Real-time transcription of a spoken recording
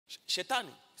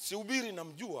Shetani sihubiri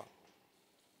namjua.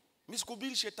 Mimi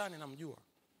sikuhubiri shetani namjua.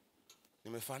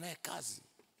 Nimefanya naye kazi,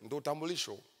 ndio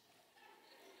utambulisho.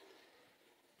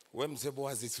 Wewe mzee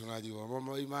Boazi tunajua,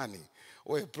 mama Imani.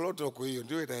 Wewe protocol hiyo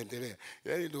ndio inaendelea.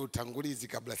 Yaani ndio utangulizi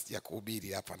kabla sija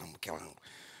kuhubiri hapa na mke wangu.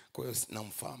 Kwa hiyo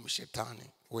namfahamu shetani.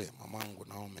 Wewe mamangu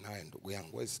Naomi na wewe ndugu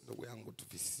yangu. Wewe ndugu yangu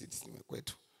tuvisisi ni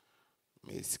kwetu.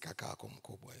 Mimi si kaka yako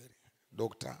mkubwa yule.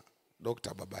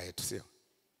 Dokta baba yetu sio?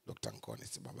 Dr. Nkone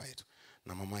si baba yetu.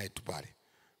 Na mama yetu pale.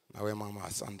 Na wewe mama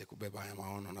asante kubeba haya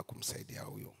maono na kumsaidia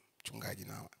huyo mchungaji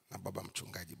na baba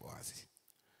mchungaji Boazi.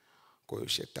 Kwa hiyo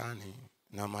shetani,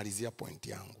 namalizia point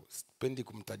yangu. Sipendi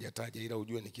kumtaja ila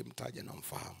ujue nikimtaja na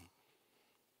mfahamu.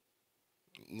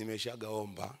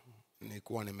 Nimeshagaomba,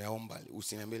 nilikuwa nimeomba,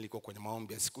 usiniambie nilikuwa kwenye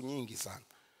maombi ya siku nyingi sana.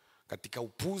 Katika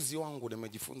upuzi wangu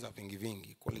nimejifunza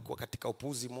vingi. Kulikuwa katika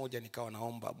upuzi moja nikawa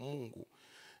naomba Mungu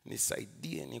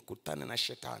nisaidie nikutane na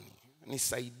shetani.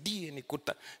 Nisaidie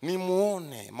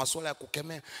nimuone masuala ya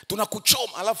kukemea.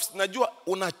 Tunakuchoma alafu najua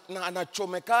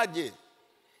anachomekaje.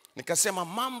 Nikasema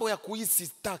mambo ya kuhisi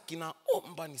sitaki,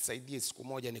 naomba nisaidie siku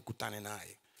moja nikutane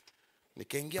naye.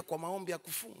 Nikaingia kwa maombi ya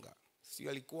kufunga. Sio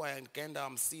alikuwa nikaenda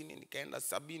 50, nikaenda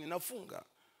 70 nafunga.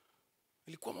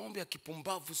 Ilikuwa maombi ya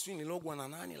kipumbavu, sio nilogwa na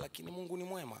nani, lakini Mungu ni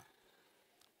mwema.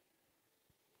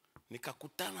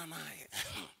 Nikakutana naye.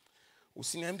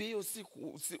 Usiniambie hiyo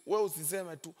siku wewe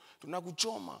usiseme tu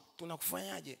tunakuchoma,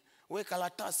 tunakufanyaje? Wewe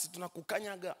karatasi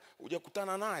tunakukanyaga,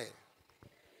 hujakutana naye.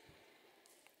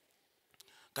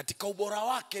 Katika ubora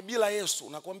wake bila Yesu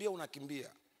nakwambia unakimbia.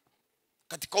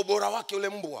 Katika ubora wake yule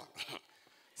mbwa.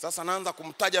 Sasa naanza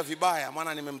kumtaja vibaya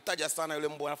maana nimemtaja sana yule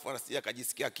mbwa alafu asije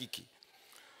akajisikia kiki.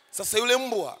 Sasa yule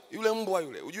mbwa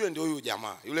yule ujue ndio huyu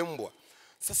jamaa, yule mbwa.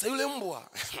 Sasa yule mbwa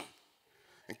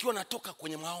nikiwa natoka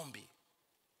kwenye maombi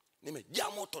nimejaa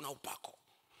moto na upako.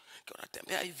 Nikiwa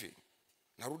natembea hivi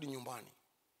narudi nyumbani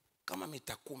kama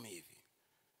mita 10 hivi.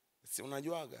 Si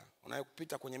unajuaga,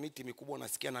 unayopita kwenye miti mikubwa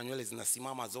unasikia na nywele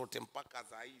zinasimama zote mpaka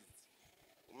za hizi.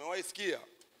 Umewahi sikia?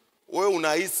 Wewe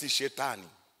unahisi shetani.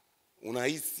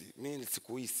 Unahisi, mimi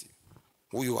sikuhisi.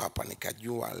 Huyu hapa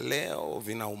nikajua leo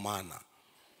vinaumana.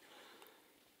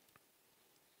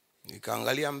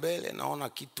 Nikaangalia mbele naona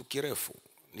kitu kirefu.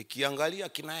 Nikiangalia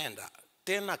kinaenda,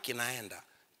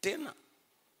 tena.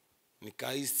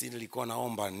 Nikahisi nilikuwa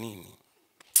naomba nini?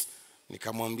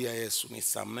 Nikamwambia Yesu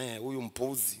nisamee huyu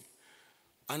mpuzi.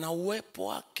 Ana uwepo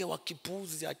wake wa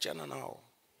kipuzi, achana nao.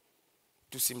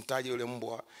 Tusimtaje yule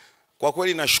mbwa. Kwa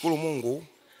kweli nashukuru Mungu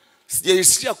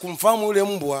sijaishia kumfahamu yule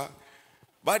mbwa.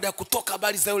 Baada ya kutoka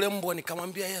habari za yule mbwa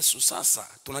nikamwambia Yesu sasa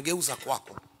tunageuza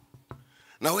kwako.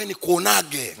 Na wewe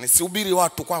nikuonage, nisihubiri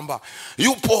watu kwamba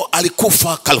yupo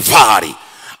alikufa Kalvari,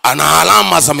 ana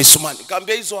alama za misumari.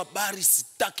 Nikamwambia hizo habari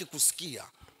sitaki kusikia.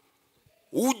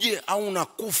 Uje au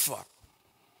unakufa.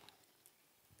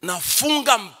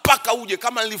 Nafunga mpaka uje.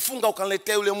 Kama nilifunga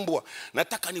ukaniletea yule mbwa,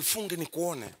 nataka nifunge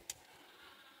nikuone.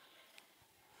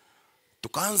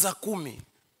 Tukaanza 10,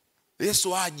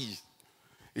 Yesu aji.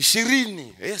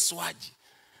 20, Yesu aji.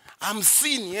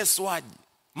 50, Yesu aji.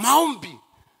 Maombi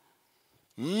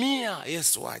 100,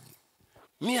 Yesu aji.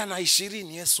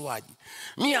 120, Yesu aji.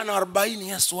 140,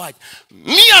 Yesu aji.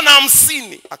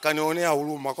 150, akanionea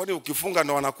huruma. Kwani ukifunga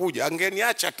ndo wanakuja?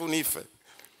 Angeniacha tu nife.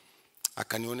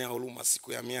 Akanionea huruma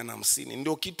siku ya 150.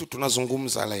 Ndio kitu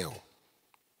tunazungumza leo.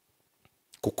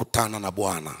 Kukutana na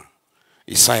Bwana.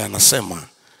 Isaya anasema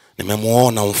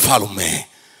nimemuona mfalme.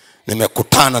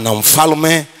 Nimekutana na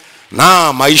mfalme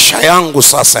na maisha yangu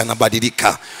sasa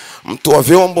yanabadilika. Mtu wa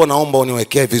vyombo naomba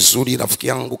uniwekee vizuri rafiki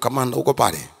yangu kamanda uko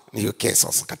pale. Niwekee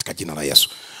sasa katika jina la Yesu.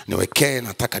 Niwekee,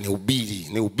 nataka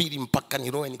nihubiri mpaka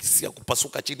niroe nikisia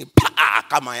kupasuka chini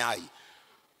kama yai.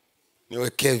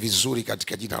 Niwekee vizuri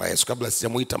katika jina la Yesu. Kabla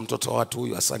sijamuita mtoto wa watu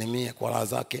huyu asalimie kwa raha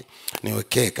zake,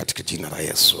 niwekee katika jina la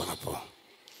Yesu hapo.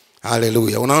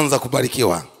 Haleluya. Unaanza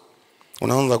kubarikiwa.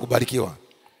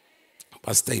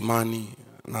 Pastor Imani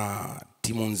na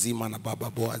timu nzima na baba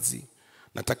Boazi,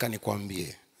 nataka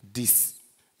nikwambie, this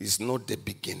is not the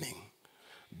beginning.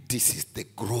 This is the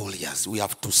glorious. We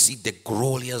have to see the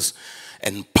glorious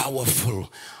and powerful,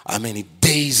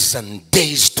 days and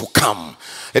days to come.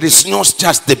 It is not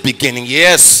just the beginning.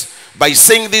 Yes, by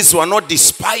saying this, we are not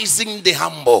despising the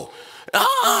humble.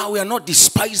 We are not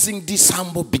despising this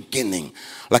humble beginning.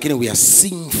 Lakini we are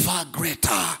seeing far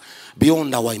greater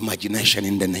beyond our imagination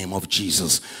in the name of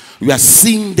Jesus. We are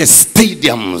seeing the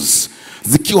stadiums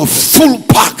zikiwa full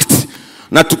packed.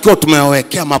 Na tukiwa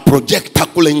tumewekea maprojector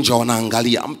kule nje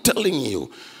wanaangalia. I'm telling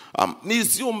you. Mimi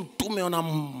sio mtume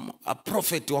na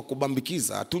prophet wa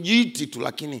kubambikiza. Tujiiti tu,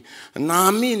 lakini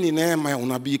naamini neema ya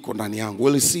unabii iko ndani yangu.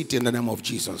 Will see it in the name of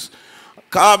Jesus.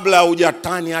 Kabla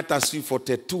hujatani hata si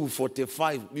 42,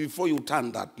 45, before you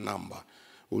turn that number,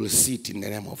 we'll sit in the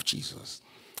name of Jesus.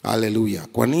 Hallelujah.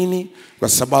 Kwa nini? Kwa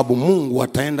sababu Mungu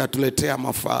ataenda tuletea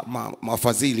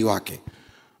mafadhili wake.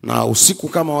 Na usiku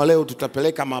kama wa leo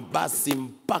tutapeleka mabasi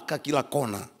mpaka kila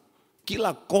kona.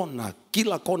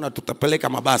 Kila kona tutapeleka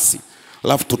mabasi.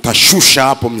 Alafu tutashusha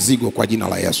hapo mzigo kwa jina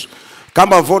la Yesu.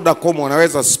 Kama Vodacom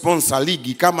wanaweza sponsor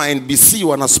ligi, kama NBC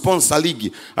wana sponsor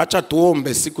ligi, acha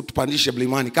tuombe siku tupandishe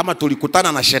mlimani. Kama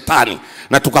tulikutana na shetani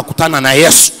na tukakutana na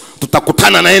Yesu,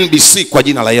 tutakutana na NBC kwa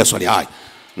jina la Yesu ali hai.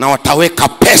 Na wataweka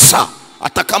pesa,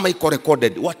 hata kama iko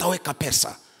recorded, wataweka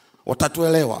pesa.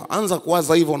 Watatuelewa. Anza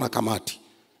kuwaza hivyo na kamati.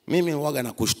 Mimi huaga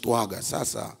na kushtuaga.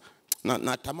 Sasa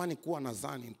natamani kuwa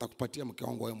nadhani nitakupatia mke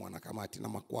wangu wewe mwana kamati na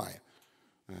makwaya.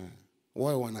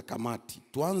 Wewe wana kamati.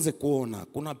 Tuanze kuona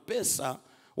kuna pesa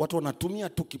watu wanatumia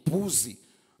tu kipuzi,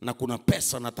 na kuna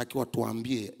pesa natakiwa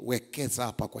tuambie wekeza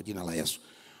hapa kwa jina la Yesu.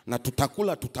 Na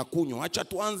tutakula tutakunywa. Acha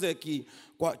tuanze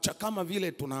kama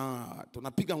vile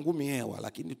tunapiga ngumi hewa,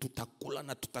 lakini tutakula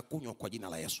na tutakunywa kwa jina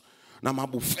la Yesu. Na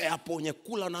mabuffet hapo wenye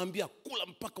kula naambia kula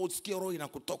mpaka usikie roho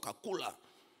inakutoka.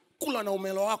 Kula na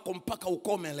umelo wako mpaka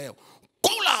ukome leo.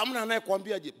 Kula, hamna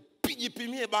anayekuambia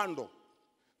jipimie bando.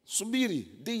 Subiri,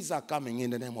 days are coming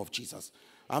in the name of Jesus.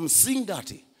 I'm seeing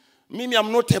that. Mimi,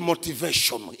 I'm not a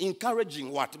motivation.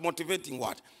 Encouraging what? Motivating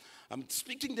what? I'm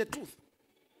speaking the truth.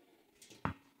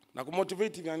 Na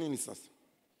kumotivate vya nini sasa?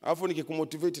 Alafu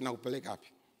nikikumotivate na kupeleka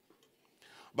wapi?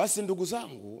 Basi ndugu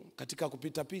zangu, katika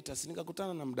kupita si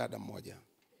nikakutana na mdada mmoja.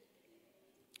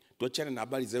 Tuachane na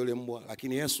habari za yule mbwa,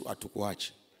 lakini Yesu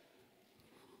hatukuache.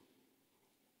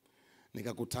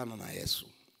 Nikakutana na Yesu.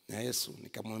 Na Yesu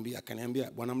nikamwambia,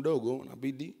 akaniambia, bwana mdogo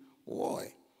unabidi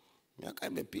uoe. Miaka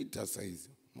imepita sasa hizi.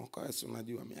 Mwaka Yesu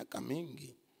unajua miaka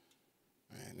mingi.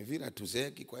 Ni vile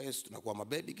tuzeeki kwa Yesu tunakuwa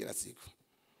mabebi kila siku.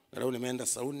 Na leo nimeenda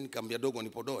saluni nikamwambia dogo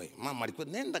nipodoe. Mama alikuwa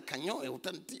nenda kanyoe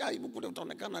utanitia aibu kule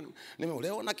utaonekana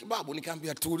nimeolewa na kibabu.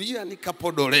 Nikamwambia tulia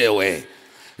nikapodolewe.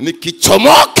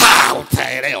 Nikichomoka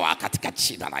utaelewa katika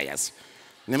jina la Yesu.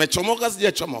 Nimechomoka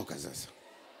sijachomoka sasa.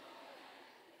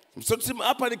 Msote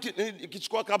hapa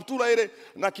nikichukua kaptura ile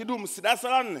na kidumu si darasa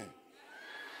la 4.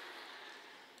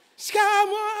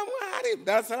 Shikamoo mwalimu,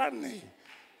 darasa la 4.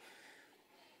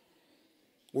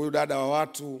 Huyu dada wa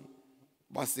watu,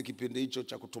 basi kipindi hicho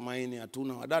cha kutumaini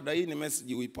hatuna. Wadada, hii ni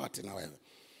message uipate na wewe.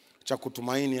 Cha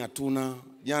kutumaini hatuna.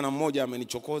 Jana mmoja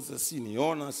amenichokoza, si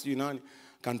niona, si nani,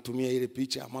 kanitumia ile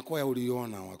picha. Makwaya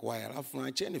uliona makwaya, alafu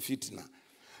naacheni fitna.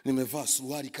 Nimevaa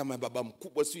suruali kama ya baba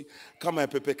mkubwa, si kama ya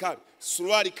pepekali.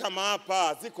 Suruali kama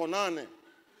hapa ziko 8.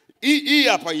 Hii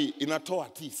hapa hii inatoa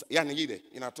 9. Yaani ile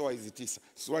inatoa hizi 9.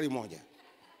 Suruali moja.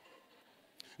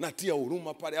 Natia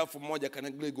huruma pale, alafu mmoja kana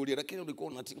Gregory, lakini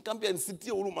ulikuwa unatia. Nikamwambia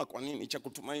nisitie huruma kwa nini? Cha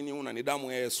kutumaini una ni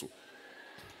damu ya Yesu.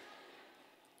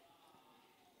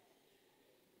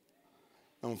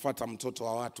 Namfuata mtoto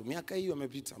wa watu. Miaka hiyo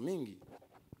imepita mingi.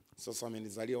 Sasa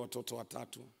amenizalia watoto 3.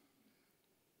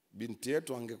 Binti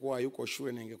yetu angekuwa yuko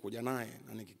shule ningekuja naye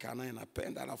na nikikaa naye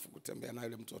napenda, alafu kutembea na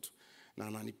yule mtoto. Na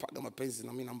ananipaga mapenzi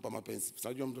na mimi nampa mapenzi.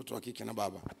 Unajua mtoto wa kike na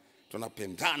baba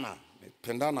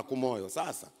tunapendana kwa moyo.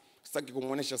 Sasa sitaki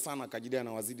kumuonesha sana akajidai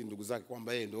na wazidi ndugu zake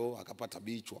kwamba yeye ndio akapata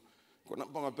bichwa. Kuna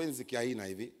nampa mapenzi kiaina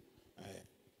hivi.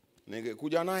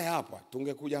 Ningekuja naye hapa,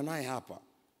 tungekuja naye hapa.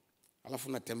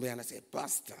 Alafu natembea na sema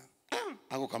pastor.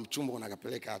 Ako kamchumba na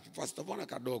akapeleka hapo. Pastor bwana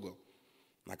kadogo.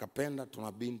 Nakapenda,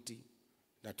 tuna binti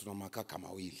na tuna makaka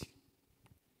mawili.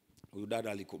 Huyu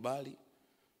dada alikubali.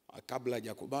 Kabla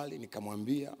hajakubali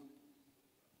nikamwambia,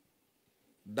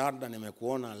 dada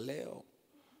nimekuona leo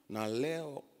na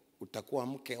leo utakuwa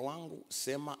mke wangu,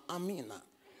 sema amina.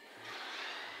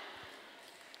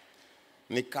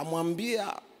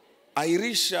 Nikamwambia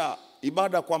airisha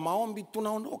ibada kwa maombi,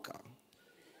 tunaondoka.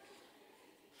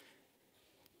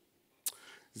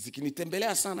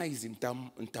 Zikinitembelea sana hizi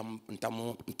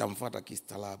nitamfuata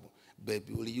kistaarabu.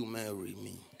 Baby, will you marry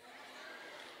me?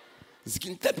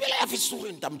 Zikinitembelea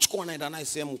vizuri nitamchukua naenda naye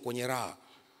sehemu kwenye raha.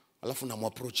 Alafu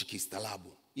namapproach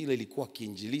kistaarabu. Ile ilikuwa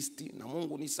kiinjilisti, na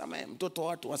Mungu nisamehe mtoto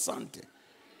watu, asante.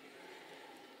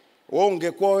 Wewe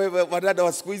ungekuwa wewe wadada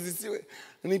wa siku hizi siwe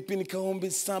nipi nikaombe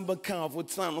 7 kavu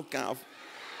 5 kavu.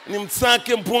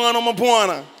 Nimtake Bwana wa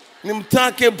mabwana.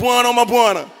 Nimtake Bwana wa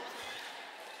mabwana.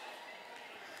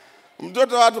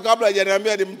 Mtoto watu kabla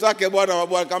hajaniambia nimtake Bwana wa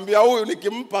bwana, kaambia huyu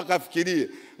nikimpa kafikirie.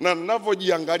 Na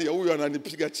ninavyojiangalia huyu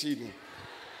ananipiga chini.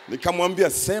 Nikamwambia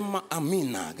sema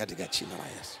amina katika jina la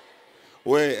Yesu.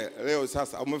 We leo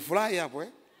sasa umefurahi hapo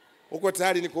uko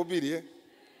tayari nikuhubiri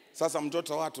Sasa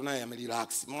mtoto watu naye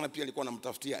amerelax. Maana pia alikuwa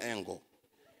anamtafutia engo.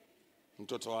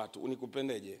 Mtoto watu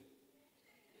unikupendeje?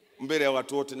 mbele ya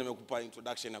watu wote nimekupa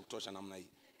introduction ya kutosha namna hii.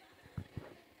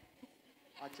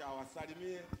 Acha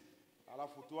wasalimie,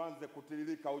 alafu tuanze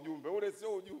kutiririka ujumbe. Ule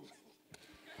sio ujumbe.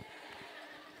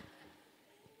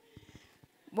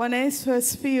 Bwana Yesu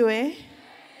asifiwe.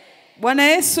 Bwana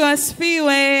Yesu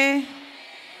asifiwe.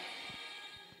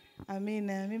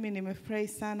 Amina. Mimi nimefurahi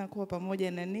sana kuwa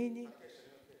pamoja na ninyi.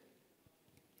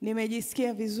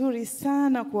 Nimejisikia vizuri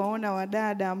sana kuwaona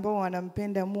wadada ambao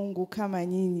wanampenda Mungu kama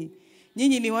nyinyi.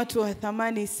 Nyinyi ni watu wa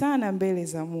thamani sana mbele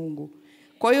za Mungu.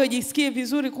 Kwa hiyo jisikie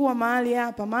vizuri kuwa mahali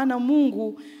hapa, maana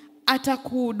Mungu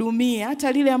atakuhudumia.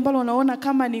 Hata lile ambalo unaona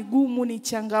kama ni gumu, ni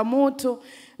changamoto,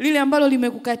 lile ambalo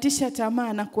limekukatisha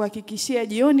tamaa, na kuhakikishia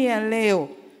jioni ya leo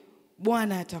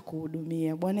Bwana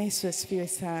atakuhudumia. Bwana Yesu asifiwe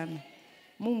sana.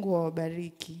 Mungu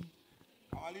awabariki.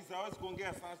 Aliza hawezi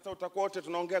kuongea sasa, utakuwa wote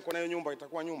tunaongea kwa hiyo nyumba,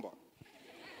 itakuwa nyumba.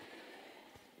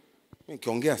 Mimi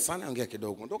kiongea sana, ongea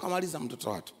kidogo. Ndio kamaliza mtoto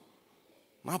watu.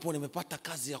 Na hapo nimepata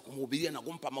kazi ya kumhubiria na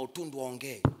kumpa mautundu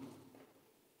waongee.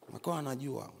 Mkoa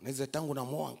anajua, naweza tangu na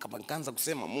moa nikaanza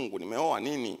kusema Mungu nimeoa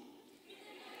nini?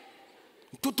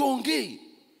 Mtoto ongei.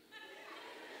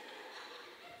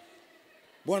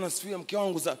 Bwana asifiwe. Mke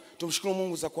wangu tumshukuru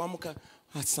Mungu za kuamka.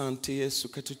 Asante Yesu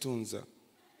katutunza.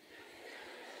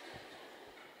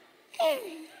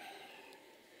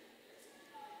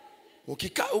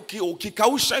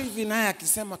 Ukikausha hivi naye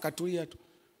akisema katulia tu.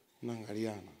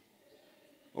 Naangaliana.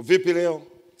 Vipi leo?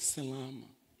 Salama.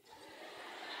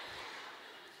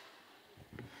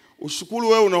 Ushukuru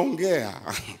wewe unaongea.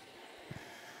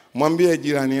 Mwambie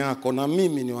jirani yako na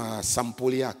mimi ni wa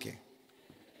sampuli yake.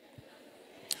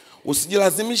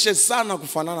 Usijilazimishe sana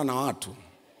kufanana na watu.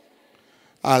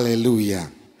 Haleluya.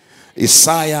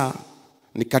 Isaya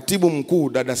ni katibu mkuu.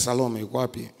 Dada Salome yuko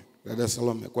wapi? Dada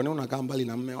Salome, kwa nini unakaa mbali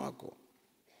na mume wako?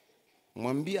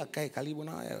 Mwambie akae karibu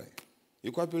na wewe.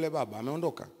 Yuko wapi yule baba?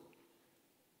 Ameondoka?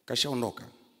 Kashaondoka.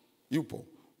 Yupo.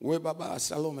 Wewe baba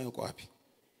Salome yuko wapi?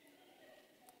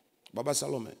 Baba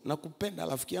Salome, nakupenda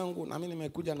rafiki yangu, na mimi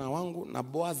nimekuja na wangu, na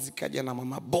Boazi kaja na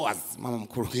mama Boazi, mama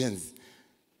mkurugenzi.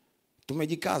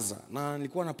 Tumejikaza na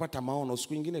nilikuwa napata maono,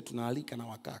 siku nyingine tunaalika na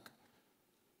wakaka.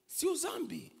 Sio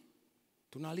dhambi.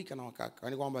 Tunaalika na wakaka.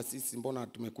 Yaani kwamba sisi mbona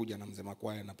tumekuja na mzee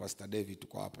Makwale na Pastor David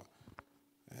tuko hapa.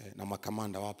 Na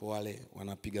makamanda wapo wale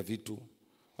wanapiga vitu.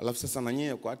 Alafu sasa na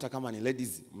nyewe kwa hata kama ni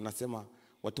ladies mnasema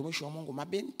watumishi wa Mungu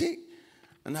mabinti,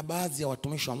 na baadhi ya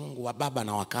watumishi wa Mungu wa baba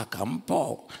na wakaka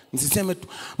mpo. Msiseme tu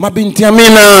mabinti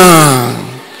amina.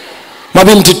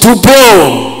 Mabinti tupo.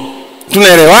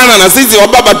 Tunaelewana na sisi wa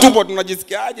baba tupo,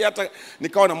 tunajisikiaje? Hata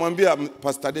nikawa namwambia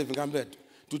Pastor David nikamwambia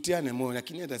tutiane moyo,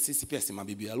 lakini hata sisi pia si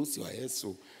mabibi harusi wa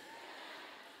Yesu.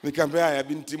 Nikamwambia haya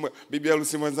binti bibi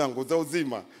harusi mwenzangu za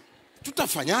uzima.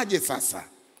 Tutafanyaje sasa?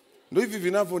 Ndio hivi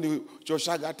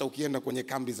vinavyonichoshaga hata ukienda kwenye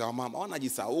kambi za wamama,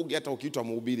 wanajisaugi hata ukiitwa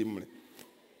mhubiri mle.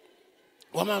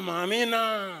 Wamama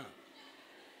amina.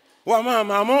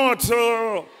 Wamama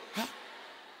moto.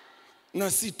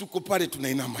 Na si tuko pale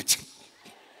tunainama chini.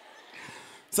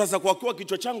 Sasa kwa kuwa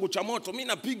kichwa changu cha moto, mimi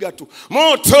napiga tu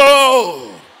moto.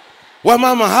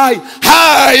 Wamama hai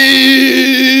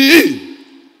hai.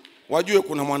 Wajue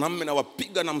kuna mwanamume na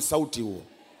wapiga na msauti huo.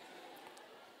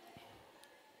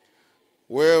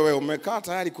 Wewe umekaa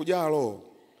tayari kujaa roho.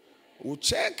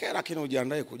 Ucheke lakini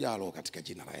ujiandae kujaa roho katika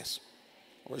jina la Yesu.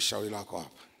 Wewe shauri lako hapa.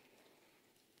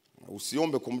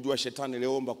 Usiombe kumjua shetani,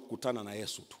 leo omba kukutana na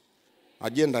Yesu tu.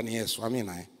 Ajenda ni Yesu.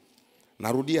 Amina.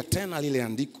 Narudia tena lile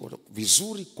andiko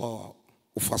vizuri kwa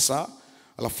ufasaha,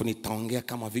 alafu nitaongea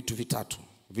kama vitu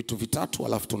vitatu,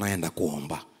 alafu tunaenda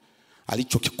kuomba.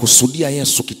 Alichokikusudia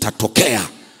Yesu kitatokea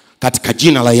katika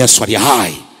jina la Yesu aliye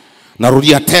hai.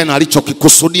 Narudia tena,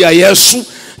 alichokikusudia Yesu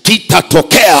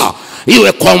kitatokea,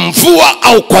 iwe kwa mvua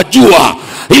au kwa jua,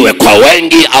 iwe kwa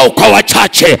wengi au kwa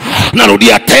wachache.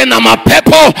 Narudia tena,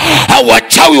 mapepo au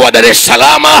wachawi wa Dar es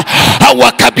Salaam au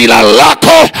wa kabila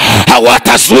lako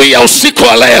hawatazuia usiku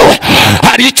wa leo.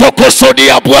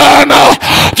 Alichokusudia Bwana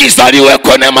kizaliwe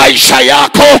kwenye maisha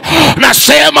yako,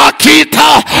 nasema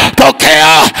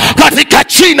kitatokea katika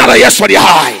jina la Yesu aliye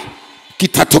hai.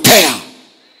 Kitatokea.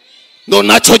 Ndio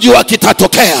nachojua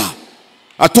kitatokea.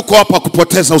 Hatuko hapa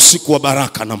kupoteza usiku wa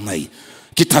baraka namna hii.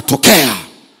 Kitatokea.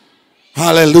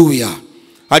 Haleluya.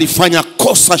 Alifanya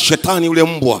kosa shetani yule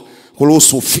mbwa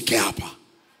kuruhusu ufike hapa.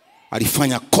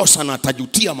 Alifanya kosa na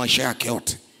atajutia maisha yake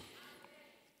yote.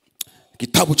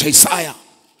 Kitabu cha Isaya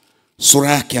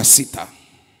sura yake ya 6.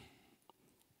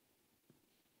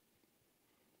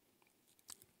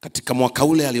 Katika mwaka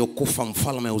ule aliokufa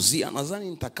mfalme Uzia, nadhani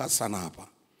nitakaa sana hapa.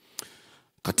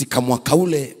 Katika mwaka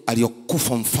ule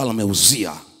aliokufa mfalme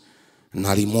Uzia,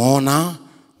 nalimuona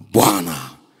Bwana.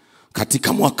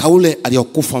 Katika mwaka ule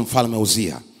aliokufa mfalme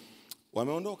Uzia,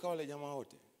 Wameondoka wale jamaa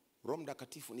wote. Roho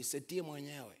Mtakatifu nisetie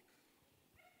mwenyewe.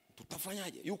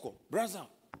 Tutafanyaje? Yuko, brother,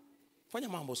 fanya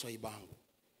mambo swaibangu.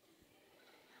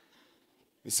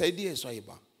 Nisaidie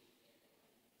swaiba.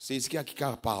 Sisikia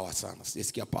kikaa power sana.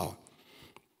 Sisikia power.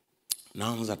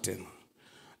 Naanza tena.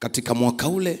 Katika mwaka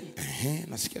ule,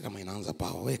 nasikia kama inaanza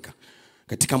power, weka.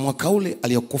 Katika mwaka ule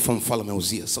aliyokufa mfalme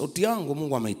Uzia. Sauti yangu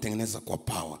Mungu ameitengeneza kwa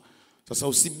power. Sasa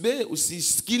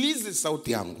usisikilize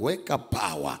sauti yangu, weka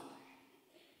power.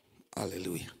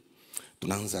 Haleluya.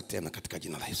 Tunaanza tena katika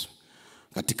jina la Yesu.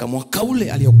 Katika mwaka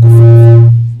ule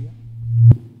aliyokufa,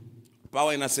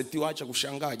 power inasetiwa, acha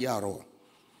kushangaa jaro.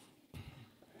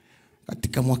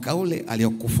 Katika mwaka ule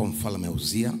aliyokufa mfalme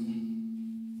Uzia,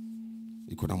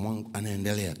 iko na Mungu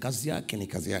anaendelea. Kazi yake ni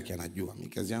kazi yake, anajua. Mimi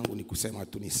kazi yangu ni kusema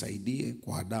tu nisaidie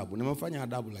kwa adabu. Nimefanya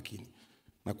adabu, lakini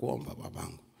nakuomba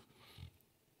babangu.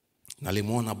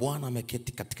 Nalimuona Bwana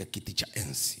ameketi katika kiti cha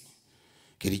enzi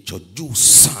kilicho juu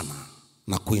sana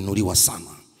na kuinuliwa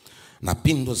sana, na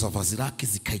pindo za vazi lake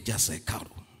zikaijaza hekalu,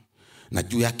 na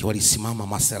juu yake walisimama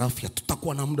maserafi.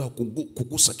 Tutakuwa na muda wa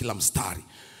kugusa kila mstari.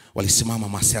 Walisimama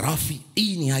maserafi.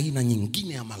 Hii ni aina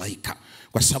nyingine ya malaika,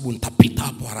 kwa sababu nitapita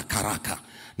hapo haraka haraka,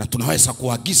 na tunaweza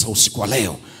kuagiza usiku wa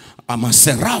leo.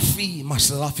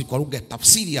 Maserafi kwa lugha ya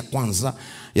tafsiri ya kwanza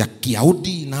ya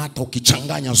Kiyahudi, na hata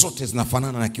ukichanganya zote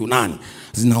zinafanana na Kiunani,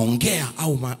 zinaongea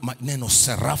au neno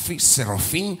serafi,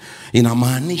 serafin,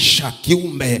 inamaanisha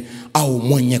kiumbe au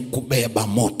mwenye kubeba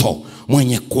moto,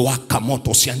 mwenye kuwaka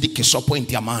moto. Usiandike so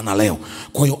point ya maana leo.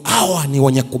 Kwa hiyo hawa ni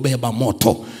wenye kubeba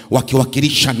moto,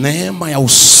 wakiwakilisha neema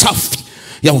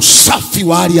ya usafi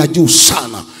wa hali ya juu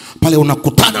sana. Pale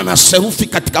unakutana na serufi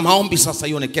katika maombi. Sasa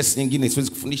hiyo ni kesi nyingine,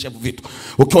 siwezi kufundisha hivyo vitu.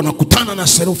 Ukiwa unakutana na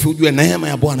serufi, ujue neema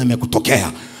ya Bwana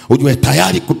imekutokea, ujue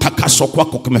tayari kutakaswa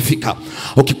kwako kimefika.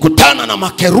 Ukikutana na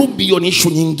makerubi, hiyo ni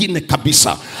issue nyingine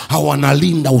kabisa. Hao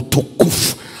wanalinda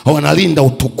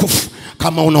utukufu.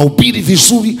 Kama unahubiri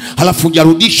vizuri halafu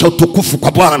hujarudisha utukufu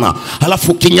kwa Bwana,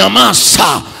 halafu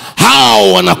kinyamaza,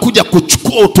 hao wanakuja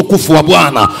kuchukua utukufu wa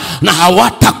Bwana na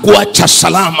hawatakuacha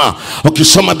salama.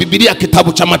 Ukisoma Biblia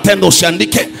kitabu cha Matendo,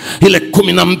 usiandike ile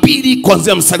 12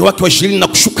 kuanzia mstari wake wa 20 na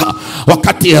kushuka.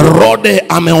 Wakati Herode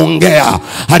ameongea,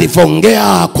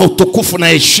 alipoongea kwa utukufu na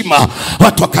heshima,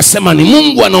 watu wakasema ni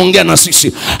Mungu anaongea na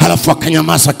sisi. Halafu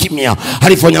akanyamaza kimya.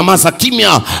 Aliponyamaza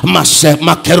kimya,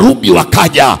 makerubi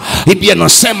wakaja. Biblia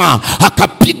inasema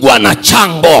akapigwa na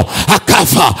chango,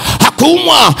 akafa.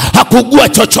 Hakuumwa, hakugua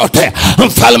chochote.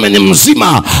 Mfalme ni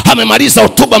mzima, amemaliza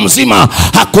hotuba mzima,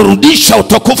 hakurudisha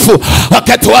utukufu.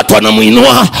 Wakati watu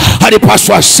wanamuinua,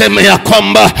 alipaswa aseme ya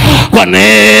kwamba kwa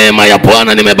neema ya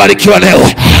Bwana nimebarikiwa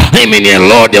leo. Mimi ni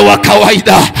Herode wa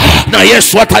kawaida, na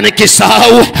Yesu hata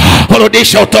nikisahau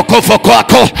kurudisha utukufu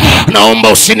kwako,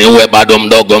 naomba usiniue bado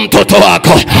mdogo mtoto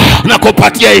wako.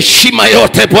 Nakupatia heshima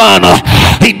yote Bwana.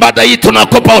 Ibada hii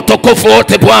tunakupa utukufu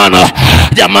wote Bwana.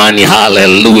 Jamani,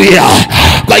 haleluya.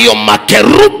 Kwa hiyo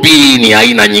makerubi ni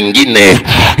aina nyingine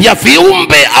ya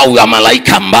viumbe au ya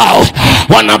malaika ambao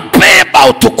wanabeba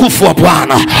utukufu wa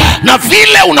Bwana, na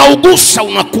vile unaugusa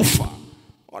unakufa.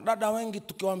 Wadada wengi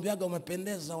tukiwaambiaga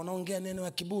umependeza, wanaongea neno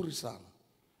ya kiburi sana,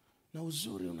 na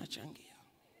uzuri unachangia.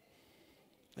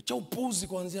 Acha upuzi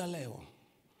kuanzia leo.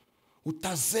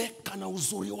 Utazeka na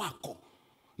uzuri wako,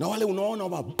 na wale unaona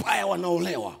wabaya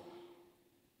wanaolewa.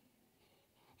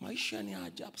 Maisha ni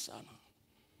ajabu sana.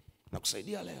 Na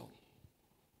kusaidia leo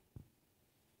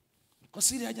kwa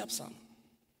siri ajabu sana.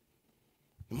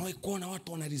 Nimewahi kuona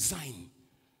watu wana resign,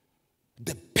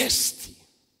 the best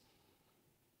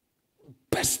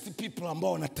people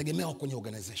ambao wanategemewa kwenye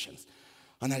organizations,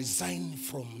 ana resign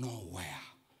from nowhere.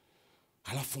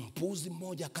 Halafu mpuzi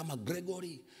mmoja kama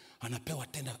Gregory anapewa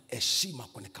tena heshima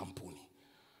kwenye kampuni.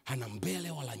 Hana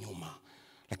mbele wala nyuma,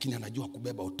 lakini anajua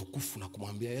kubeba utukufu na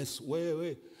kumwambia Yesu,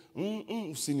 wewe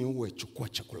usiniue, chukua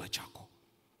chakula chako.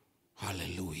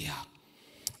 Haleluya.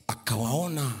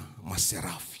 Akawaona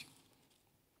maserafi,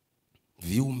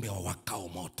 viumbe wa wakao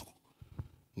moto.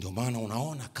 Ndio maana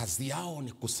unaona kazi yao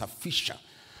ni kusafisha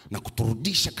na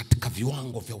kuturudisha katika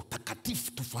viwango vya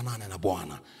utakatifu tufanane na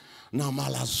Bwana. Na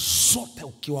mara zote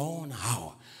ukiwaona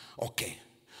hawa,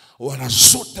 wana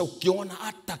zote ukiona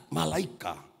hata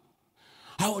malaika,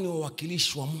 hao ni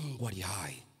wawakilishi wa Mungu aliye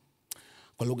hai.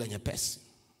 Kwa lugha nyepesi,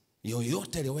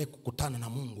 yoyote aliyewahi kukutana na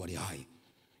Mungu aliye hai,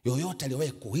 yoyote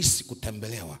aliyewahi kuhisi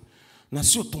kutembelewa, na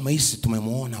sio tumehisi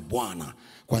tumemuona Bwana,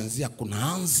 kuanzia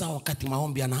kunaanza wakati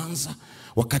maombi yanaanza,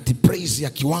 wakati praise ya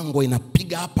kiwango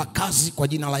inapiga hapa kazi kwa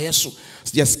jina la Yesu.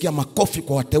 Sijasikia makofi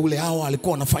kwa wateule hao,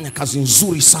 alikuwa wanafanya kazi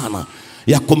nzuri sana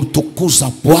ya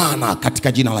kumtukuza Bwana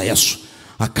katika jina la Yesu.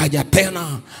 Akaja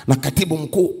tena na katibu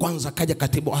mkuu. Kwanza akaja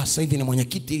katibu, sasa hivi ni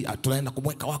mwenyekiti, tunaenda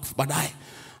kumweka wakfu baadaye.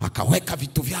 Akaweka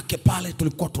vitu vyake pale,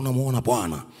 tulikuwa tunamuona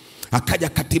Bwana. Akaja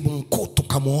katibu mkuu,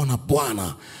 tukamuona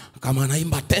Bwana kama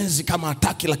anaimba tenzi kama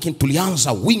hataki, lakini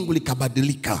tulianza wingu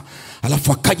likabadilika.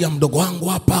 Alafu akaja mdogo wangu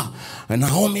hapa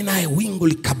Naomi, naye wingu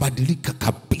likabadilika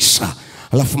kabisa.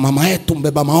 Alafu mama yetu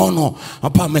mbeba maono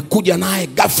hapa amekuja, naye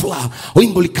ghafla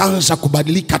wingu likaanza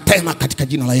kubadilika tena katika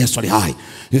jina la Yesu aliye hai.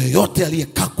 Yoyote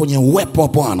aliyekaa kwenye uwepo wa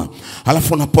Bwana,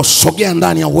 alafu unaposogea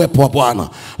ndani ya uwepo wa Bwana,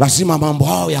 lazima mambo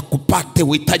hao yakupate.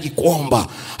 Uhitaji kuomba,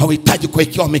 hauhitaji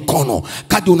kuwekewa mikono.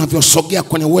 Kadri unavyosogea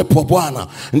kwenye uwepo wa Bwana,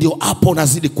 ndio hapo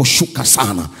unazidi kushuka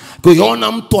sana.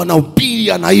 Kuiona mtu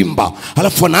anahubiri, anaimba,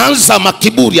 alafu anaanza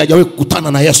makiburi, hajawahi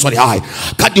kukutana na Yesu aliye hai.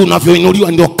 Kadri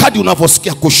unavyoinuliwa, ndio kadri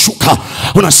unavyosikia kushuka.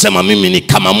 Unasema mimi ni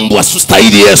kama mbwa,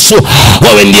 sistahili Yesu,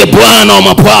 wewe ndiye Bwana wa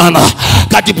mabwana.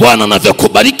 Kadri Bwana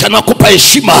anavyokubariki na kukupa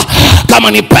heshima,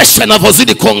 kama ni pesa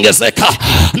inavyozidi kuongezeka,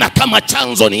 na kama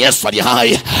chanzo ni Yesu aliye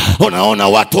hai, unaona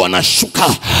watu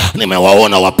wanashuka.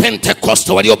 Nimewaona wa Pentecost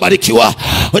waliobarikiwa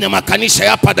kwenye makanisa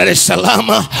hapa Dar es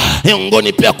Salaam,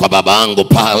 miongoni pia kwa baba yangu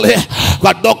pale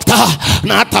kwa dokta,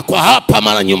 na hata kwa hapa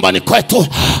mara nyumbani kwetu.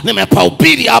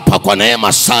 Nimepahubiri hapa kwa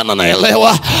neema sana.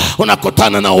 Naelewa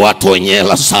unakutana na watu wenye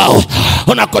hela zao,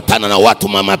 unakutana na watu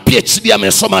mama PhD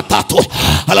amesoma 3,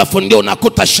 alafu ndio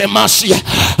unakuta shemasi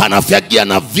anafyagia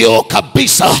na vyoo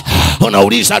kabisa.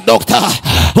 Unauliza dokta,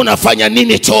 unafanya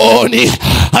nini chooni?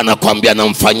 Anakuambia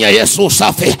namfanyia Yesu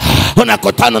usafi.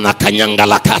 Unakutana na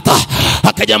kanyangalakata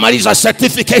akajamaliza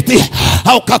certificate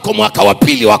au kako mwaka wa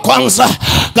pili wa kwanza,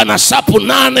 kana sapu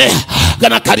 8,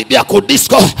 kana karibia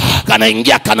kudisco, kana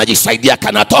ingia, kana jisaidia,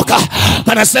 kana toka,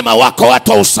 kana sema wako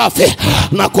watu wa usafi.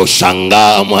 Na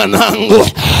kushangaa mwanangu,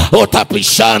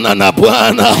 utapishana na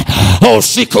Bwana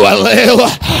usiku wa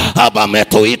leo. Haba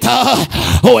ametuita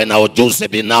uwe na ujuzi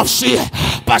binafsi,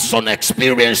 personal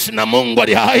experience na Mungu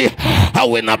aliye hai,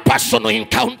 uwe na personal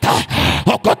encounter,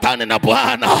 ukutane na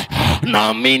Bwana.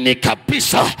 Naamini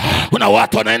kabisa kuna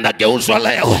watu wanaenda geuzwa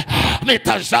leo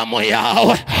mitazamo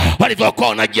yao, walivyokuwa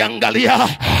wanajiangalia,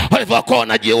 walivyokuwa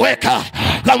wanajiweka.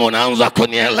 Kama unaanza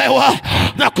kunielewa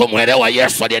na kumwelewa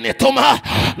Yesu aliyenituma,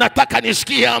 nataka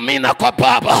nisikie amina kwa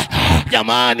Baba.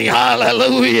 Jamani,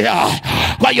 haleluya.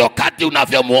 Kwa hiyo kadri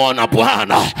unavyomuona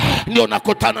Bwana, ndio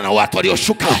unakutana na watu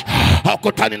walioshuka.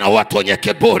 Haukutani na watu wenye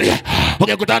kiburi.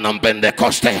 Ukikutana na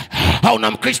Pentecoste au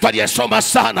na Mkristo aliyesoma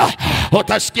sana,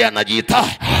 utasikia anajiita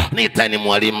ni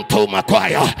mwalimu tu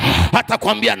makwaya, hata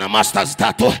kuambia na masters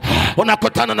 3.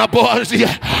 Unakutana na Boazi,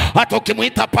 hata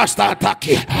ukimuita pastor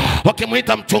hataki,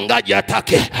 ukimuita mchungaji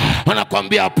hataki.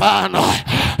 Anakuambia hapana,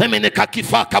 mimi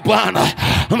nikakifaka Bwana.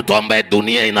 Mtu ambaye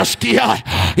dunia inasikia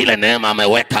ile neema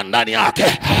ameweka ndani yake,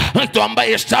 mtu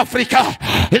ambaye East Africa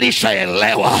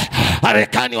ilishaelewa,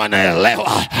 Marekani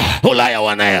wanaelewa, Ulaya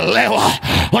wanaelewa.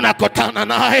 Unakutana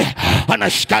naye,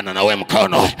 anashikana na wewe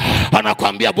mkono,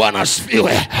 anakuambia Bwana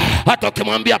asifiwe. Hata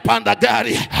ukimwambia panda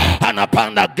gari,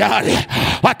 anapanda gari.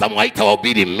 Hata mwaita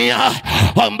wahubiri 100,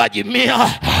 waombaji 100,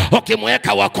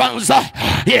 ukimweka wa kwanza,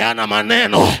 yeye ana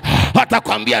maneno. Hata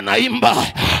kuambia naimba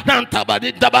na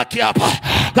nitabaki hapa.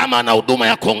 Kama ana huduma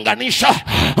ya kuunganisha,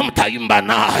 mtaimba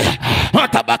naye,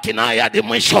 mtabaki naye hadi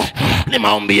mwisho. Ni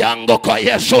maombi yangu kwa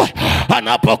Yesu,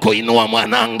 anapokuinua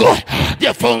mwanangu,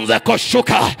 jifunze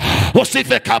kushuka,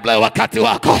 usife kabla ya wakati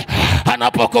wako.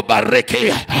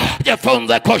 Anapokubariki,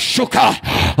 jifunze kushuka,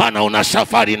 una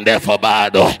safari ndefu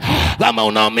bado. Kama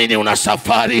unaamini una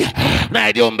safari na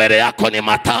iliyo mbele yako ni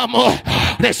matamu,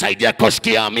 nisaidie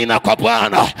kusikia amina kwa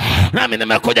Bwana. Nami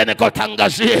nimekuja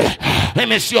nikutangazie,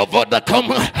 mimi sio Vodacom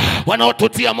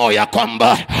wanaotutia moyo ya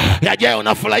kwamba yajayo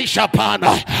unafurahisha.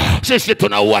 Hapana, sisi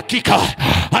tuna uhakika.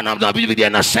 Na Biblia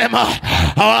inasema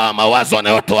mawazo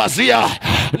wanayotuwazia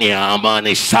ni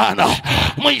amani sana,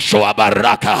 mwisho wa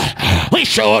baraka,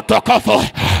 mwisho wa utukufu.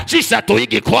 Sisi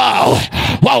hatuigi kwao,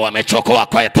 wao wamechokoa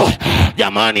kwetu.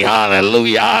 Jamani,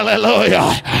 haleluya,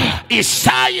 haleluya.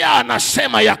 Isaya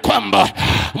anasema ya kwamba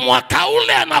mwaka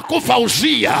ule anakufa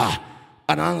Uzia,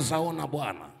 anaanza ona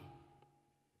Bwana.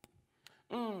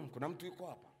 Kuna mtu yuko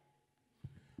hapa,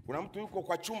 kuna mtu yuko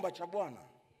kwa chumba cha Bwana.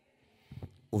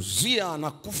 Uzia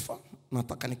anakufa,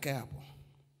 nataka nikae hapo.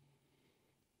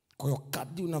 Kwa hiyo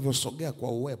kadri unavyosogea kwa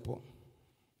uwepo,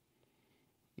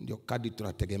 ndio kadri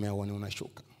tunategemea uone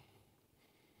unashuka.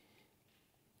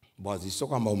 Basi sio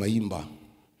kwamba umeimba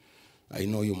I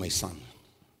know you my son,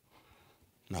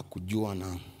 na kujua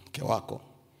na mke wako,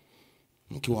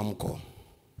 mkiwa mko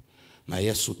na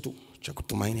Yesu tu, cha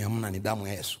kutumaini hamna ni damu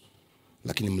ya Yesu,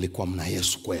 lakini mlikuwa mna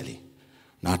Yesu kweli,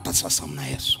 na hata sasa mna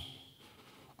Yesu.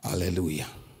 Haleluya.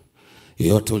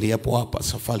 Yote uliyepo hapa,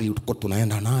 safari tuko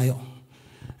tunaenda nayo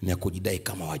ni ya kujidai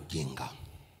kama wajinga.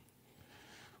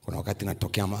 Kuna wakati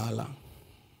natokea mahala,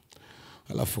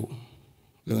 alafu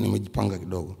leo nimejipanga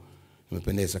kidogo,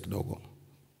 nimependeza kidogo.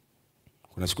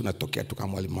 Kuna siku natokea tu kama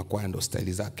mwalimu makwaya, ndo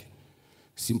style zake,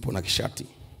 simple na kishati.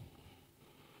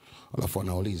 Alafu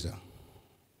anauliza,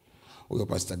 huyo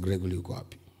Pastor Gregory yuko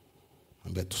wapi?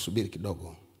 Anambia tusubiri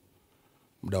kidogo,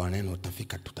 muda wa neno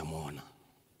utafika, tutamuona.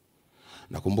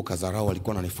 Nakumbuka dharau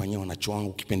walikuwa wananifanyia wanachuo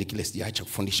wangu kipindi kile sijaacha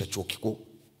kufundisha chuo kikuu.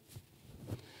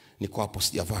 Niko hapo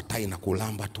sijavaa tai na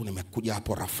kulamba tu, nimekuja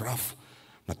hapo rafrafu,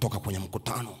 natoka kwenye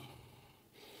mkutano.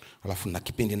 Alafu na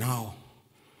kipindi nao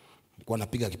nilikuwa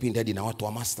napiga kipindi hadi na watu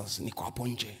wa masters, niko hapo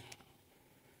nje.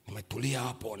 Nimetulia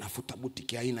hapo nafuta buti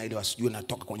kiaina ili wasijue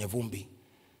natoka kwenye vumbi.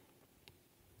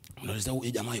 Unauliza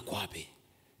huyu jamaa yuko wapi?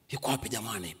 Yuko wapi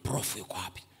jamani? Prof yuko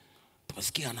wapi?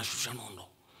 Tumesikia anashusha nondo.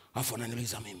 Alafu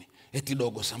ananiuliza mimi, eti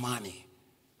dogo samani.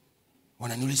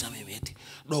 Wananiuliza mimi eti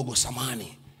dogo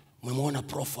samani, umemwona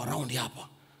prof around hapa?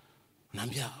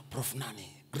 Naambia prof nani?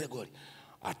 Gregory.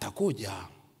 Atakuja,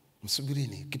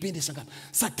 msubirini. Kipindi saa ngapi?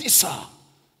 Saa 9.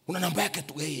 Una namba yake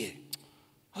tu yeye.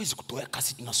 Hawezi kutuweka,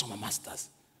 sisi tunasoma masters.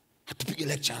 Hatupige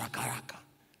lecture haraka haraka.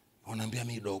 Wanaambia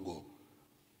mimi dogo.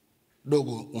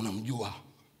 Dogo unamjua.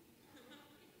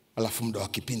 Alafu muda wa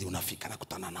kipindi unafika na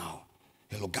kutana nao.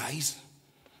 Hello guys,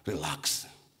 relax.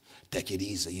 Take it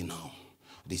easy, you know.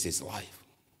 This is life.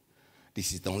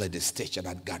 This is the only stage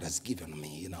that God has given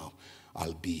me, you know.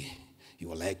 I'll be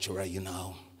your lecturer, you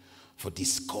know, for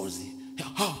this course.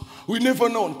 We never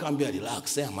know. Kambia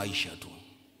relax, ya maisha tu.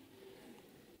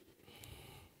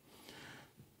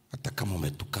 Hata kama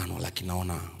umetukana, lakini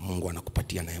naona Mungu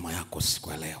anakupatia neema yako siku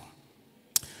ya leo.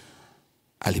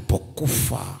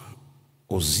 Alipokufa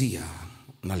Uzia,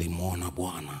 nalimuona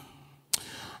Bwana.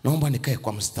 Naomba nikae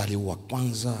kwa mstari wa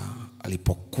kwanza.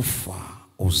 Alipokufa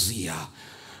Uzia,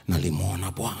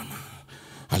 nalimuona Bwana.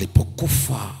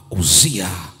 Alipokufa Uzia,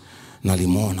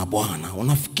 nalimuona Bwana.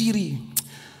 Unafikiri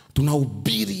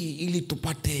tunahubiri ili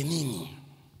tupate nini?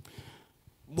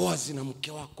 Boazi na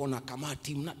mke wako na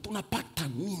kamati, tunapata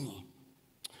nini?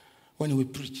 When we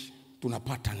preach,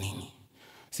 tunapata nini?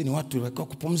 Si ni watu wako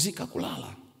kupumzika,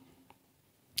 kulala.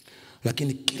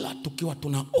 Lakini kila tukiwa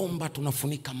tunaomba,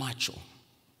 tunafunika macho.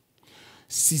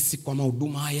 Sisi kwa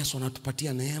mahuduma haya Yesu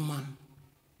anatupatia neema.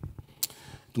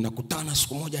 Tunakutana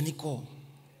siku moja,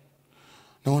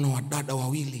 naona wadada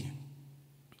wawili.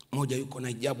 Mmoja yuko na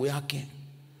hijabu yake,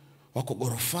 wako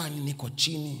gorofani, niko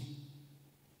chini.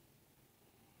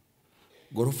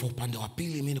 Gorofa upande wa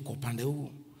pili, mimi niko upande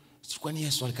huu. Sikwani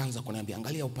Yesu alikaanza kuniambia,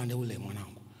 angalia upande ule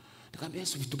mwanangu. Nikamwambia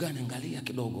Yesu, vitu gani? Angalia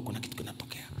kidogo, kuna kitu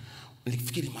kinatokea.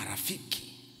 Nilifikiri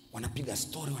marafiki wanapiga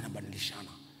story, wanabadilishana.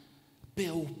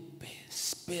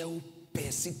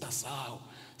 Peupe sitasahau.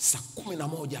 Saa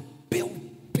 11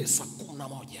 peupe, saa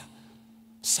 11.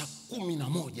 Saa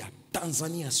 11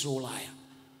 Tanzania sio Ulaya.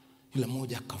 Yule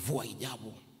mmoja akavua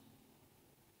hijabu.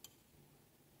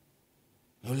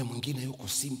 Na yule mwingine yuko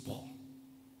simple.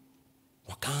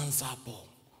 Wakaanza hapo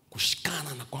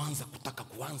kushikana na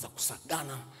kuanza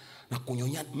kusagana na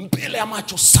kunyonyana mbele ya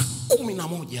macho saa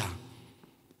 11.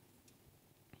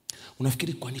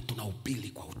 Unafikiri kwa nini tunahubiri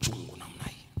kwa uchungu namna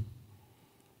hii?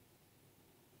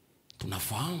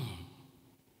 Tunafahamu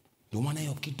ndio maana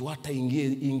hiyo kitu hata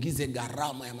ingize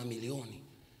gharama ya mamilioni.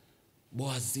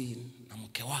 Boazi na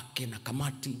mke wake na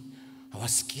kamati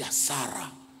hawasikia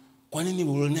Sara. Kwa nini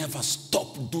we will never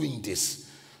stop doing this?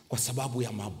 Kwa sababu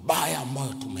ya mabaya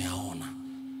ambayo tumeyaona.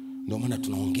 Ndio maana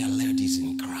tunaongea ladies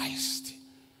in Christ.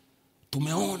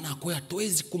 Tumeona kwa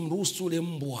hatuwezi kumruhusu yule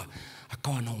mbwa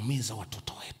akawa anaumiza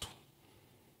watoto wetu.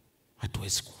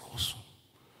 Hatuwezi kuruhusu.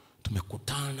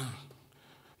 Tumekutana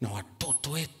na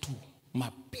watoto wetu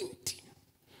mabinti.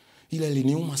 Ile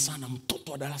iliniuma sana,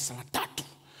 mtoto wa darasa la 3,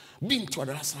 binti wa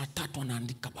darasa la 3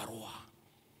 anaandika barua.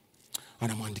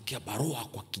 Anamwandikia barua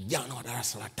kwa kijana wa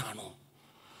darasa la 5.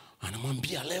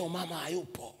 Anamwambia leo mama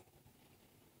hayupo.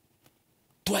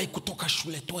 Tuai kutoka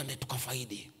shule tuende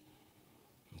tukafaidi.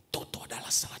 Mtoto wa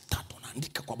darasa la 3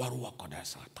 anaandika kwa barua kwa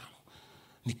darasa la 5.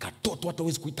 Ni katoto, hata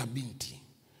huwezi kuita binti.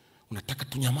 Unataka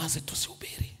tunyamaze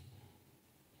tusihubiri?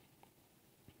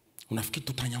 Unafikiri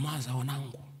tutanyamaza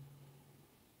wanangu?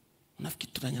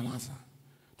 Unafikiri tutanyamaza?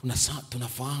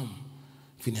 Tunafahamu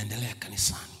vinaendelea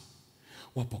kanisani.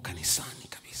 Wapo kanisani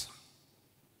kabisa.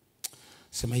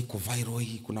 Sema iko viral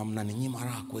hii, kuna mnaninyima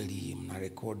raha kweli, mna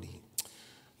rekodi.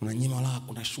 Mnanyima raha,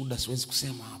 kuna shuhuda siwezi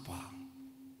kusema hapa.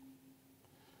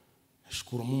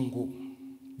 Nashukuru Mungu,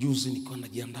 juzi nikiwa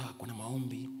najiandaa kuna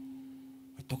maombi.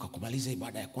 Natoka kumaliza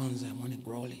ibada ya kwanza ya morning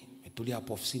glory. Metulia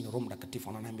hapo ofisini, Roho Mtakatifu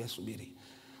ananiambia subiri.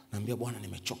 Naambia Bwana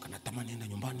nimechoka, natamani niende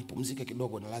nyumbani pumzike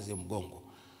kidogo nilaze mgongo.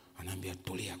 Anaambia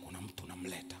tulia, kuna mtu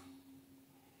namleta.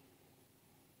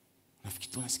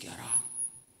 Nafikiri tunasikia raha.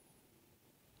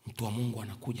 Mtu wa Mungu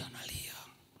anakuja analia.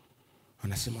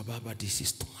 Anasema baba, this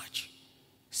is too much.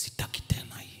 Sitaki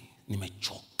tena hii.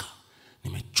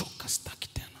 Nimechoka, sitaki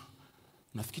tena.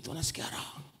 Nafikiri tunasikia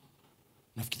raha.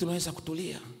 Nafikiri tunaweza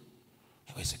kutulia.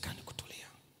 Haiwezekani kutulia.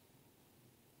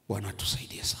 Bwana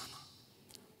tusaidie sana.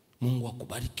 Mungu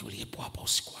akubariki uliyepo hapa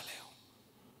usiku wa leo.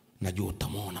 Najua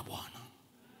utamuona Bwana.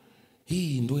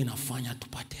 Hii ndio inafanya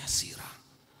tupate hasira.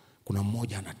 Kuna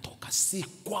mmoja anatoka, si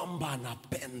kwamba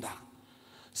anapenda,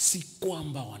 si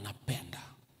kwamba wanapenda.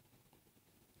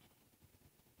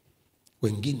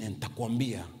 Wengine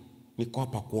nitakwambia, niko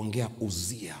hapa kuongea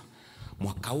Uzia.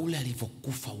 Mwaka ule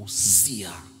alivyokufa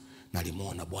Uzia,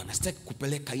 nalimuona Bwana. Sitaki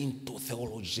kupeleka into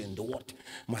theology and what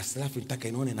myself nitaka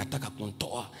inaone nataka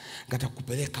kuntoa. Nataka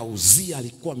kupeleka Uzia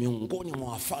alikuwa miongoni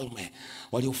mwa wafalme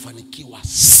waliofanikiwa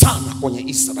sana kwenye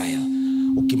Israel.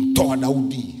 Ukimtoa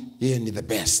Daudi, yeye ni the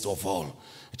best of all.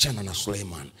 Achana na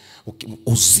Suleiman.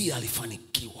 Uzia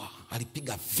alifanikiwa,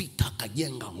 alipiga vita,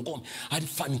 akajenga ngome,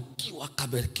 alifanikiwa,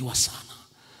 akabarikiwa sana.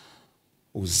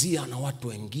 Uzia na watu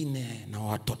wengine na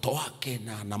watoto wake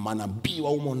na manabii wa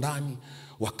humo ndani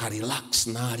wakarelax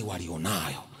na hali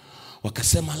walionayo.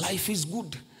 Wakasema life is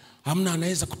good. Hamna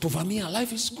anaweza kutuvamia,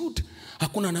 life is good.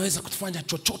 Hakuna anaweza kutufanya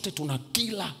chochote, tuna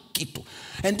kila kitu.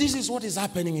 And this is what is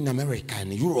happening in America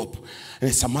and Europe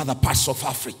and some other parts of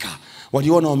Africa.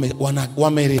 Waliona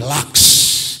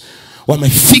wamerelax.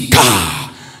 Wamefika.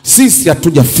 Sisi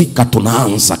hatujafika,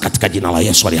 tunaanza katika jina la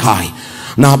Yesu ali hai.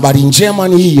 Na habari njema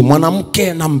ni hii,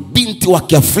 mwanamke na mbinti wa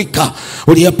Kiafrika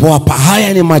uliyepo hapa,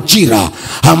 haya ni majira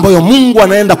ambayo Mungu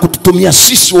anaenda kututumia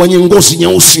sisi wenye ngozi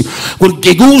nyeusi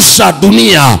kugeuza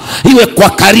dunia iwe kwa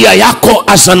career yako,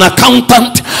 as an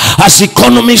accountant, as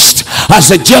economist,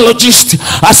 as a geologist,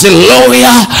 as a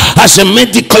lawyer, as a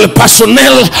medical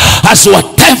personnel, as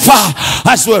whatever,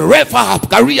 as wherever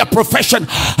career profession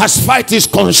as fight is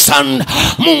concerned.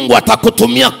 Mungu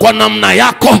atakutumia kwa namna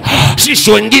yako.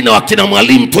 Sisi wengine wakina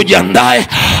mwalimu tujiandae,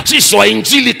 sisi wa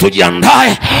injili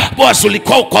tujiandae. Boss,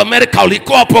 ulikuwa uko Amerika,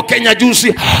 ulikuwa hapo Kenya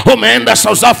juzi, umeenda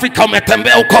South Africa,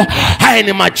 umetembea huko. Haya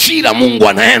ni majira Mungu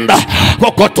anaenda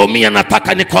kukutumia.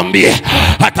 Nataka nikwambie,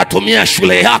 atatumia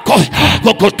shule yako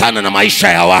kukutana na maisha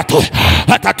ya watu.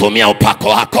 Atatumia upako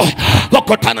wako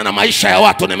kukutana na maisha ya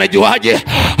watu. Nimejuaje?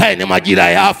 Haya ni majira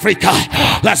ya Afrika.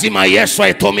 Lazima Yesu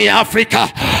aitumie Afrika.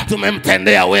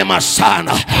 Tumemtendea wema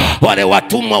sana. Wale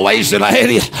watumwa wa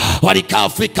Israeli walikaa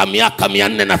Afrika miaka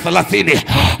 430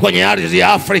 kwenye ardhi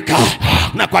ya Afrika.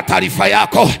 Na kwa taarifa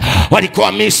yako,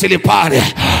 walikuwa Misri pale.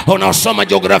 Unaosoma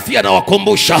jiografia na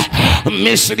wakumbusha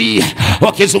Misri,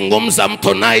 wakizungumza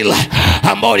mto Nile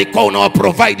ambao ulikuwa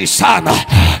unawaprovide sana.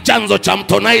 Chanzo cha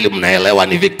mto Nile mnaelewa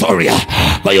ni Victoria.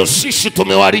 Kwa hiyo sisi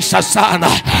tumewarisha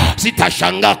sana.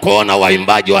 Sitashangaa kuona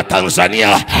waimbaji wa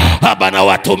Tanzania haba na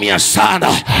watumia sana.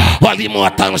 Walimu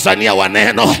wa Tanzania wa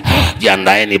neno,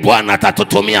 jiandaeni, Bwana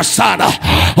atatutumia sana.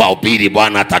 Wahubiri,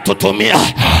 Bwana atatutumia.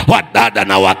 Wadada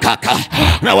na wakaka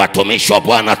na watumishi wa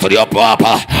Bwana tuliopo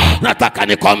hapa, nataka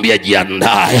nikwambie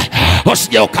jiandae.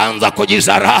 Usije ukaanza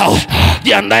kujizarau.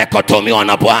 Jiandae kutumiwa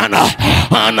na Bwana.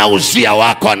 Maana Uzia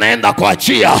wako anaenda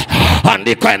kuachia.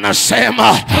 Andiko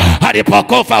inasema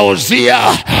alipokufa Uzia,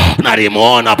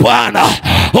 nalimuona Bwana.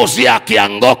 Uzia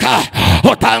akianguka,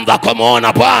 utaanza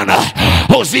kumuona Bwana.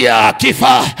 Uzia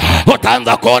akifa,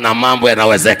 utaanza kuona mambo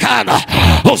yanawezekana.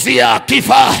 Uzia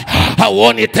akifa,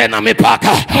 hauoni tena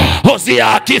mipaka.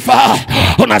 Uzia akifa,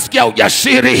 unasikia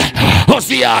ujasiri.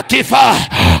 Uzia akifa,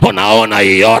 unaona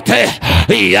yote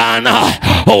yana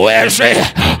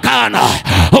uwezekana.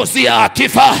 Uzia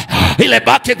akifa, ile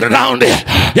background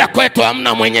ya kwetu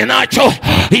hamna mwenye nacho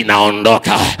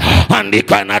inaondoka.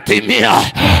 Andiko yanatimia.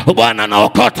 Bwana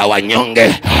anaokota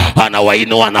wanyonge,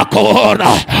 anawainua na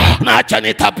kuona. Na acha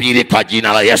nitabiri kwa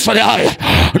jina la Yesu leo,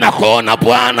 na kuona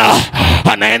Bwana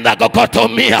anaenda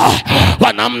kukutumia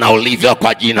kwa namna ulivyo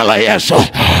kwa jina la Yesu.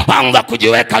 Anza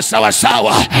kujiweka sawa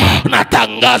sawa.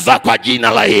 Natangaza kwa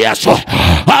jina la Yesu,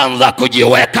 anza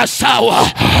kujiweka sawa.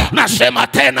 Nasema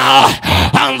tena,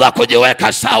 anza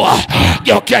kujiweka sawa.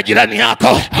 Geukia jirani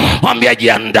yako, mwambie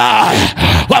jiandae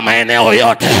kwa maeneo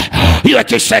yote, iwe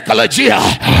kisaikolojia,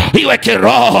 iwe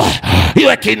kiroho,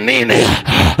 iwe kinini.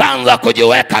 Anza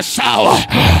kujiweka sawa.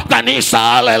 Kanisa,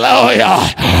 haleluya.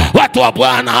 Watu wa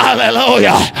Bwana,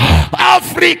 haleluya.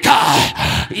 Afrika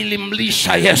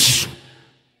ilimlisha Yesu.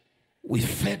 We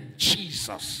fed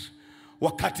Jesus.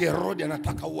 Wakati Herode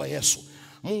anataka uwa Yesu,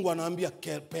 Mungu anaambia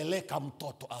peleka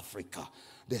mtoto Africa,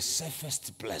 the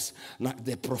safest place, na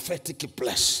the prophetic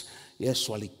place.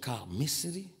 Yesu alikaa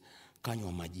Misri,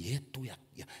 kanywa maji yetu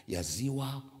ya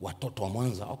ziwa. Watoto wa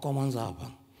Mwanza, wako Mwanza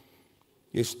hapa.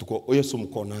 Yesu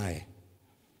mko naye.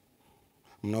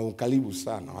 Mna ukaribu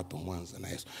sana watu wa Mwanza na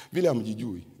Yesu. Vile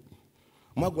hamjijui.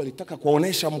 Magu alitaka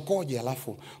kuonesha mkoje,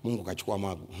 alafu Mungu kachukua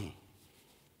Magu.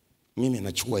 Mimi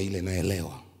nachukua ile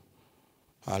naelewa.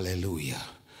 Hallelujah.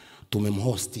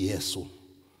 Tumemhost Yesu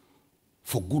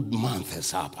for good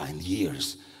months hapa and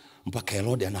years. Mpaka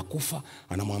Herode anakufa,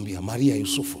 anamwambia Maria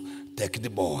Yusufu, take the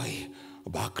boy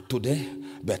back to the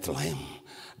Bethlehem.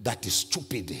 That is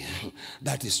stupid.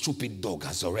 That is stupid dog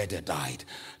has already died.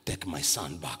 Take my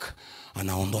son back.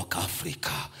 Anaondoka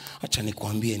Afrika. Acha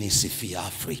nikwambie nisifie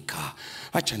Afrika.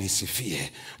 Acha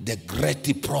nisifie the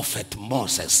great prophet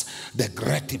Moses, the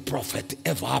great prophet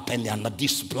ever happened on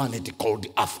this planet called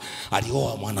Earth.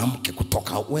 Alioa mwanamke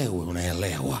kutoka. Wewe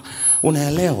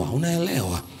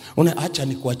unaelewa. Acha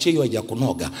nikuachie hiyo haja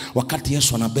kunoga. Wakati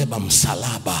Yesu anabeba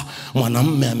msalaba,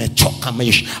 mwanamume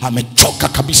amechoka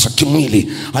kabisa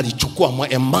kimwili. Alichukua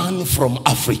a man from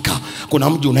Africa. Kuna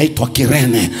mji unaitwa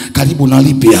Kirene karibu na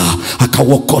Libya,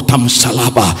 akauokota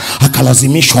msalaba,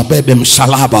 akalazimishwa bebe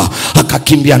msalaba,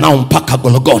 akakimbia nao mpaka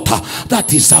Golgotha.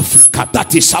 That is Africa.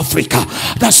 That is Africa.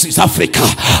 That is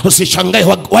Africa. Usishangae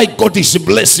why God is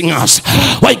blessing us,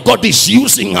 why God is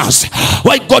using us,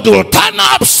 why God will turn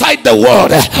upside the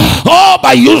world. Oh,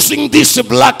 by using this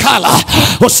black color.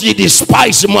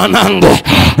 Usidespise mwanangu,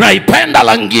 naipenda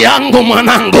rangi yangu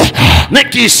mwanangu.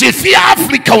 Nikisifia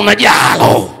Afrika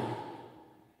unajalo.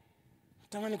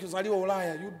 Tamani kuzaliwa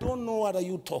Ulaya, you don't know what are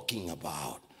you talking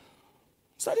about.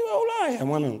 Zaliwa Ulaya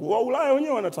mwanangu. Wa Ulaya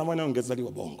wenyewe wanatamani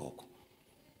ungezaliwa Bongo huko.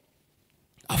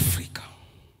 Afrika.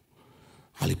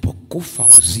 Alipokufa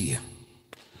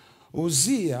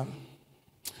Uzia,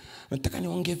 nataka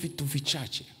niongee vitu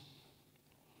vichache.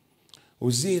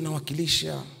 Uzia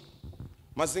inawakilisha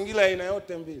mazingira aina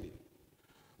yote mbili.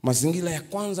 Mazingira ya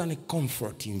kwanza ni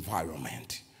comfort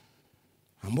environment,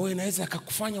 ambayo inaweza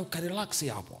kukufanya ukarelax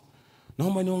hapo.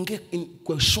 Naomba niongee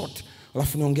kwa short,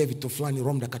 alafu niongee vitu fulani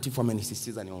Roho Mtakatifu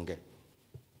amenisisitiza niongee.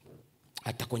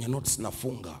 Hata kwenye notes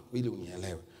nafunga ili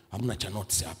unielewe. Hamna cha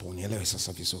notes hapo, unielewe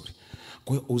sasa vizuri.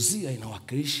 Kwa hiyo Uzia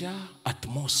inawakilisha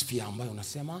atmosphere ambayo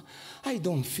unasema I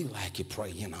don't feel like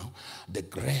pray, the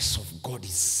grace of God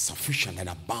is sufficient and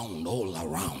abound all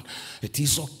around. It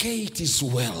is okay, it is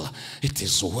well. It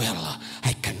is well.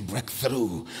 I can break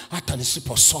through. Hata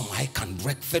nisiposoma I can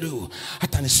break through.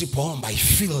 Hata nisipoomba I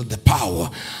feel the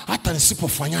power. Hata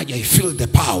nisipofanyaje I feel the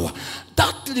power.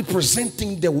 That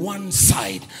representing the one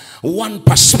side, one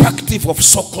perspective of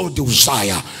so-called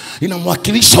Uzia.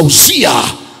 Inamwakilisha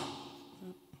Uzia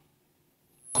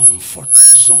comfort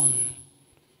zone.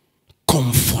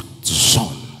 Comfort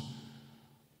zone.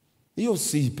 Hiyo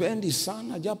siipendi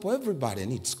sana, japo everybody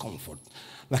needs comfort.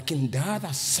 Lakini the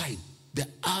other side, the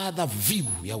other view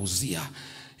ya Uzia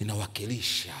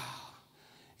inawakilisha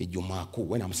Ijumaa Kuu.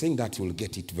 When I'm saying that, you will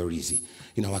get it very easy.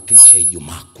 Inawakilisha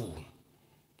Ijumaa Kuu.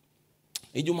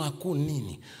 Ijumaa Kuu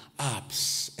nini?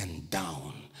 Ups and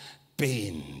down.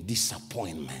 Pain,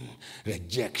 disappointment,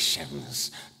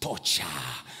 rejections, torture,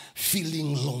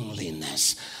 feeling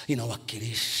loneliness.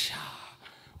 Inawakilisha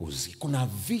Uzia. Kuna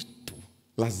vitu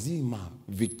lazima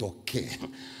vitokee.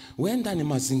 Wenda ni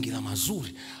mazingira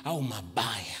mazuri au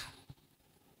mabaya.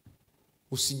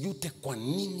 Usijute kwa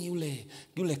nini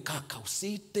yule kaka.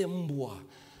 Usiite mbwa.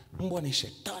 Mbwa ni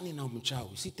shetani na mchawi.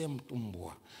 Usiite mtu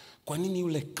mbwa. Kwa nini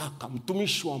yule kaka,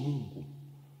 mtumishi wa Mungu,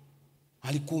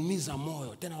 alikuumiza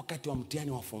moyo tena wakati wa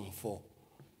mtihani wa form 4?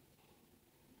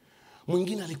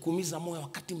 Mwingine alikuumiza moyo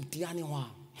wakati mtihani wa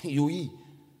UE,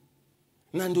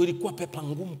 na ndio ilikuwa pepa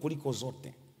ngumu kuliko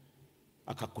zote.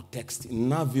 Akakutext,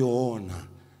 ninavyoona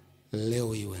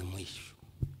leo iwe mwisho.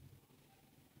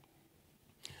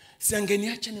 Si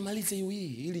angeniacha nimalize UE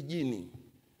ili jini.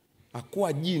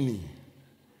 Hakuwa jini.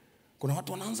 Kuna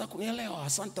watu wanaanza kunielewa.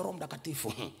 Asante Roho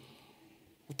Mtakatifu.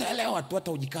 Utaelewa tu,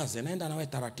 hata ujikaze, naenda nawe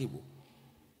taratibu.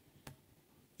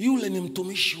 Yule ni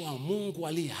mtumishi wa Mungu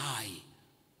aliye hai.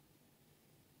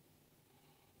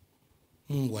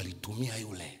 Mungu alitumia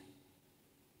yule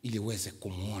ili uweze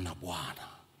kumuona Bwana.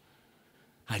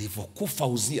 Alivyokufa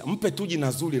Uzia, mpe tu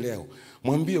jina zuri leo.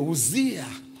 Mwambie Uzia.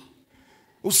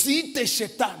 Usiite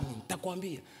shetani,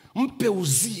 nitakwambia. Mpe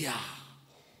Uzia.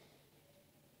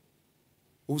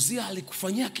 Uzia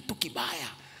alikufanyia kitu kibaya,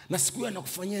 na siku hiyo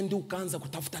anakufanyia ndio ukaanza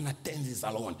kutafuta na tenzi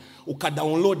za loan.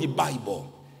 Ukadownload Bible.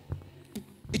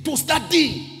 It was that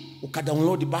day.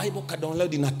 Ukadownload Bible,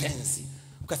 ukadownload na tenzi.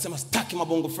 Ukasema staki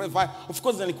mabongo flava. Of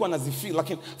course nilikuwa nazifeel,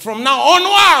 lakini from now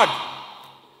onward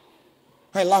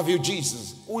I love you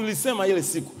Jesus. Ulisema ile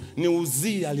siku ni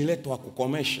Uzia aliletwa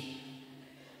kukomesha.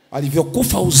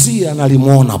 Alivyokufa Uzia na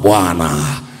alimuona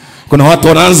Bwana. Kuna watu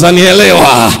wanaanza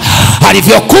nielewa.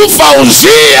 Alivyokufa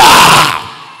Uzia,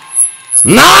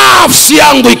 nafsi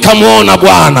yangu ikamuona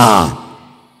Bwana.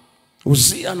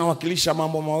 Uzia anawakilisha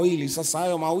mambo mawili. Sasa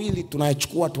hayo mawili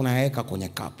tunayachukua tunayaweka kwenye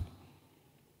kapu.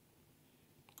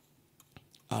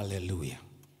 Haleluya.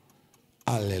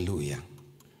 Haleluya.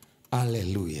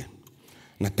 Haleluya.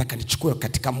 Nataka nichukue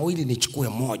katika mawili, nichukue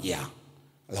moja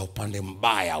la upande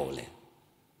mbaya ule.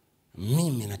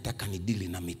 Mimi nataka nidili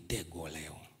na mitego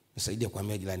leo. Nisaidie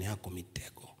kuambia jirani yako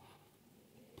mitego.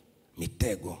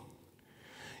 Mitego.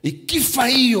 Ikifa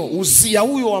hiyo Uzia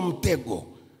huyo wa mtego,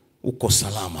 uko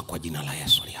salama kwa jina la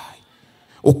Yesu ali hai.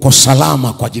 Uko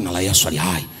salama kwa jina la Yesu ali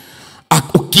hai.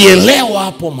 Ukielewa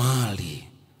hapo mahali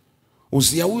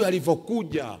Uzia huyo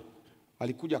alivyokuja,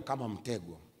 alikuja kama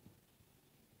mtego.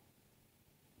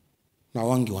 Na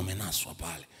wengi wamenaswa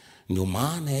pale. Ndio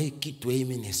maana ya hii kitu hii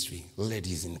ministry,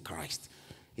 ladies in Christ.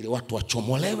 Ili watu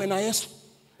wachomolewe na Yesu.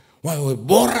 Wawe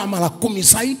bora mara 10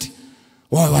 zaidi.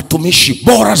 Wawe watumishi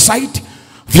bora zaidi.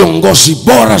 Viongozi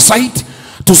bora zaidi.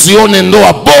 Tusione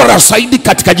ndoa bora zaidi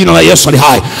katika jina la Yesu ali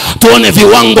hai. Tuone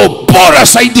viwango bora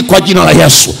zaidi kwa jina la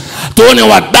Yesu. Tuone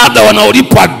wadada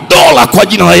wanaolipwa dola kwa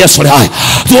jina la Yesu ali hai.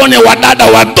 Tuone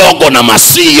wadada wadogo na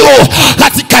masio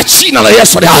katika jina la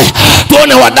Yesu ali hai.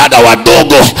 Tuone wadada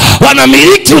wadogo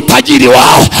wanamiliki utajiri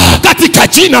wao katika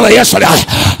jina la Yesu ali hai.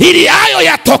 Ili hayo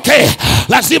yatokee,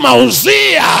 lazima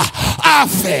Uzia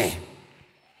afe.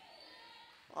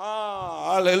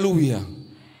 Haleluya.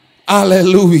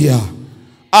 Haleluya.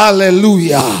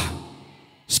 Haleluya.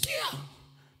 Sikia.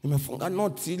 Nimefunga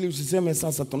notes ili usiseme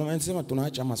sasa tunasema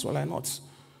tunaacha masuala ya notes.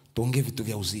 Tuongee vitu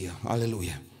vya Uzia.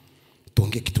 Haleluya.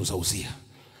 Tuongee kitu za Uzia.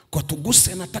 Kwa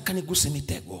tuguse, nataka niguse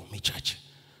mitego michache.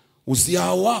 Uzia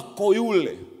wako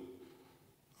yule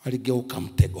aligeuka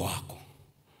mtego wako.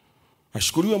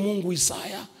 Ashukuriwe Mungu,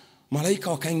 Isaya,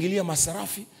 malaika wakaingilia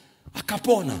masarafi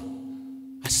akapona.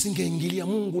 Asingeingilia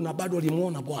Mungu na bado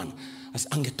alimuona Bwana,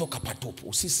 angetoka patupu.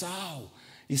 Usisahau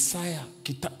Isaya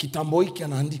kitambo hiki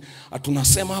anaandika,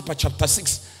 tunasema hapa chapter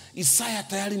 6, Isaya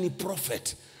tayari ni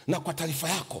prophet. Na kwa taarifa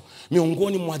yako,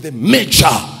 miongoni mwa the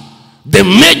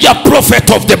major prophet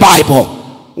of the Bible.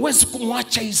 Huwezi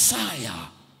kumwacha Isaya.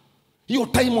 Hiyo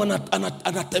time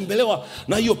anatembelewa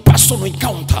na hiyo personal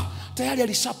encounter. Tayari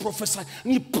alisha prophesy,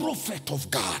 ni prophet of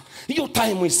God. Hiyo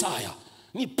time Isaya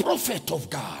ni prophet of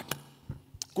God.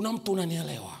 Kuna mtu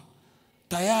unanielewa?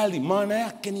 Tayari maana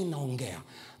yake ninaongea.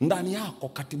 Ndani yako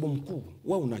katibu mkuu,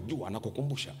 wewe unajua,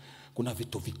 nakukumbusha, kuna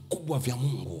vitu vikubwa vya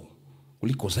Mungu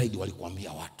kuliko zaidi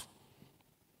walikuambia watu.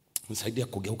 Nisaidia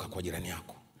kugeuka kwa jirani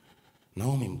yako.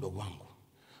 Naomi mdogo wangu,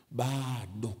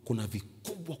 bado kuna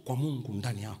vikubwa kwa Mungu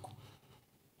ndani yako.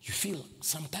 You feel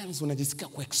sometimes unajisikia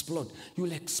ku-explode. You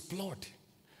will explode.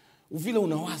 Vile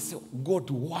unawaza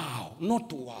God wow,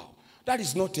 not wow. That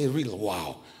is not a real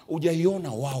wow.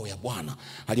 Ujaiona wow ya Bwana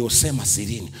aliyosema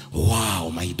sirini,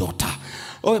 wow my daughter.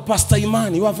 Oh Pastor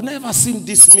Imani, you have never seen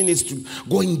this ministry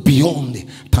going beyond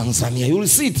Tanzania. You will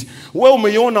see it. Wewe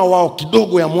umeiona wow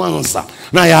kidogo ya Mwanza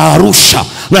na ya Arusha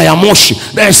na ya Moshi.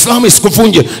 Dar es Salaam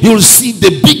isikuvunje. You will see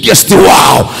the biggest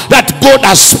wow that God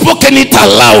has spoken it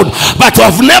aloud, but you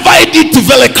have never heard it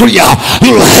very clear.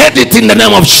 You will hear it in the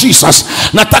name of Jesus.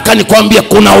 Nataka nikwambie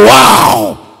kuna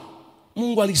wow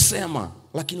Mungu alisema,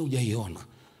 lakini hujaiona.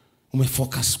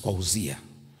 Umefocus kwa Uzia.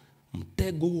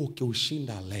 Mtego huo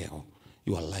ukiushinda leo,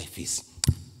 your life is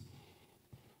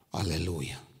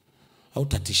hallelujah.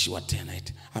 Hautatishiwa tena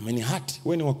eti amenihati.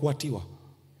 Wewe ni wa kuatiwa.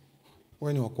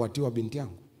 Wewe ni wa kuatiwa binti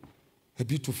yangu. A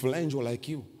beautiful angel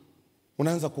like you.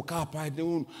 Unaanza kukaa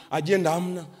pale, agenda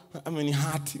hamna,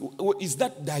 amenihati. Is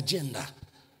that the agenda?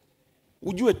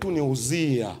 Ujue tu ni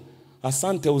Uzia.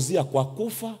 Asante Uzia kwa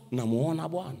kufa na muona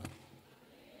Bwana.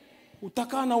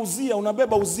 Utakaa na Uzia,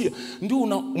 unabeba Uzia. Ndio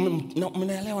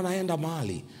unaelewa naenda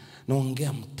mahali.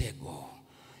 Naongea mtego.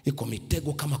 Iko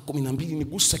mitego kama 12,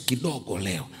 nigusa kidogo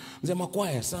leo. Mzee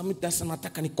Makwaya, sasa mimi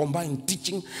nataka ni combine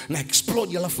teaching na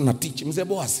explode alafu na teach. Mzee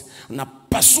Boaz, na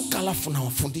pasuka alafu na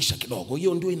wafundisha kidogo.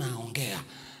 Hiyo ndio inaongea.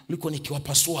 Liko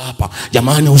nikiwapasua hapa.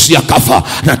 Jamani Uzia kafa,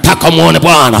 nataka muone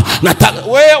Bwana. Nataka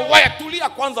wewe tulia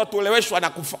kwanza tueleweshwa na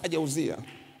kufaje Uzia.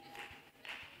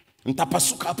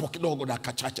 Nitapasuka hapo kidogo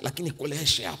dakika chache, lakini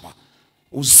kueleweshe hapa.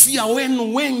 Uzia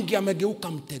wenu wengi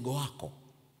amegeuka mtego wako.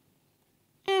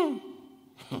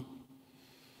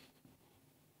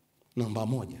 Namba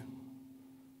 1.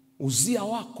 Uzia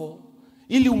wako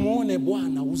ili umuone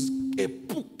Bwana,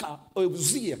 epuka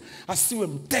Uzia asiwe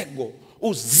mtego.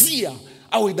 Uzia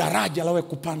au daraja lawe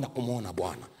kupanda kumuona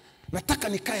Bwana. Nataka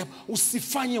nikae hapo.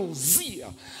 Usifanye Uzia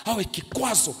awe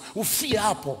kikwazo, ufie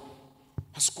hapo.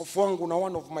 Askofu wangu na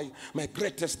one of my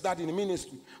greatest dad in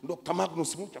ministry, Dr.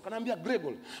 Magnus Mucha, akaniambia,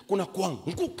 Gregory, kuna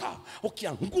kuanguka.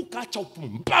 Ukianguka acha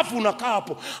upumbavu unakaa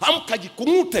hapo. Amka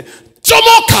jikungute,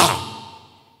 chomoka.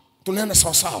 Tunaenda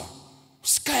sawa sawa.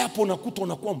 Usikae hapo unakuta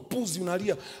unakuwa mpuzi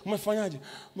unalia. Umefanyaje?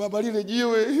 Baba lile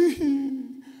jiwe.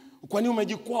 Kwa nini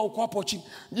umejikwaa uko hapo chini?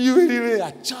 Jiwe lile,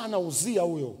 achana Uzia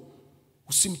huyo.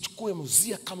 Usimchukue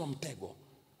Uzia kama mtego.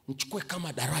 Mchukue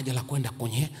kama daraja la kwenda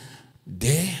kwenye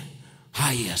the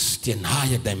highest and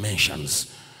higher dimensions.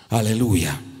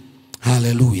 Hallelujah.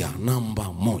 Hallelujah.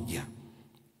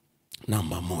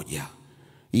 Namba moja.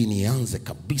 Hii nianze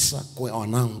kabisa kwa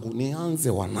wanangu. Nianze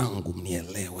wanangu,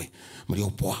 mnielewe.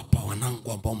 Mliopo hapa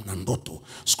wanangu ambao mna ndoto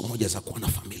siku moja za kuwa na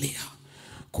familia.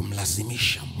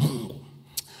 Kumlazimisha Mungu.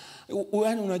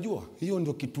 Yaani unajua, hiyo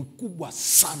ndio kitu kubwa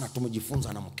sana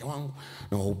tumejifunza na mke wangu.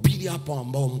 Na wahubiri hapa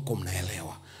ambao mko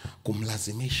mnaelewa.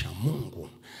 Kumlazimisha Mungu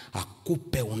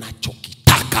akupe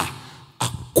unachokitaka,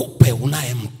 akupe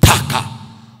unayemtaka.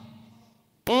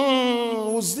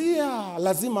 Uzia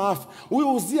lazima afe.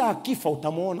 Huyo Uzia akifa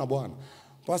utamuona Bwana.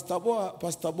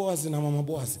 Pastor Boaz na Mama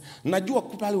Boaz, najua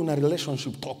pale una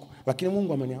relationship talk, lakini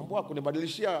Mungu ameniambia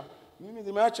kunibadilishia. Mimi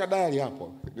nimeacha diary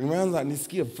hapo. Nimeanza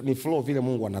nisikie ni flow vile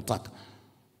Mungu anataka.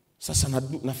 Sasa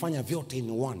nafanya vyote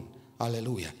in one.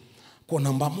 Hallelujah. Kwa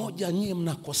namba moja, nyie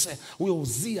mnakosea. Huyo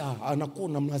Uzia anakuwa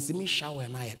unamlazimisha awe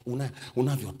naye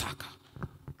unavyotaka.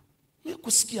 Mimi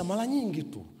kusikia mara nyingi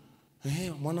tu.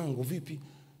 Mwanangu vipi?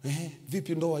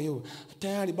 Vipi ndoa hiyo?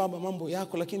 Tayari baba mambo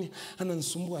yako, lakini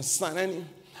ananisumbua sana. Yaani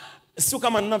sio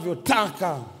kama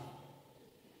ninavyotaka.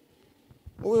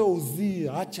 Huyo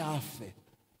Uzia acha afe.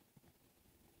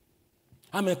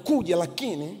 Amekuja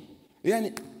lakini,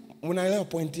 yani unaelewa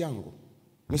point yangu.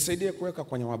 Nisaidie kuweka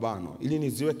kwenye mabano ili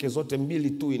niziweke zote mbili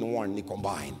two in one, ni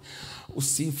combine.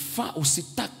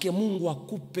 Usitake Mungu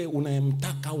akupe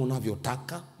unayemtaka au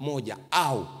unavyotaka moja,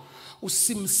 au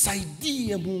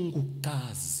usimsaidie Mungu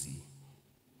kazi.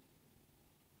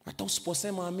 Hata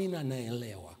usiposema amina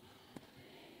naelewa.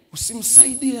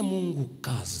 Usimsaidie Mungu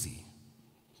kazi.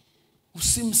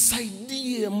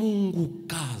 Usimsaidie Mungu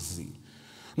kazi.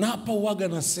 Na hapa uwaga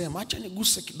nasema, acha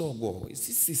niguse kidogo.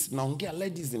 Sisi naongea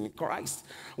ladies in Christ.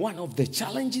 One of the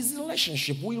challenges is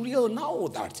relationship. We really know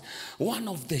that. One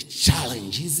of the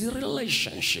challenges is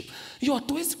relationship. Hiyo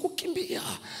hatuwezi kukimbia.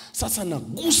 Sasa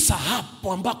nagusa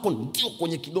hapo ambako ndio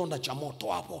kwenye kidonda cha moto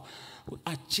hapo.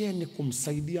 Acheni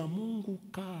kumsaidia Mungu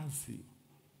kazi.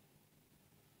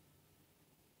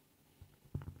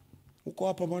 Uko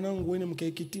hapa mwanangu, wewe ni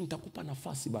mkeikiti, nitakupa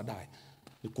nafasi baadaye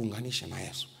nikuunganishe na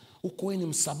Yesu. Uko wewe ni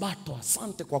msabato,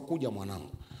 asante kwa kuja mwanangu.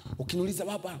 Ukiniuliza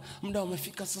baba muda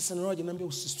umefika sasa niroje, naambia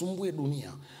usisumbue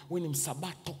dunia. Wewe ni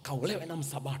msabato, kaolewe na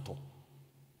msabato.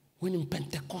 Wewe ni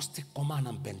mpentekoste, kwa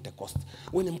maana mpentekoste.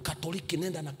 Wewe ni mkatoliki,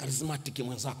 nenda na charismatic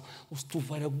mwenzako.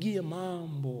 Usituvarogie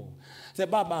mambo. Sasa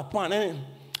baba hapana,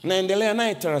 naendelea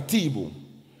naye taratibu.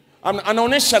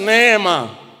 Anaonesha neema,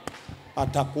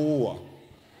 atakuua.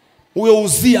 Huyo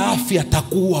Uzia afya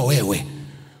atakuua wewe.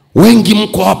 Wengi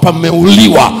mko hapa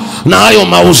mmeuliwa na hayo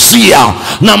mauzia,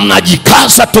 na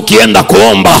mnajikaza tukienda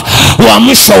kuomba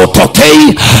uamsho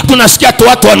utokei. Tunasikia tu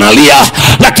watu wanalia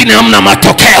lakini hamna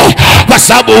matokeo, kwa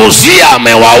sababu Uzia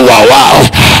amewaua wao.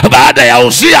 Baada ya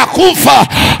Uzia kufa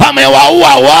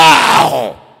amewaua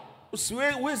wao.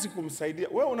 Usiwezi kumsaidia.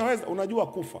 Wewe unajua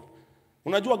kufa.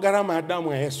 Unajua gharama ya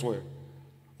damu ya Yesu wewe.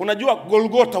 Unajua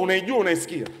Golgotha, unaijua,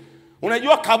 unaisikia.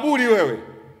 Unajua kaburi wewe.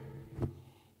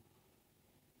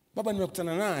 Baba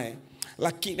nimekutana naye,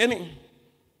 lakini yani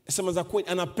sema za kweli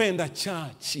anapenda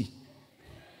chachi.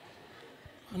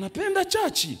 Anapenda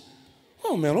chachi.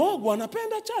 Umerogwa,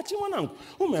 anapenda chachi mwanangu.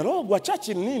 Umerogwa,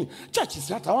 chachi ni nini? Chachi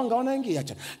si hata wanga wanaingia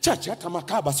chachi, hata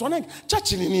makaba si wanaingia.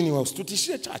 Chachi ni nini wewe?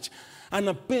 Usitutishie chachi.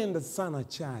 Anapenda sana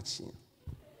chachi.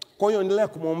 Kwa hiyo endelea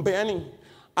kumwombea, yani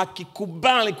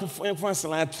akikubali kufanya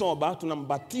sala ya toba,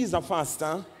 tunambatiza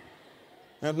fasta.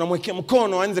 Na tunamwekea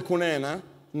mkono aanze kunena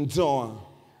ndoa.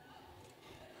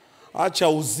 Acha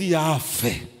Uzia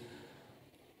afe.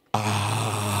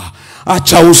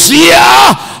 Acha Uzia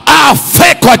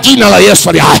afe kwa jina la Yesu.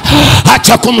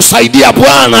 Acha kumsaidia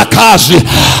Bwana kazi.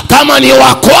 Kama ni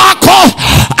wako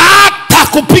hata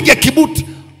kupige kibuti.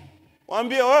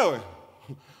 Waambie wewe,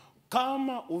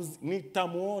 kama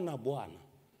nitamuona Bwana.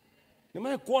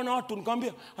 Nimewahi kuona watu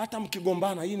nikamwambia hata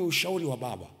mkigombana, hii ni ushauri wa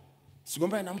baba.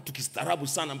 Sigombane na mtu kistaarabu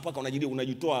sana mpaka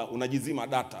unajitoa unajizima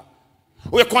data.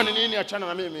 Wewe kwani nini achana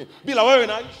na mimi? Bila wewe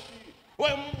naishi.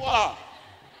 Wewe mbwa.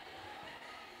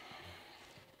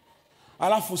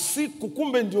 Alafu siku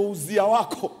kumbe ndio Uzia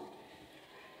wako.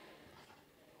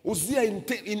 Uzia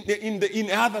in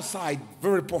the other side,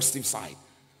 very positive side.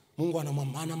 Mungu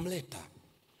anamleta.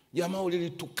 Jamaa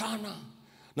ulilitukana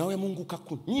na wewe Mungu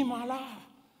kakunyima la.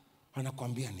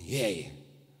 Anakuambia ni yeye.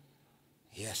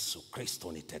 Yesu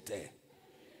Kristo nitetee.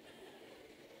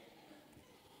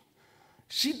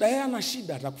 Shida yeye ana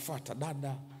shida, atakufuata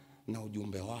dada na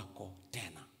ujumbe wako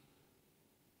tena.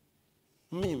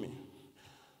 Mimi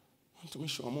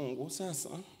mtumishi wa Mungu sasa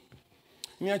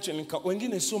niache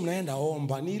wengine sio mnaenda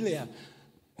omba, ni ile ya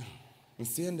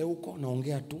msiende huko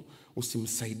naongea tu,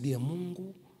 usimsaidie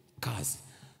Mungu kazi.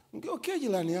 Ngeukia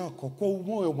jirani yako kwa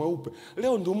moyo mweupe.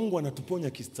 Leo ndio Mungu anatuponya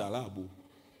kistaarabu.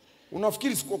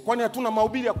 Unafikiri kwani hatuna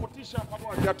mahubiri ya kutisha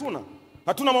hapa?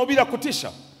 Hatuna mahubiri ya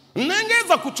kutisha.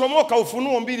 Nengeza kuchomoka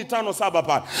Ufunuo 2:5-7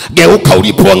 pale. Geuka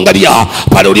ulipoangalia,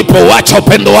 pale ulipoacha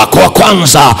upendo wako wa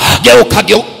kwanza. Geuka.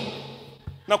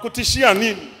 Na kutishia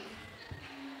nini?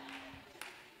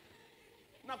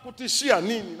 Na kutishia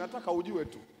nini? Nataka ujue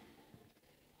tu.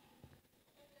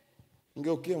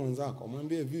 Ngeukie mwenzako,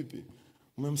 mwambie vipi?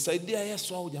 Umemsaidia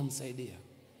Yesu au hujamsaidia?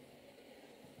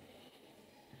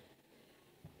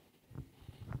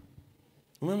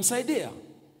 Umemsaidia?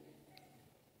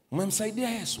 Umemsaidia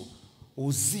Yesu?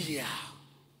 Uzia.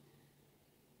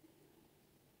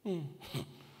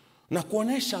 Na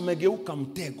kuonesha amegeuka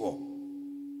mtego.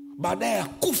 Baadaye ya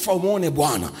kufa umuone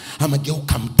Bwana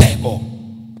amegeuka mtego.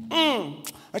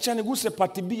 Acha niguse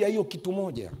patibia hiyo kitu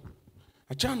moja.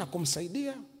 Achana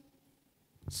kumsaidia.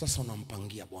 Sasa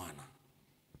unampangia Bwana.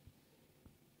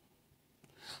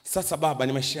 Sasa Baba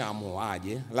nimeshaamua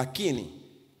aje, lakini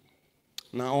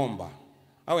naomba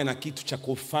awe na kitu cha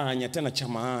kufanya tena cha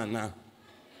maana.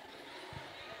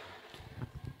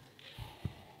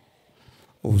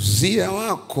 Uzia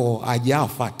wako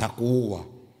hajafa atakuua.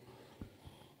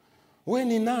 Wewe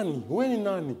ni nani? Wewe ni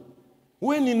nani?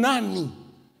 Wewe ni nani?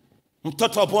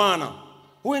 Mtoto wa Bwana.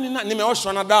 Wewe ni nani?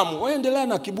 Nimeoshwa na damu. Wewe endelea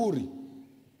na kiburi.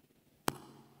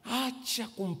 Acha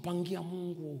kumpangia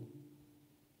Mungu.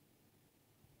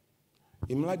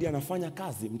 Imradi anafanya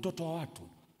kazi, mtoto wa watu.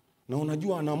 Na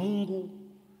unajua ana Mungu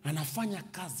anafanya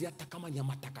kazi hata kama ni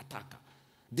matakataka.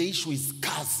 The issue is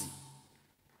kazi.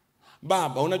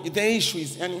 Baba, the issue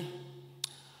is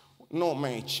no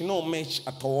match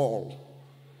at all.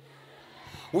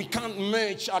 We can't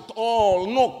match at all.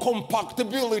 No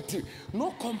compatibility.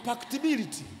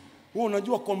 Wewe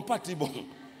unajua compatible.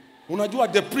 Unajua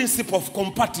the principle of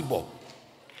compatible.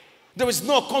 There is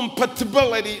no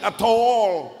compatibility at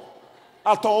all.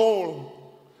 At all.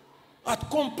 At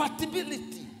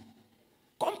compatibility.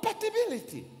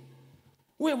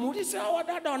 Wewe muulize hawa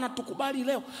dada wanatukubali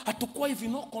leo, hatakuwa hivi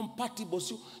no compatible,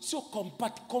 sio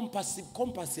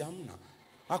compass hamna.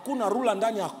 Hakuna rula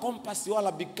ndani ya compass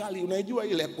wala bikali, unajua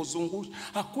ile kuzungusha,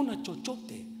 hakuna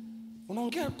chochote.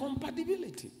 Unaongea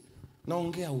compatibility.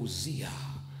 Naongea Uzia.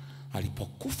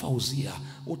 Alipokufa Uzia,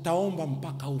 utaomba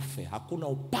mpaka ufe. Hakuna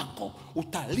upako,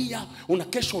 utalia,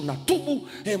 kesho unatubu.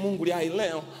 Mungu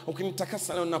leo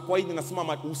ukinitakasa leo na kuahidi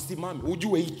nasimama, usimame.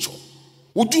 Ujue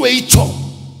hicho.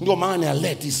 Ndio maana ya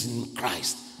let is in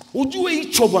Christ. Ujue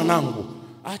hicho mwanangu.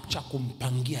 Acha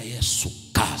kumpangia Yesu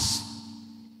kazi.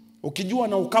 Ukijua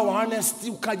na ukawa honest,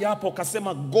 ukaja hapa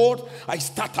ukasema God, I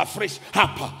start afresh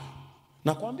hapa.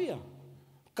 Nakwambia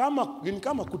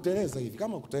kama kuteleza hivi,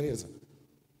 kama kuteleza,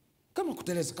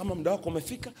 kama muda wako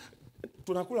umefika,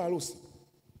 tunakula harusi.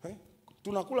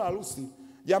 Tunakula harusi.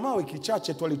 Jamaa wiki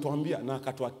chache tu alituambia na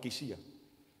akatuhakikishia,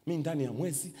 mimi ndani ya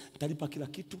mwezi nitalipa kila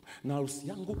kitu na harusi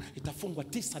yangu itafungwa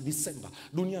 9 Disemba.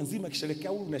 Dunia nzima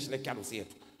ikisherehekea huu tunasherehekea harusi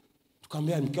yetu.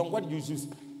 Tukamwambia mkiongwa juzi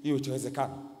hiyo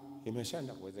itawezekana.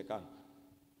 Imeshaenda kuwezekana.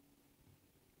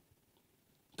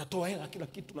 Tatoa hela kila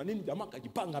kitu na nini, jamaa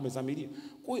kajipanga amezamilia.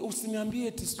 Kwa hiyo usiniambie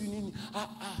eti sijui nini.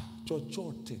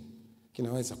 Chochote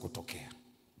kinaweza kutokea.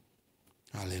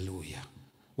 Haleluya.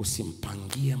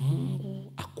 Usimpangie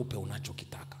Mungu akupe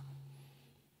unachokitaka.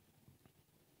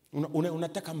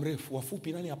 Unataka mrefu,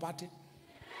 wafupi nani apate?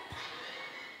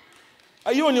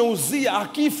 Hiyo ni Uzia.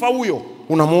 Akifa huyo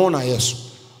unamuona Yesu.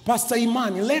 Pastor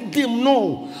Imani, let them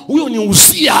know huyo ni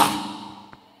Uzia.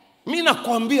 Mimi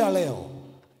nakwambia leo,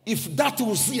 if that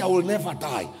Uzia will never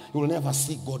die, you will never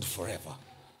see God forever.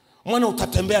 Mwana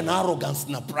utatembea na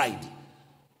arrogance na pride.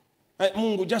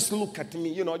 Mungu, just look at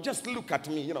me, just look at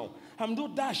me, I'm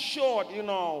not that short,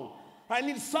 I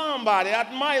need somebody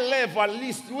at my level at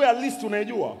least. Wewe at least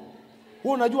unajua.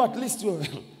 Wewe unajua at least wewe.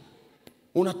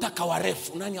 Unataka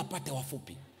warefu, nani apate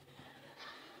wafupi?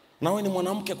 Na wewe ni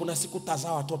mwanamke, kuna siku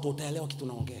utazaa watoto, utaelewa kitu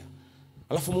naongea.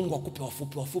 Alafu Mungu akupe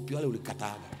wafupi wale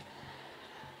ulikataaga.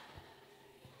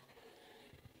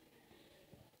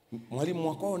 Mwalimu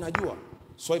wako unajua,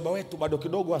 Swaiba wetu bado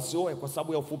kidogo asioe kwa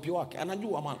sababu ya ufupi wake.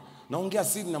 Anajua maana. Naongea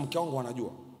siri na mke wangu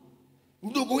anajua.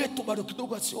 Mdogo wetu bado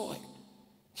kidogo asioe.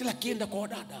 Kila kienda kwa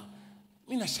wadada.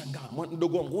 Mimi nashangaa,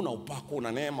 mdogo wangu una upako,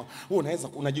 una neema, unaweza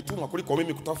unajituma kuliko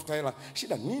mimi kutafuta hela.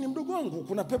 Shida nini mdogo wangu?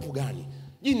 Kuna pepo gani?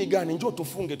 Jini gani? Njoo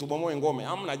tufunge tubomoe ngome.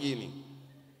 Hamna jini.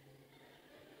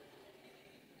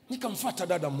 Nikamfuata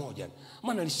dada mmoja.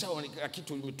 Maana alishaona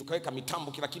kitu tukaweka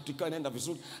mitambo kila kitu ikawa inaenda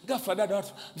vizuri. Ghafla dada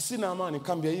watu sina amani,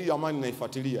 kambia hii amani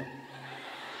naifuatilia.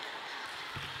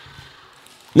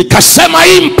 Nikasema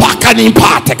hii mpaka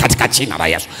nimpate katika jina la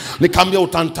Yesu. Nikamwambia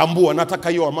utanitambua, nataka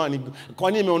hiyo amani.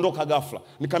 Kwa nini imeondoka ghafla?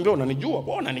 Nikamwambia unanijua?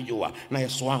 Bwana unanijua na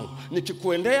Yesu wangu.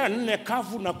 Nikikuendea nne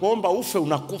kavu na kuomba ufe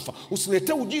unakufa.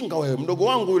 Usiletee ujinga wewe. Mdogo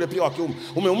wangu yule pia wa kiume.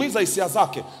 Umeumiza hisia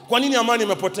zake. Kwa nini amani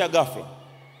imepotea ghafla?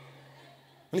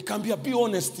 Nikamwambia be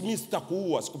honest, mimi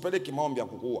sitakuua, sikupeleki maombi ya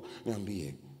kukuua.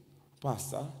 Niambie,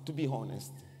 pastor, to be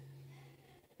honest.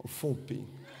 Ufupi.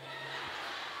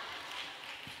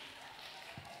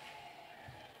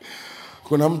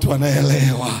 Kuna mtu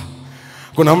anaelewa.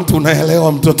 Kuna mtu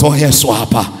unaelewa mtoto wa Yesu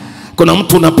hapa. Kuna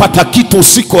mtu unapata kitu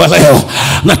usiku wa leo.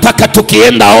 Nataka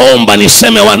tukienda omba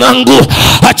niseme wanangu,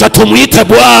 acha tumuite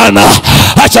Bwana.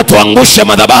 Acha tuangushe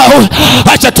madhabahu.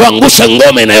 Acha tuangushe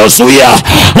ngome inayozuia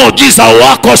muujiza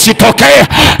wako usitokee.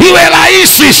 Iwe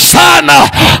rahisi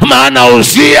sana, maana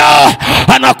Uzia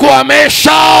anakuwa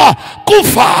amesha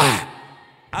kufa.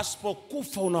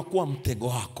 Asipokufa unakuwa mtego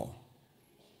wako.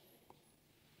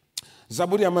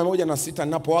 Zaburi ya 106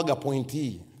 ninapoaga point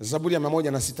hii. Zaburi ya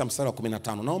 106 mstari wa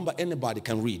 15. Naomba anybody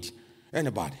can read.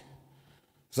 Anybody.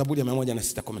 Zaburi ya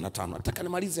 106:15. Nataka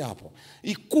nimalize hapo.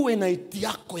 Ikuwe na iti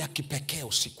yako ya kipekee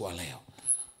usiku wa leo.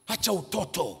 Acha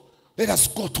utoto. Let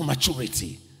us go to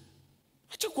maturity.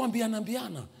 Acha kuambiana.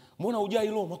 Mbona hujai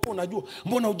leo? Mako unajua.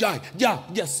 Mbona hujai?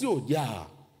 Ja sio ja.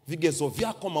 Vigezo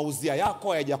vyako, mauzia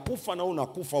yako hayajakufa na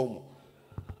unakufa humo.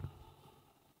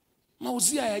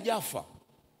 Mauzia hayajafa.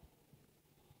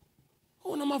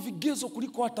 Una mavigezo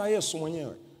kuliko hata Yesu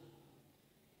mwenyewe.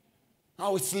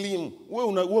 Au slim.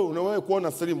 Wewe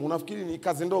kuona slim, unafikiri ni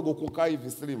kazi ndogo kukaa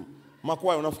hivi slim?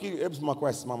 Makwaya unafikiri hebu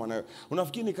makwaya simama nawe.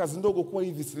 Unafikiri ni kazi ndogo kuwa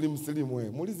hivi slim wewe?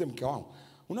 Muulize mke wangu.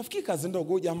 Unafikiri kazi ndogo?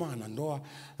 Huyu jamaa ana ndoa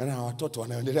na watoto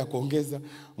wanaendelea kuongeza,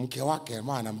 mke wake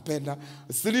jamaa anampenda.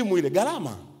 Slim ile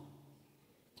gharama.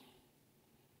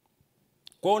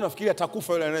 Kwa hiyo unafikiri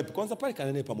atakufa yule anayepa? Kwanza pale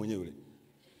kanenepa mwenyewe yule.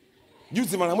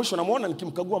 Juzi mara mwisho namuona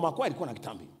nikimkagua makwaya alikuwa na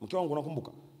kitambi. Mke wangu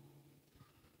unakumbuka?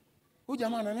 Huyu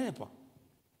jamaa ananenepa.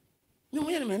 Mimi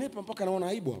mwenyewe nimenenepa mpaka naona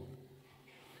aibu hapo.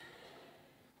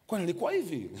 Kwa nini ilikuwa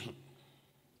hivi?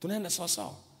 Tunaenda sawa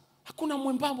sawa. Hakuna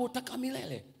mwembamba utaka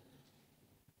milele.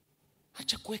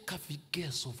 Acha kuweka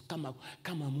vigezo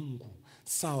kama Mungu.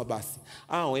 Sawa basi.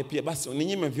 Awe pia basi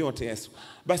ninyime vyote Yesu.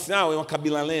 Basi awe wa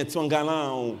kabila letu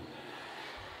angalau.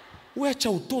 Wewe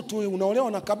acha utoto wewe,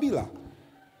 unaolewa na kabila.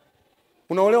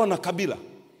 Unaolewa na kabila.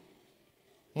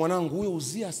 Mwanangu huyo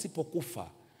Uzia asipokufa,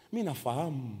 mimi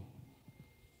nafahamu.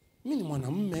 Mimi ni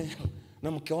mwanamume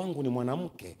na mke wangu ni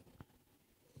mwanamke.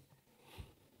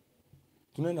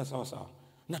 Tunaenda sawa sawa.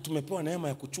 Na tumepewa neema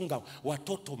ya kuchunga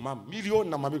watoto mamilioni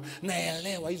na mamilioni.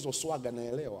 Naelewa hizo swaga,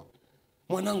 naelewa.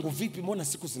 Mwanangu vipi, mbona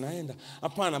siku zinaenda?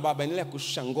 Hapana baba, endelea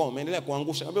kushusha ngome, endelea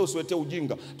kuangusha. Ambia usiwetee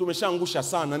ujinga. Tumeshaangusha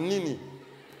sana. Nini?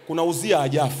 Kuna Uzia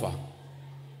hajafa.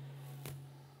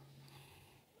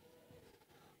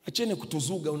 Acheni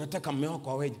kutuzuga, unataka mume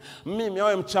wako aweje? Mimi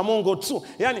awe mcha Mungu tu.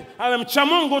 Yaani awe mcha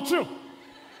Mungu tu.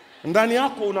 Ndani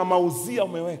yako una mauzia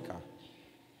umeweka.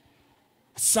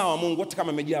 Sawa Mungu hata kama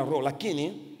amejaa roho,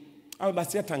 lakini awe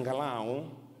basi hata angalau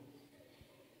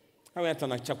awe hata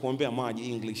na cha kuombea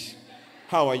maji English.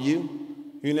 How are you?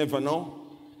 You never know.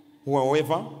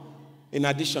 However, in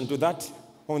addition to that,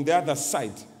 on the other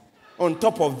side, on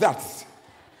top of that,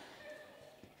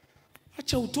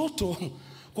 acha utoto.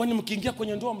 Kwani mkiingia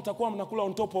kwenye ndoa mtakuwa mnakula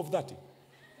on top of that?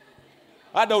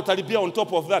 Ada utalipia on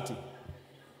top of that.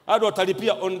 Ada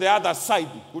utalipia on the other side.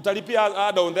 Utalipia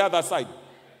ada on the other side.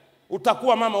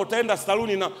 Utakuwa mama utaenda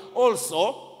saluni na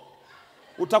also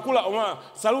utakula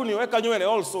saluni weka nywele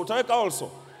also utaweka also.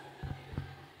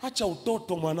 Acha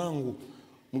utoto mwanangu.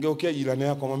 Mgeukie jirani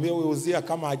yako mwambie wewe Uzia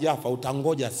kama hajafa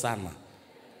utangoja sana.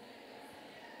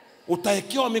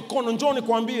 Utaekewa mikono, njoo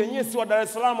nikwambie nyie si wa Dar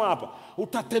es Salaam hapa.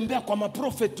 Utatembea kwa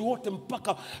maprofeti wote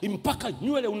mpaka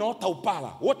nywele unaota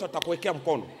upala. Wote watakuwekea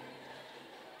mkono.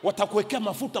 Watakuwekea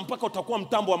mafuta mpaka utakuwa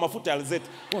mtambo wa mafuta ya alizeti.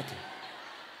 Wote.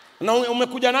 Na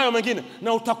umekuja nayo mengine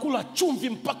na utakula chumvi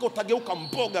mpaka utageuka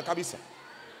mboga kabisa.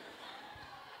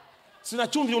 Sina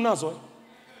chumvi unazo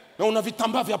na una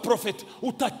vitambaa vya prophet,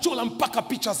 utachola mpaka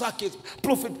picha zake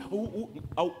prophet,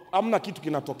 hamna kitu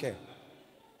kinatokea.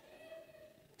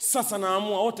 Sasa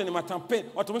naamua wote ni matapeli.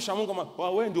 Watumishi wa Mungu,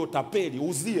 wewe ndio utapeli,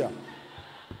 Uzia.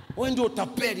 Wewe ndio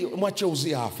utapeli, mwache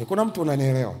Uzia afe. Kuna mtu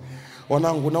unanielewa?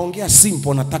 Wanangu, naongea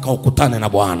simple, nataka ukutane na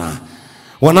Bwana.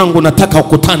 Wanangu, nataka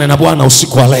ukutane na Bwana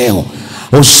usiku wa leo.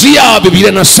 Uzia, Biblia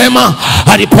inasema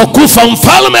alipokufa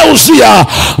mfalme Uzia,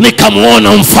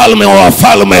 nikamuona mfalme wa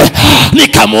wafalme,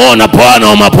 nikamuona Bwana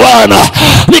wa mabwana,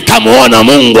 nikamuona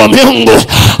Mungu wa miungu.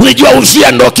 Unajua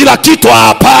Uzia ndo kila kitu?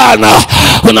 Hapana.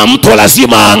 Kuna mtu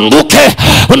lazima aanguke,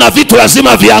 kuna vitu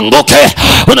lazima vianguke,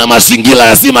 kuna mazingira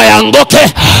lazima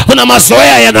yaanguke, kuna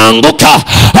mazoea yanaanguka,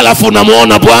 alafu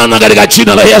unamuona Bwana katika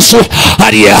jina la Yesu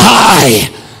aliye hai.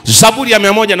 Zaburi ya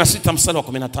 106 mstari wa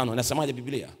 15 inasemaje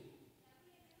Biblia?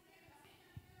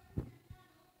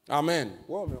 Amen.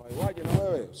 Wewe umewaiwaje na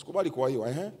wewe? Usikubali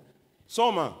kuwaiwa,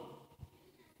 Soma.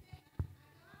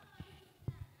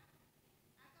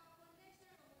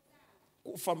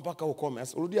 Kufa mpaka ukome.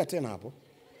 Rudia tena hapo.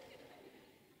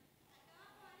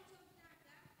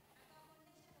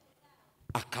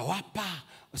 Akawapa,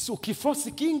 sio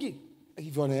kifosi kingi.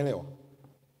 Hivyo unaelewa?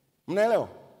 Mnaelewa?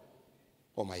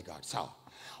 Oh my God, sawa.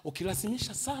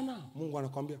 Ukilazimisha sana, Mungu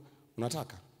anakuambia,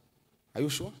 unataka? Are you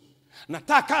sure?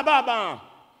 Nataka baba.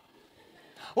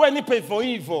 Wewe nipe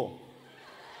hivyo.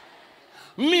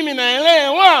 Mimi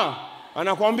naelewa.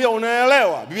 Anakuambia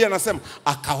unaelewa. Biblia inasema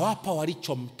akawapa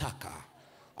walichomtaka,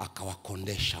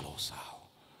 akawakondesha roho zao.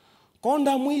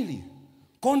 Konda mwili,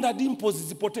 konda dimples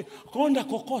zipotee, konda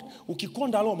kokote.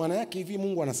 Ukikonda roho, maana yake hivi,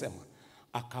 Mungu anasema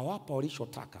akawapa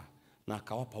walichotaka na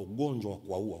akawapa ugonjwa wa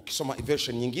kuwaua. Ukisoma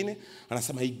version nyingine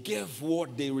anasema he gave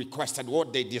what they requested,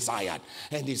 what they desired,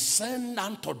 and he sent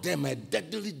unto them a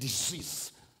deadly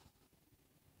disease.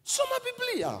 Soma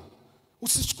Biblia,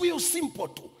 usichukue usimple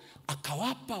tu.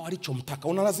 Akawapa walichomtaka.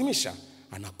 Unalazimisha,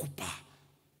 anakupa.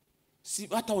 Si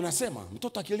hata unasema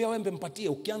mtoto akilia wembe mpatie,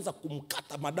 ukianza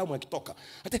kumkata madamu yakitoka,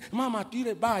 hata mama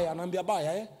ile baya, anaambia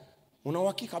baya, una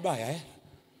uhakika baya,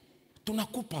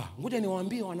 tunakupa. Ngoja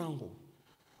niwaambie wanangu,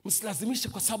 msilazimishe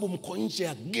kwa sababu mko nje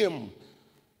ya game.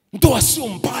 Ndoa sio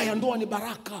mbaya, ndoa ni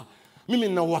baraka. Mimi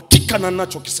nina uhakika na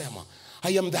ninachokisema.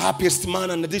 I am the happiest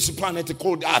man on this planet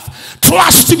called Earth.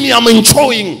 Trust me, I'm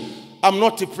enjoying. I'm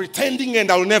not pretending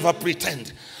and I'll never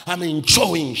pretend. I'm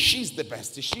enjoying. She's the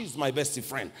best. She's my best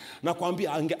friend. Na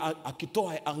kuambia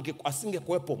akitoa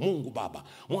asingekuwepo Mungu Baba,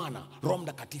 Mwana, Roho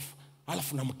Mtakatifu,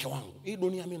 alafu na mke wangu, hii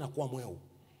dunia mimi nakuwa mweu.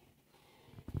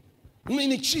 Mimi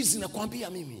ni chizi, nakwambia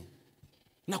mimi.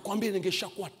 Nakwambia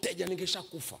ningeshakuwa teja,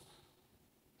 ningeshakufa.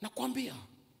 Nakwambia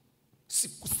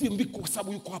si mbiko kwa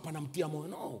sababu yuko hapa namtia moyo.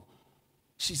 No.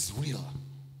 She's real.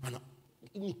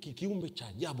 Ni kiumbe cha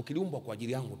ajabu, kiliumbwa kwa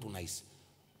ajili yangu tu nice.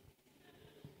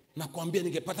 Nakwambia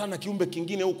ningepatana na kiumbe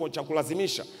kingine huko cha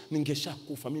kulazimisha,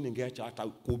 ningeshakufa. Mimi ningeacha hata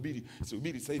kuhubiri.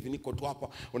 Sihubiri sasa hivi, niko tu hapa.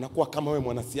 Unakuwa kama wewe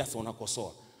mwanasiasa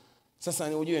unakosoa. Sasa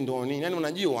ni ujue ndio nini? Yaani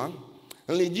unajua,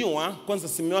 nilijua kwanza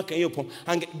simu yake yupo,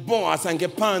 boss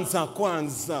angepanza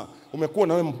kwanza. Umekuwa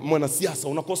na wewe mwanasiasa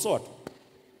unakosoa tu.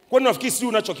 Kwani unafikiri sio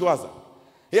unachokiwaza?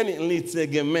 Yaani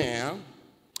nilitegemea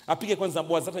apige kwanza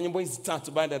boaz hata nyimbo hizi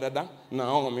 3 baada dada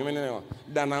Naomi, umeelewa?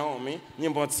 Dada Naomi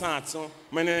nyimbo 3,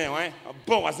 umeelewa?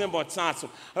 Boaz nyimbo 3.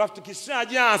 Alafu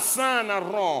tukishaja sana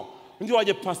roho ndio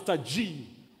aje Pastor G.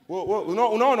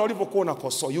 Unaona ulivyokuwa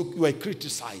unakosoa, you are a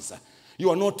criticizer.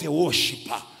 You are not a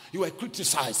worshipper. You are a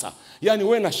criticizer. Yaani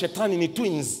wewe na shetani ni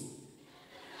twins.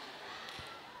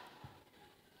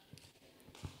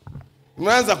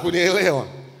 Unaanza kunielewa?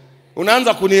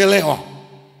 Unaanza kunielewa?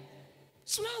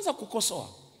 Si unaanza kukosoa.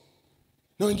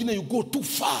 Na wengine you go too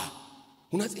far.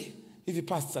 Unaanza hivi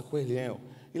pastor kweli leo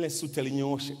ile suti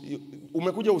alinyoosha.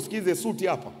 Umekuja usikize suti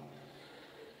hapa.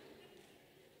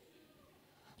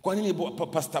 Kwa nini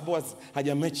Pastor Boaz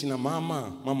hajamechi na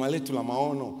mama letu la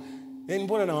maono? Yaani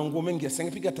mbona na nguo mengi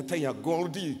asingepiga tatai ya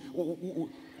gold?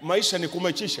 Maisha ni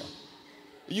kumechisha.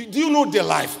 Do you know the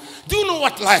life? Do you know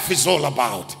what life is all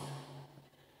about?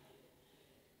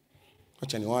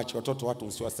 Acha niwaache watoto watu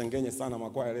msiwasengenye sana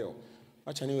makwaya leo.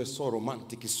 Acha niwe so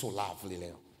romantic, so lovely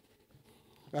leo.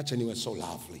 Acha niwe so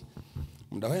lovely.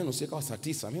 Muda wenu usikawa saa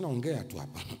 9, mimi naongea tu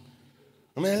hapa.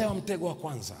 Umeelewa mtego wa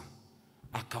kwanza?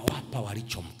 Akawapa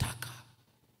walichomtaka.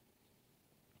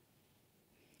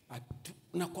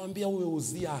 Nakwambia wewe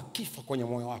Uzia akifa kwenye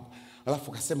moyo wako,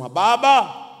 alafu akasema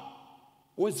baba,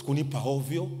 huwezi kunipa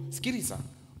ovyo. Sikiliza,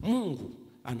 Mungu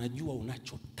anajua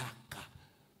unachotaka.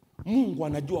 Mungu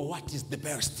anajua what is the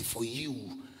best for you.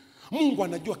 Mungu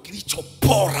anajua kilicho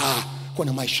bora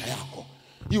kwenye maisha yako.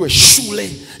 Iwe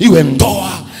shule, iwe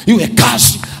ndoa, iwe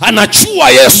kazi, anajua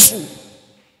Yesu.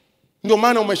 Ndio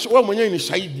maana wewe mwenyewe ni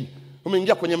shahidi.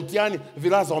 Umeingia kwenye mtihani,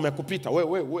 vilaza wamekupita.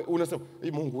 Wewe unasema,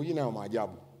 "Hii Mungu hii nayo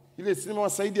maajabu." ile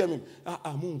simewasaidia mimi.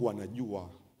 Mungu anajua.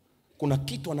 Kuna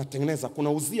kitu anatengeneza,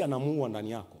 kuna uzia na muua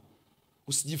ndani yako.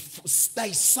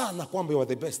 Usijidai sana kwamba you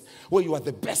are the best. Well, you are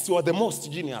the best, you are the most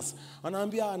genius.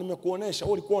 Anaambia nimekuonesha,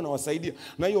 wewe ulikuwa unawasaidia.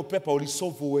 Na hiyo pepa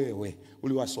ulisolve wewe,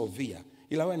 uliwasovia.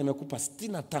 Ila wewe nimekupa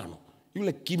 65.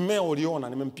 Yule kimeo uliona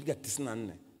nimempiga 94.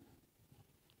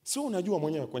 Sio unajua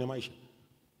mwenyewe kwenye maisha.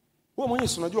 Wewe mwenyewe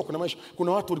si unajua kwenye maisha.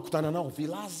 Kuna watu ulikutana nao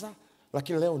vilaza,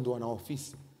 lakini leo ndio wana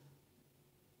ofisi.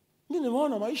 Mimi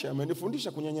nimeona maisha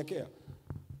yamenifundisha kunyenyekea.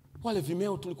 Wale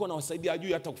vimeo tulikuwa na wasaidia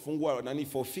ajui hata kufungua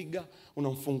for figure,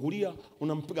 unamfungulia,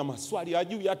 unampiga maswali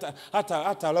ajui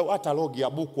hata logi ya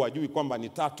buku ajui kwamba ni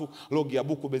 3, logi ya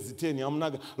buku base 10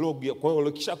 hamnaga logi. Kwa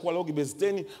hiyo kisha kuwa logi base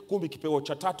 10, kumbe kipeo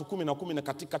cha 3 10 na 10 na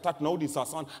katika 3 narudi sawa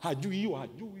sawa. Hajui hiyo,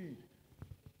 hajui.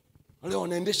 Leo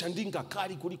anaendesha ndinga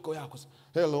kali kuliko yako.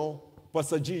 Hello,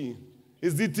 Pastor G,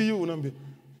 is it you? Unaambia,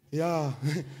 yeah.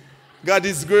 God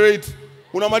is great.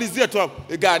 Unamalizia tu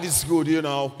hapo, God is good, you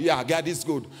know. Yeah, God is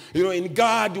good. You know, in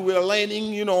God we are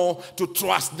learning, you know, to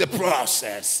trust the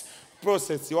process.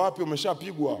 Process, wapi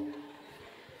umeshapigwa?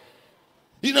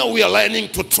 You know, we are learning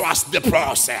to trust the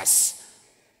process.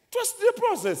 Trust the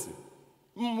process.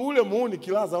 Ule muuni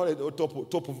kilaza wale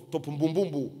top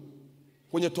mbumbumbu.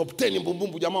 Kwenye top 10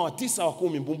 mbumbumbu, jamaa wa 9 wa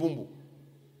 10 mbumbumbu.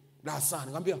 Darasani,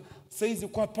 nikamwambia, saizi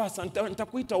kwa pasa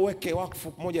nitakuita uweke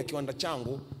wakfu moja kiwanda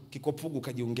changu kiko Pugu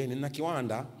Kajiungeni, na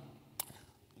kiwanda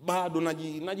bado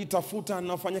najitafuta,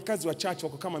 na wafanyakazi wachache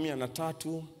wako kama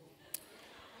 103.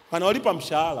 Anawalipa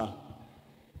mshahara.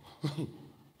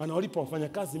 Anawalipa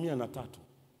wafanyakazi 103.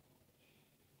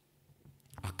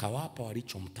 Akawapa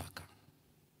walichomtaka.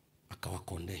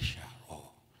 Akawakondesha.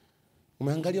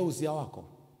 Umeangalia uzia wako?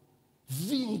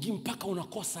 Vingi mpaka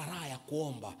unakosa raha ya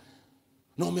kuomba.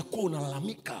 Na umekuwa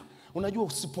unalalamika. Unajua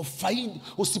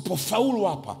usipofaulu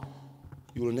hapa,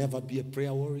 you will never be a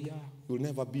prayer warrior. You will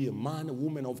never be a man, a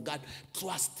woman of God.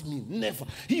 Trust me, never.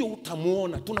 Hiyo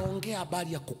utamuona. Tunaongea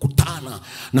habari ya kukutana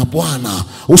na Bwana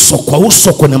uso kwa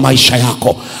uso kwenye maisha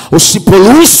yako.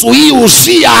 Usiporuhusu hii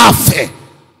uzia afe,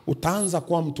 utaanza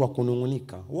kuwa mtu wa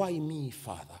kunungunika. Why me,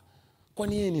 Father?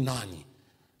 Kwani yeye ni nani?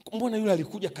 Mbona yule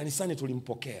alikuja kanisani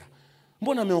tulimpokea?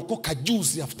 Mbona ameokoka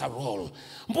juzi after all?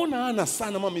 Mbona ana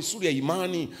sana misuli ya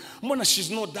imani? Mbona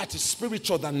she's not that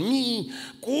spiritual than me?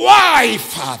 Why,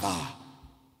 Father?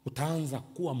 Utaanza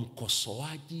kuwa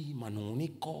mkosoaji,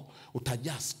 manunguniko,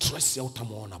 utajaa stress ya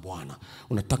utamuona Bwana.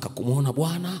 Unataka kumuona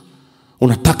Bwana?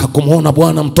 Unataka kumuona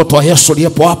Bwana? Mtoto wa Yesu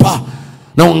aliyepo hapa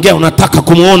naongea, unataka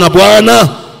kumuona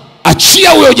Bwana?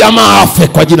 Achia huyo jamaa afe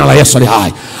kwa jina la Yesu aliye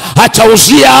hai. Acha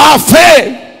uzia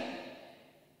afe.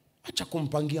 Acha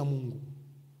kumpangia Mungu.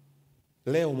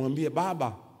 Leo mwambie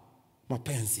Baba,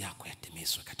 mapenzi yako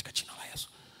yatimizwe katika jina la Yesu.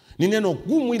 Ni neno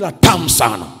gumu ila tamu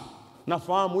sana.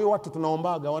 Nafahamu hiyo watu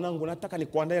tunaombaga, wanangu nataka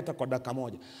nikuandae hata kwa dakika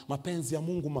moja. Mapenzi ya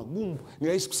Mungu magumu, ni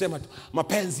rahisi kusema tu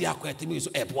mapenzi yako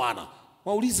yatimizwe. Bwana,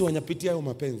 waulize wanyapitia hayo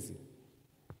mapenzi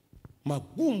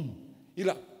magumu,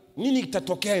 ila nini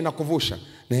kitatokea inakuvusha?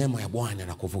 Neema ya Bwana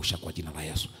inakuvusha kwa jina la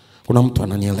Yesu. Kuna mtu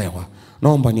ananielewa?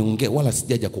 Naomba niongee, wala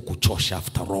sijaja kukuchosha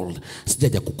after all.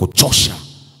 Sijaja kukuchosha,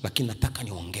 lakini nataka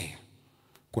niongee.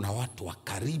 Kuna watu wa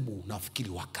karibu, nafikiri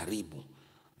wa karibu.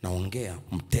 Naongea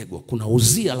mtego. Kuna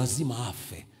uzia lazima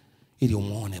afe ili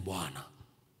umuone Bwana.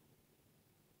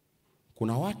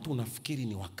 Kuna watu unafikiri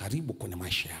ni wa karibu kwenye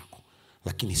maisha yako,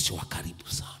 lakini sio wa karibu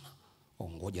sana.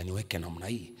 Ngoja niweke namna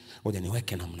hii. Ngoja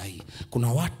niweke namna hii.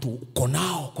 Kuna watu uko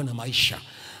nao kwenye maisha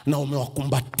na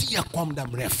umewakumbatia kwa muda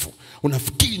mrefu.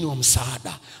 Unafikiri ni wa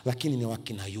msaada, lakini ni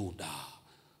wakina Yuda.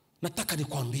 Nataka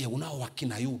nikwambie, unao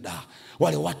wakina Yuda,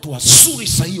 wale watu wazuri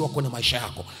sahihi wako kwenye maisha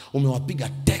yako. Umewapiga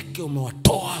teke,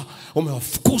 umewatoa,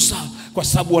 umewafukuza kwa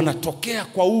sababu wanatokea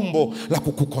kwa umbo la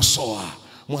kukukosoa.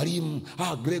 Mwalimu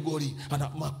Gregory ana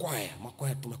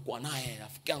makwaya tumekuwa naye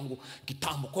rafiki yangu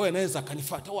kitambo, kwa hiyo anaweza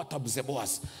akanifuata au atabuze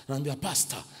boss. Naambia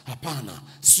pastor, hapana,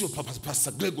 sio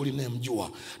pastor Gregory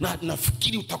ninayemjua. Na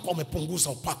nafikiri utakuwa umepunguza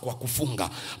upako wa kufunga.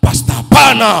 Pastor,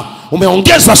 hapana,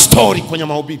 umeongeza story kwenye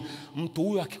mahubiri. Mtu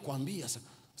huyo akikwambia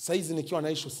sasa hizi nikiwa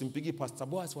naishi usimpigi pastor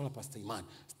boss wala pastor Imani,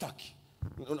 sitaki,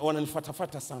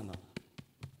 wananifuatafuata sana.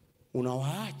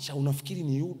 Unawaacha, unafikiri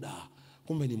ni Yuda,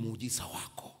 kumbe ni muujiza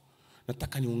wako.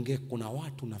 Nataka niongee, kuna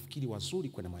watu nafikiri wazuri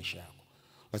kwenye maisha yako.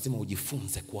 Lazima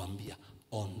ujifunze kuambia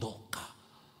ondoka.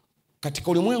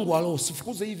 Katika ulimwengu wa leo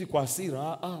usifukuze hivi kwa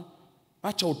hasira.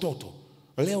 Acha utoto.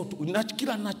 Leo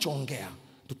kila ninachoongea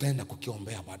tutaenda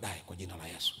kukiombea baadaye kwa jina la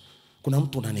Yesu. Kuna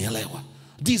mtu unanielewa?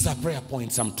 These are prayer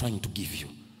points I'm trying to give you.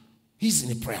 Hizi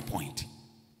ni prayer point.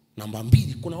 Namba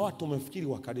 2, kuna watu umefikiri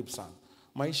wa karibu sana.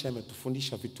 Maisha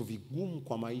yametufundisha vitu vigumu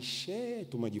kwa maisha,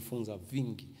 tumejifunza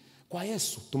vingi Kwa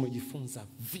Yesu tumejifunza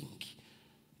vingi.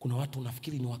 Kuna watu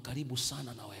unafikiri ni wakaribu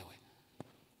sana na wewe.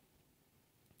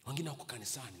 Wengine wako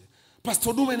kanisani,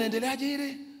 pastor huduma inaendeleaje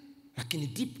ile? Lakini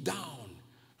deep down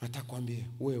nataka kuambia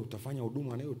wewe utafanya huduma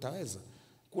na wewe utaweza.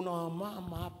 Kuna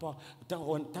mama hapa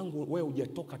tangu wewe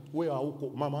hujatoka, wewe huko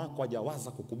mama yako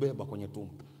hajawaza kukubeba kwenye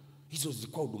tumbo. Hizo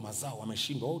zilikuwa huduma zao,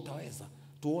 wameshindwa. Wewe utaweza.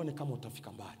 Tuone kama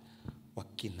utafika mbali.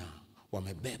 Wakina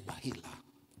wamebeba hila.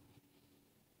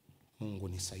 Mungu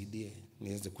nisaidie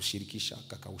niweze kushirikisha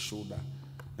kaka ushuhuda.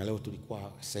 Na leo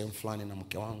tulikuwa sehemu fulani na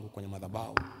mke wangu kwenye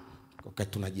madhabahu.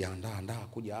 Wakati tunajiandaa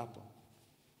kuja hapa,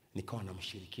 nikawa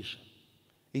namshirikisha.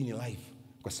 Hii ni live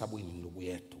kwa sababu hii ni ndugu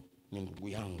yetu, ni ndugu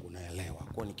yangu, naelewa.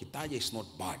 Kwa nikitaja it's not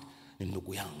bad, ni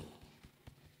ndugu yangu.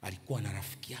 Alikuwa na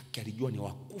rafiki yake, alijua ni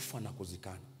wakufa na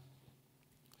kuzikana.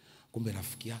 Kumbe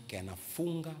rafiki yake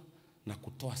anafunga na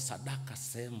kutoa sadaka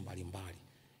sehemu mbalimbali,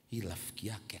 ili rafiki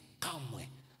yake kamwe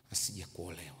asije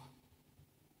kuolewa.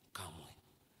 Kamwe.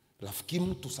 Rafiki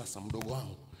mtu sasa mdogo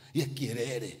wangu, ya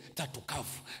kielele, tatu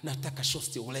kavu, nataka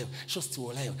shosti ulewe,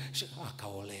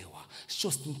 akaolewa.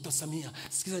 Shosti mtasamia,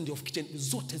 sikiza ndio kitchen,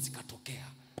 zote zikatokea.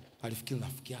 Alifikiri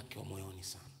rafiki yake wa moyoni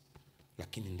sana.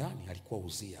 Lakini ndani alikuwa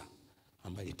Uzia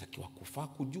ambaye alitakiwa kufaa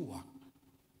kujua.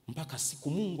 Mpaka siku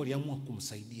Mungu aliamua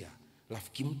kumsaidia.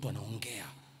 Rafiki mtu anaongea.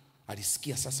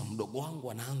 Alisikia sasa mdogo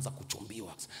wangu anaanza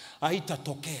kuchumbiwa.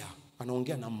 Haitatokea.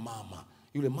 Anaongea na mama.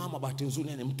 Yule mama bahati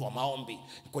nzuri ni mtu wa maombi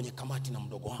kwenye kamati na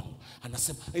mdogo wangu.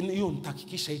 Anasema hiyo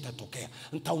nitahakikisha itatokea.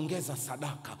 Nitaongeza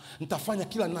sadaka. Nitafanya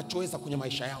kila ninachoweza kwenye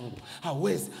maisha yangu.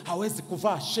 Hawezi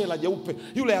kuvaa shela jeupe.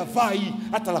 Yule havai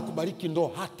hata la kubariki ndo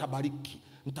hata bariki.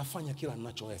 Nitafanya kila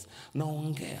ninachoweza.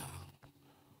 Naongea.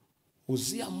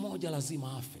 Uzia mmoja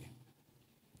lazima afe.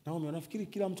 Naomi wanafikiri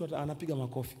kila mtu anapiga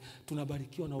makofi.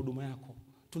 Tunabarikiwa na huduma yako.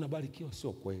 Tunabarikiwa,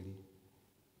 sio kweli.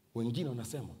 Wengine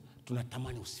wanasema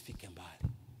tunatamani usifike mbali.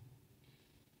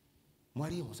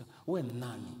 Mwalimu, wewe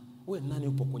nani? Wewe nani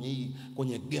upo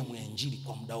kwenye game ya injili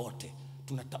kwa muda wote?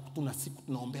 Tuna siku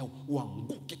tunaombea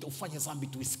uanguke, ufanye dhambi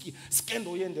tuisikie,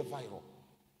 skendo iende viral.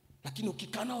 Lakini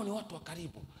ukikaa nao ni watu wa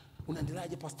karibu.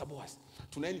 Unaendeleaje Pastor Boaz?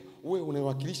 Tunaeni wewe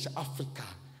unawakilisha Afrika,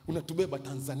 unatubeba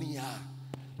Tanzania.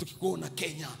 Tukikuona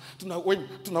Kenya,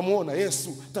 tunamuona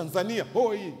Yesu Tanzania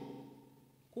hoi.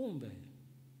 Kumbe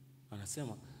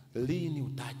anasema lini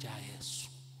utaja Yesu?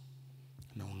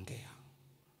 Naongea.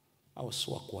 Au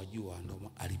sio kuwajua ndo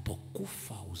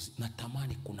alipokufa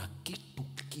natamani kuna kitu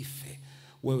kife.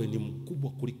 Wewe ni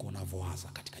mkubwa kuliko unavyowaza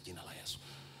katika jina la Yesu.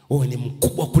 Wewe ni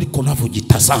mkubwa kuliko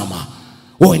unavyojitazama.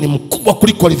 Wewe ni mkubwa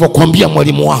kuliko alivyokuambia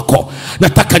mwalimu wako.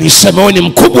 Nataka niseme wewe ni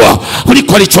mkubwa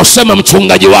kuliko alichosema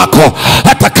mchungaji wako.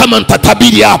 Hata kama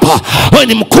nitatabiri hapa, wewe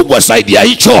ni mkubwa zaidi ya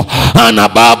hicho. Ana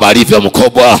baba alivyo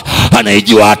mkubwa,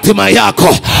 anaijua hatima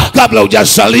yako kabla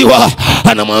hujazaliwa.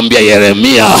 Anamwambia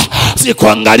Yeremia,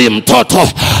 sikuangalia mtoto,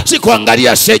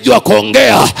 sikuangalia sijua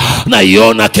kuongea,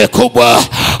 naiona kikubwa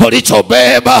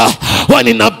ulichobeba. Wewe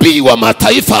ni nabii wa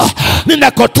mataifa,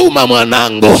 ninakotuma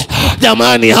mwanangu.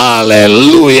 Jamani,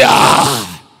 haleluya.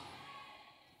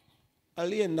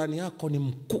 Aliye ndani yako ni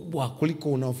mkubwa kuliko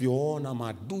unavyoona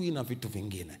maadui na vitu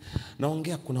vingine.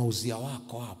 Naongea kuna Uzia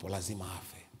wako hapo lazima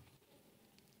afe.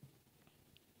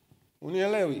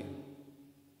 Unielewi?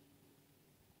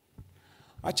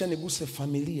 Acha niguse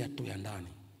familia tu ya ndani.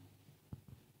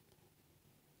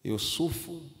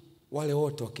 Yusufu, wale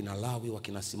wote wakina Lawi,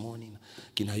 wakina Simoni,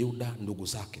 kina Yuda, ndugu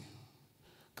zake.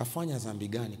 Kafanya dhambi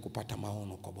gani kupata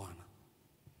maono kwa Bwana?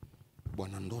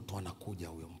 Bwana ndoto anakuja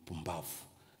huyo mpumbavu.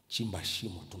 Chimba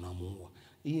shimo tunamuua.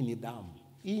 Hii ni damu.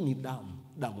 Hii ni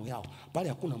damu yao. Pale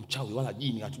hakuna mchawi wala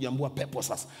jini, hatujambua pepo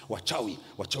sasa. Wachawi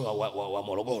wa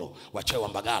Morogoro, wachawi wa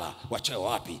Mbagala, wachawi wa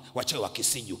wapi, wachawi wa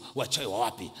Kisiju, wachawi wa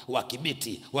wapi, wa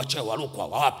Kibiti, wachawi wa Rukwa,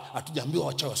 wa wapi, hatujambiwa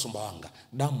wachawi wa Sumbawanga.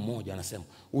 Damu moja anasema,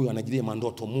 huyu anajilia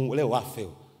mandoto leo afe.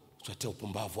 Tuatie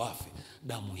upumbavu afe.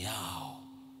 Damu yao.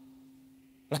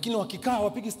 Lakini wakikaa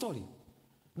wapigi story.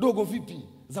 Dogo vipi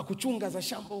za kuchunga za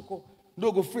shamba huko?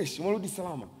 Dogo fresh, umerudi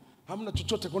salama. Hamna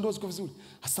chochote, kondoo ziko vizuri.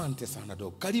 Asante sana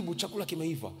dogo. Karibu, chakula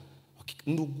kimeiva.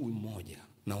 Ndugu mmoja,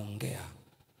 naongea.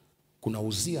 Kuna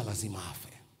Uzia lazima afe.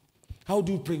 How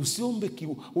do you pray?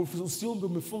 Usiombe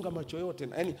umefunga macho yote.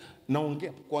 Yaani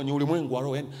naongea kwenye ulimwengu wa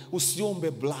roho. Yaani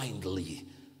usiombe blindly.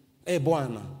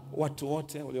 Bwana, watu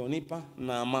wote ulionipa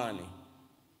na amani.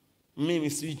 Mimi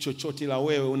si chochote ila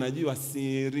wewe unajua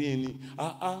sirini.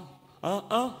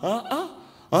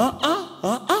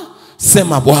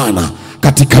 Sema Bwana,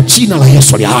 katika jina la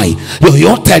Yesu aliye hai,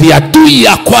 yoyote aliadui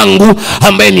ya kwangu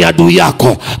ambaye ni adui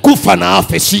yako, kufa na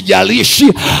afe,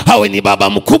 sijalishi awe ni baba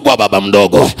mkubwa, baba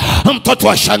mdogo, mtoto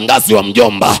wa shangazi, wa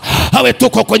mjomba, awe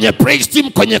tuko kwenye praise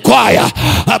team, kwenye kwaya,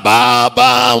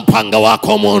 Baba mpanga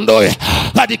wako muondoe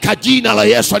katika jina la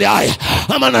Yesu aliye hai.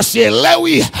 Ama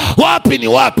nasielewi wapi ni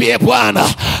wapi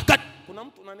Bwana. Kuna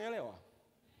mtu unanielewa?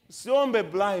 Siombe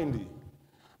blind.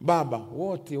 Baba,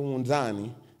 wote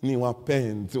ndani ni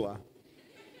wapendwa.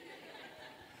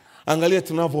 Angalia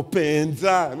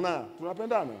tunavyopendana.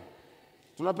 Tunapendana.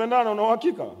 Tunapendana, una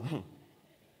uhakika?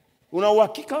 Una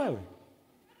uhakika wewe?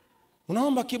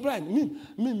 Unaomba kiblind.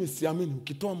 Mimi siamini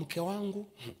ukitoa mke wangu.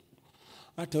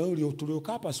 Hata wewe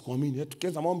tuliokaa hapa sikuamini.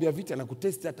 Tukianza maombi ya vita na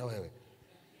kutesti hata wewe.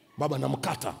 Baba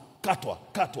namkata,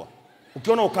 katwa.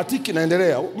 Ukiona ukatiki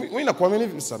naendelea. Mimi nakuamini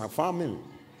hivi sana, fahamu mimi.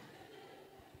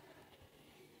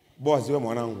 Boazi wewe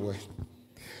mwanangu wewe.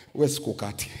 Wewe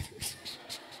sikukati.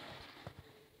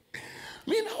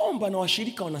 Mimi naomba na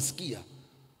washirika wanasikia.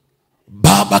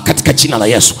 Baba katika jina la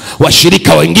Yesu,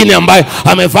 washirika wengine ambaye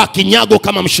amevaa kinyago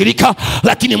kama mshirika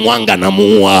lakini mwanga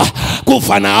namuua,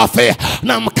 kufa na afe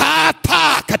na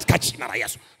mkata katika jina la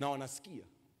Yesu. Na wanasikia.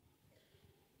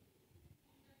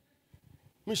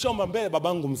 Mishomba mbele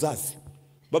babangu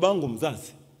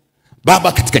mzazi.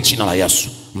 Baba katika jina la Yesu,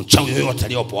 mchawi yoyote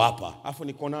aliyopo hapa, afu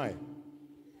niko naye.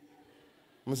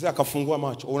 Mzee akafungua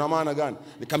macho. Una maana gani?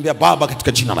 Nikamwambia Baba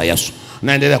katika jina la Yesu,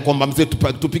 naendelea kuomba mzee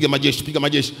tupige majeshi, piga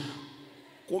majeshi.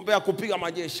 Kumbe kupiga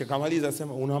majeshi kamaliza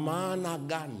sema una maana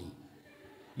gani?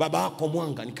 Baba yako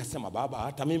mwanga. Nikasema Baba,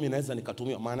 hata mimi naweza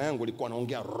nikatumia. Maana yangu ilikuwa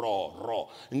naongea roho.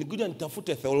 Nikuja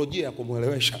nitafute theolojia ya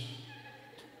kumuelewesha.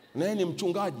 Naye ni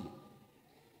mchungaji.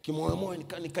 Kimoyo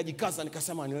nikajikaza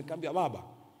nikasema, nikamwambia Baba,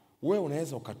 wewe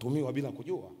unaweza ukatumiwa bila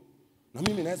kujua. Na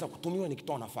mimi naweza kutumiwa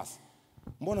nikitoa nafasi.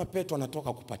 Mbona Petro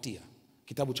anatoka kupatia?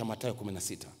 Kitabu cha Mathayo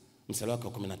 16, mstari wake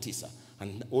wa 19.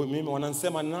 Mimi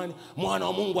wanansema nani? Mwana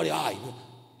wa Mungu aliye hai.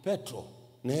 Petro,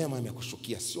 neema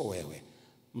imekushukia, sio wewe.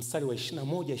 Mstari wa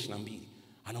 21, 22.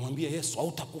 Anamwambia Yesu,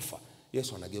 hautakufa.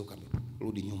 Yesu anageuka,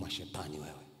 rudi nyuma shetani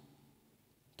wewe.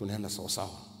 Tunaenda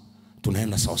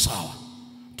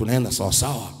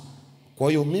sawa. Kwa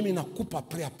hiyo mimi nakupa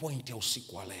prayer point ya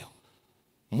usiku wa leo.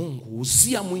 Mungu,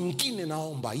 uzia mwingine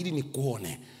naomba ili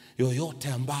nikuone. Yoyote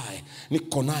ambaye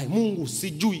niko naye, Mungu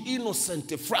sijui,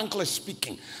 innocent frankly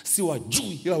speaking,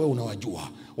 siwajui ila wewe unawajua.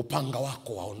 Upanga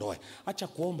wako waondoe. Acha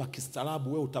kuomba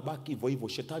kistaarabu, wewe utabaki hivyo.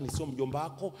 Shetani sio mjomba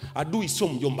wako, adui sio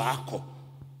mjomba wako.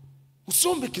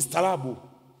 Usiombe kistaarabu.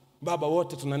 Baba,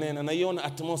 wote tunanena. Naiona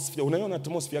atmosphere. Unaiona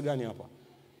atmosphere gani hapa?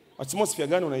 Atmosphere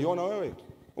gani unaiona wewe?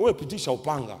 Wewe pitisha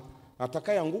upanga.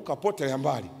 Atakayeanguka potelea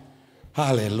mbali.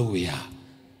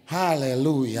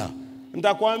 Haleluya.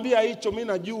 Nitakwambia hicho mimi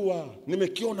najua.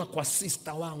 Nimekiona kwa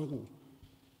sister wangu.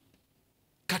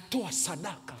 Katoa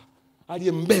sadaka.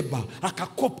 Aliyembeba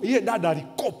akakopa. Yeye dada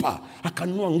alikopa,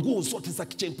 akanunua nguo zote za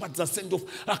kitchen party za send off,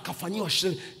 akafanyiwa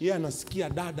sherehe. Yeye anasikia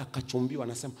dada kachumbiwa,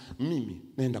 anasema mimi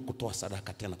naenda kutoa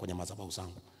sadaka tena kwenye madhabahu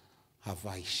zangu.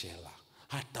 Havai shela.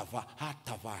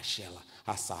 Hatavaa shela.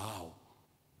 Asahau.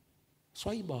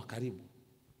 Swaiba wa karibu.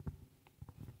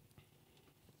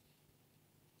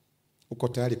 Uko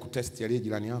tayari kutesti aliye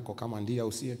jirani yako kama ndiye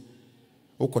au siye?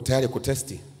 Uko tayari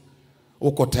kutesti?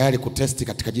 Uko tayari kutesti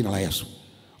katika jina la Yesu?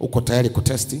 Uko tayari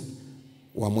kutesti?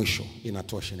 Wa mwisho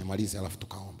inatosha, nimalize alafu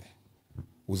tukaombe.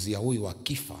 Uzia huyu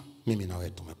akifa, mimi na wewe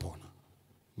tumepona.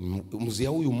 Uzia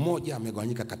huyu mmoja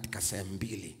amegawanyika katika sehemu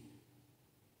mbili.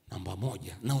 Namba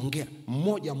moja, naongea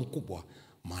mmoja mkubwa,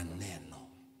 maneno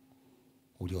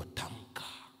uliotamka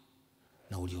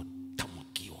na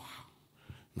uliotamkiwa.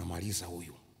 Namaliza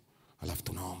huyu, alafu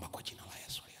tunaomba kwa jina la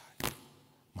Yesu.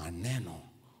 Maneno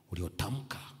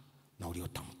uliotamka na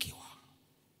uliotamkiwa.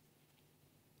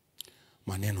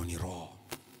 Maneno ni roho.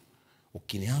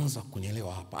 Ukinianza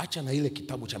kunielewa hapa, acha na ile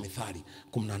kitabu cha Mithali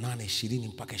 18:20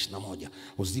 mpaka 21.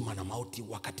 Uzima na mauti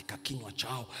wa katika kinywa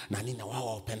chao, na nini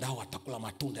wao wapendao watakula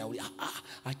matunda ya uli.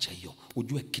 Acha hiyo.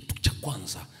 Ujue kitu cha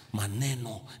kwanza,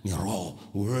 maneno ni roho.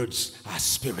 Words are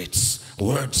spirits.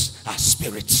 Words are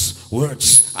spirits.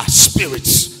 Words are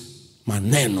spirits.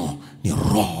 Maneno ni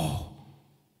roho.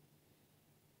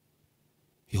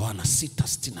 Yohana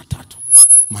 6:63.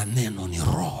 Maneno ni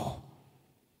roho.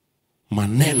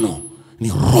 Maneno ni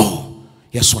roho.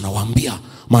 Yesu anawaambia,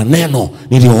 maneno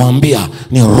niliyowaambia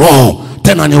ni roho,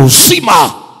 tena ni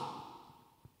uzima.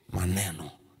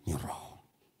 Maneno ni roho.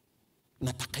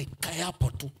 Nataka ikae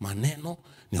hapo tu. Maneno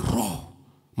ni roho.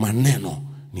 Maneno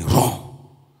ni roho.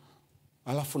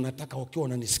 Alafu nataka ukiwa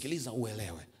unanisikiliza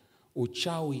uelewe,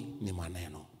 uchawi ni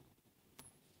maneno.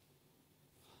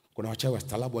 Kuna wachawi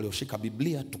wastaarabu walioshika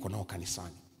Biblia, tuko nao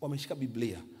kanisani. Wameshika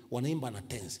Biblia, wanaimba na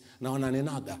tenzi na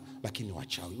wananenaga, lakini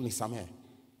wachawi. Unisamehe.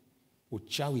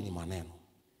 Uchawi ni maneno.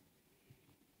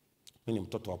 Mimi ni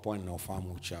mtoto wa pwani na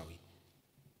ufahamu uchawi.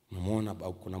 Namuona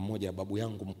kuna mmoja babu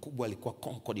yangu mkubwa alikuwa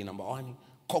Concord number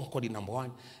 1.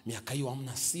 Miaka hiyo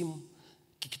hamna simu.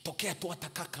 Kikitokea tu hata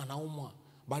kaka anaumwa,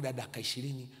 baada ya dakika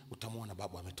 20 utamuona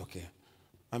babu ametokea.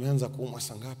 Ameanza kuumwa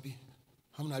saa ngapi?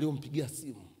 Hamna aliyompigia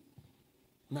simu.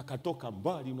 Na katoka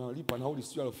mbali, unalipa nauli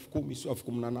sio 10,000 sio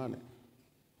 18,000.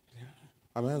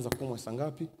 Ameanza kuumwa saa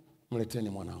ngapi? Mleteni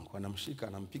mwanangu. Anamshika,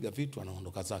 anampiga vitu,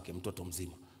 anaondoka zake mtoto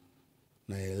mzima.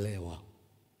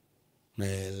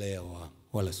 Naelewa.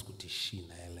 Wala sikutishi,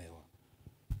 naelewa.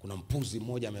 Kuna mpuzi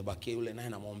mmoja amebakia, yule naye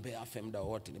namuombea afe muda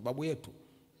wote. Ni babu yetu.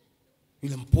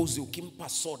 Yule mpuzi ukimpa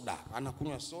soda,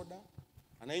 anakunywa soda,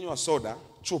 anainywa soda,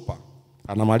 chupa,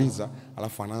 anamaliza,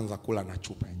 alafu anaanza kula na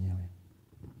chupa yenyewe.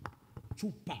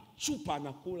 Chupa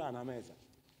anakula, anameza.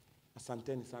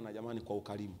 Asanteni sana jamani kwa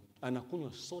ukarimu.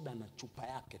 Anakunywa soda na chupa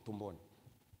yake tumboni.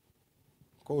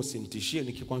 Kwa hiyo usinitishie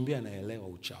nikikwambia naelewa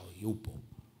uchawi yupo.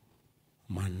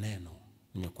 Maneno,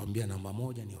 nimekwambia namba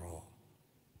 1 ni roho.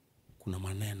 Kuna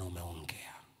maneno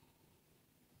umeongea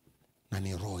na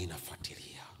ni roho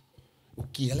inafuatilia.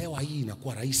 Ukielewa hii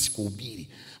inakuwa rahisi kuhubiri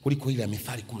kuliko ile ya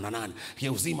Mithali 18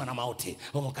 ya uzima na mauti.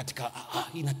 Katika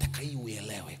inataka hii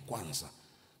uelewe kwanza.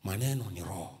 Maneno ni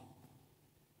roho.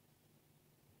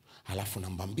 Halafu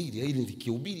namba 2, ili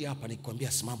nikihubiri hapa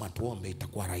nikwambia simama tuombe,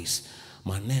 itakuwa rahisi.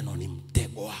 Maneno ni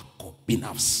mtego wako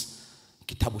binafsi.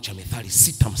 Kitabu cha Mithali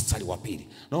 6 mstari wa 2.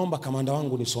 Naomba kamanda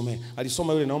wangu nisomee.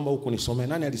 Alisoma yule, naomba huko nisomee.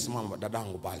 Nani alisimama?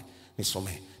 Dadangu pale.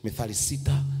 Nisomee. Mithali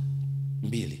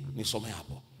 6:2. Nisomee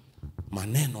hapo.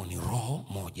 Maneno ni roho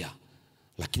moja,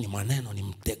 lakini maneno ni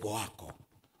mtego wako.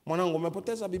 Mwanangu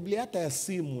umepoteza Biblia hata ya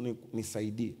simu,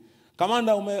 nisaidie.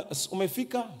 Kamanda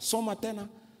umefika, soma tena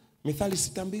Mithali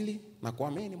 6:2 na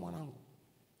kuamini mwanangu.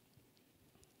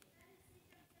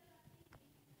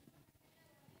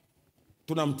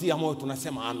 Tunamtia moyo,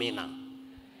 tunasema amina.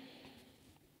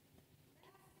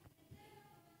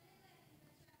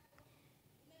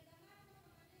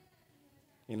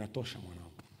 Inatosha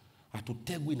mwanangu.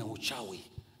 Hatutegwi na uchawi,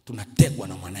 tunategwa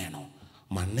na maneno.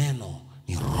 Maneno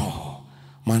ni roho.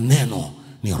 Maneno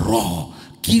ni roho.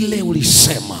 Kile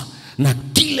ulisema na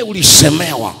kile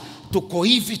ulisemewa. Tuko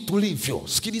hivi tulivyo.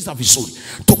 Sikiliza vizuri.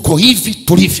 Tuko hivi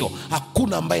tulivyo.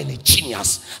 Hakuna ambaye ni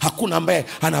genius. Hakuna ambaye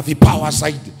ana vipawa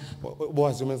zaidi.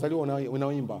 Boaz, umezaliwa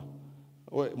unaoimba.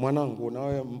 Mwanangu, na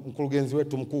wewe mkurugenzi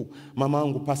wetu mkuu,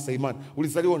 mamangu Pastor Imani,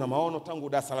 ulizaliwa na maono tangu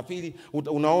darasa la 2.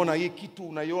 Unaona hii kitu,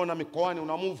 unaiona mikoani,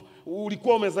 una move.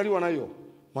 Ulikuwa umezaliwa na hiyo.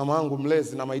 Mamangu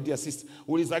mlezi na my dear sister,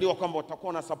 ulizaliwa kwamba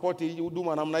utakuwa na support hii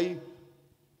huduma namna hii.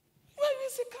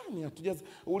 Haiwezekani. Hatujaza.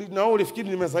 Na wewe ulifikiri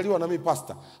nimezaliwa na mimi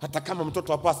pastor, hata kama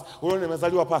mtoto wa pastor, wewe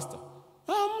nimezaliwa pastor.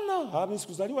 Mimi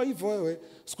sikuzaliwa hivyo wewe.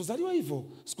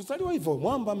 Sikuzaliwa hivyo.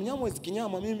 Mwamba Mnyamwezi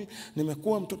Kinyama, mimi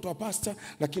nimekuwa mtoto wa pastor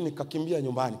lakini nikakimbia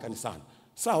nyumbani kanisani.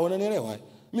 Sawa, unanielewa?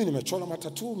 Mimi nimechola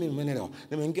matatu, mimi nimeelewa.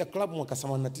 Nimeingia club mwaka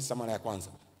 89 mara ya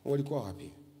kwanza. Walikuwa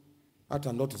wapi?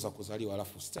 Hata ndoto za kuzaliwa,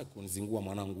 alafu sitaki kunizingua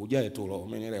mwanangu. Ujae tu roho,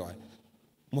 umenielewa?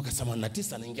 Mwaka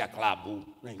 89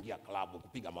 naingia club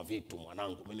kupiga mavitu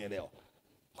mwanangu, umenielewa?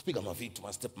 Kupiga mavitu,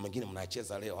 ma step mengine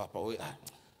mnacheza leo hapa wewe.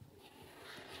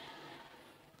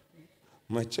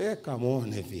 Macheka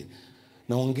muone vile.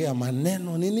 Naongea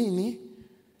maneno ni nini?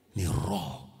 Ni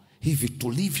roho. Hivi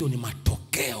tulivyo ni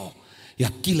matokeo ya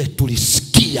kile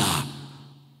tulisikia.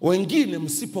 Wengine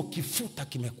msipokifuta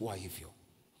kimekuwa hivyo.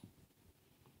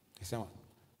 Kisema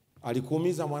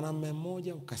alikuumiza mwanamume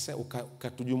mmoja,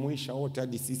 ukatujumuisha wote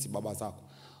hadi sisi baba zako.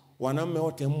 Wanaume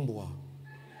wote mbwa.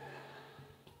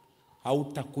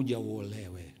 Hautakuja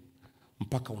uolewe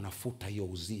mpaka unafuta hiyo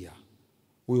Uzia.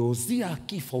 Huyo Uzia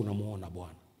akifa unamuona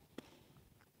Bwana.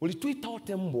 Ulituita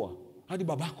wote mbwa, hadi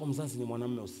babako mzazi ni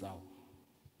mwanamume usao.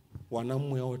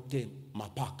 Wanaume wote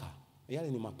mapaka. Yale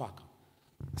ni mapaka.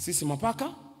 Sisi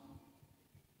mapaka?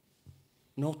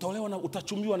 Na utaolewa na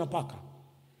utachumbiwa na paka.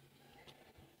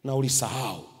 Na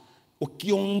ulisahau.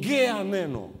 Ukiongea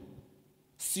neno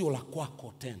sio la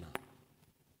kwako tena.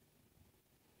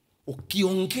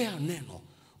 Ukiongea neno,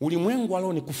 ulimwengu wa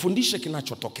leo ni kufundisha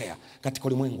kinachotokea katika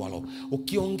ulimwengu wa leo.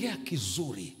 Ukiongea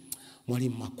kizuri,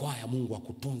 mwalimu Makwaya, Mungu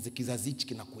akutunze, kizazi hichi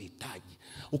kinakuhitaji.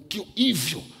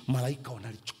 Hivyo malaika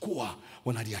wanalichukua,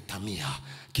 wanaliatamia.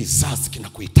 Kizazi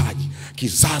kinakuhitaji,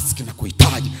 kizazi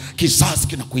kinakuhitaji, kizazi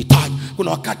kinakuhitaji.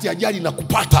 Kuna wakati ajali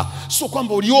inakupata, sio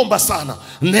kwamba uliomba sana.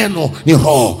 Neno ni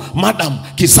roho. Madam,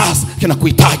 kizazi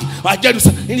kinakuhitaji. Ajali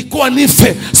ilikuwa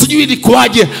nife, sijui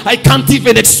ilikuwaje, I can't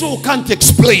even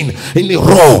explain. Ni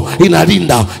roho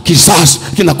inalinda, kizazi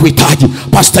kinakuhitaji.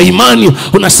 Pastor Imani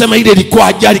unasema ile ilikuwa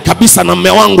ajali kabisa, na mume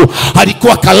wangu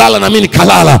alikuwa kalala na mimi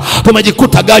nikalala.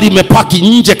 Tumejikuta gari imepaki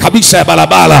nje kabisa ya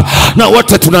barabara na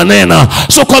wote tunanena.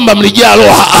 Sio kwamba mlijaa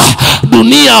roho.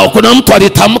 Dunia, kuna mtu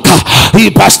alitamka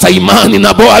hii, Pastor Imani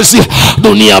na Boazi,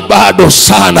 dunia bado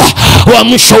sana.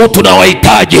 Uamsho huu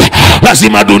tunawahitaji.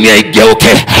 Lazima dunia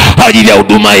igeuke ajili ya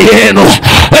huduma yenu.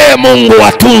 Mungu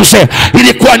watunze.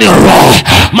 Ilikuwa ni roho.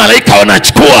 Malaika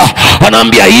wanachukua,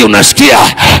 wanaambia hii,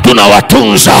 unasikia,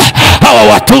 tunawatunza. Hawa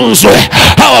watunzwe,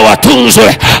 hawa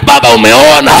watunzwe. Baba,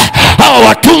 umeona, hawa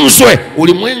watunzwe.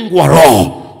 Ulimwengu wa roho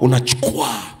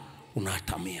unachukua,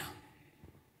 unatamia.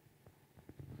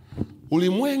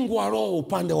 Ulimwengu wa roho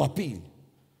upande wa pili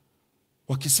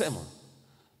wakisema,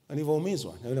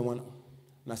 nilivyoumizwa na yule mwana,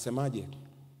 nasemaje,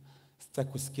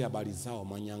 sitaki kusikia habari zao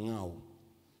manyang'au.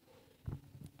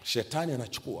 Shetani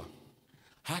anachukua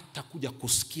hata kuja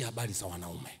kusikia habari za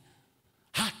wanaume,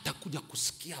 hata kuja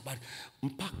kusikia habari,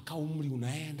 mpaka umri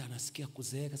unaenda, anasikia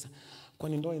kuzeeka.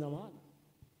 Kwani ndoa ina maana?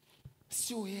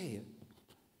 Sio yeye,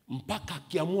 mpaka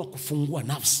akiamua kufungua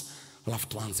nafsi, alafu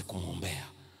tuanze kumwombea,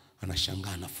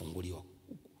 anashangaa anafunguliwa.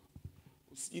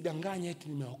 Usijidanganye eti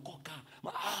nimeokoka.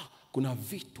 Kuna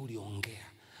vitu uliongea.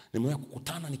 Nimewahi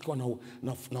kukutana nikiwa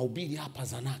na ubiri hapa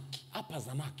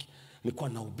Zanaki. Nilikuwa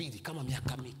na ubiri kama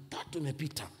miaka 3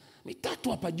 imepita.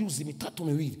 3 hapa juzi, 3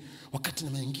 miwili. Wakati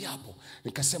nimeingia hapo,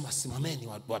 nikasema simameni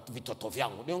vitoto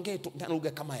vyangu. Niongee tu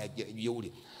lugha kama ya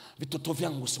jeuri. Vitoto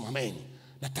vyangu simameni.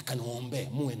 Nataka niwaombe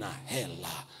muwe na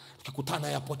hela. Tukikutana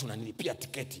hapo tunanilipia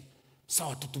tiketi.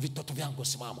 Sawa, vitoto vyangu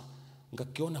simama.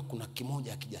 Ngakiona kuna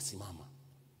kimoja akijasimama,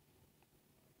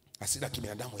 asida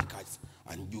kibinadamu ikazi,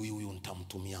 anjui huyu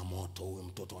nitamtumia moto, huyu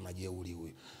mtoto anajeuri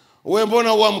huyu. Wewe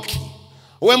mbona uamki?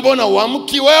 Wewe mbona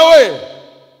uamki wewe?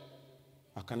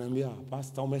 Akanambia,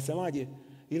 Pastor, umesemaje?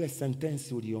 Ile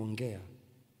sentence uliongea,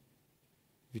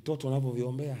 vitoto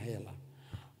wanavyoviombea hela,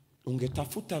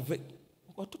 ungetafuta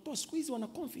watoto siku hizi wana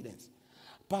confidence.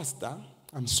 Pastor,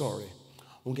 I'm sorry,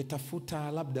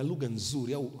 ungetafuta labda lugha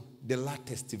nzuri au the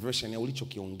latest version ya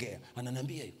ulichokiongea.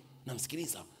 Ananiambia hiyo,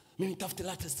 namsikiliza. Mimi nitafute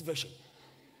latest version.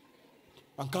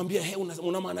 Akamwambia,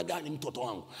 una maana gani mtoto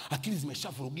wangu? Akili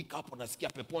zimeshavurugika hapo, nasikia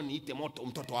peponi ite moto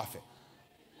mtoto afe.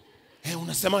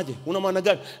 Unasemaje? Una maana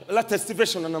gani? Latest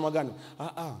version ana maana gani?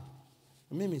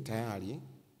 Mimi tayari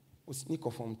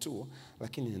niko form 2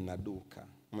 lakini nina duka.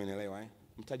 Umeelewa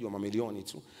Mtaji wa mamilioni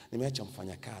tu. Nimeacha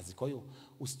mfanyakazi. Kwa hiyo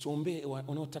usichombe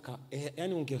wanaotaka,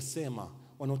 yani ungesema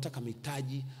wanaotaka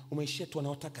mitaji, umeishia tu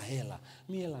wanaotaka hela.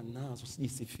 Mimi hela nazo,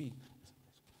 sijisifii.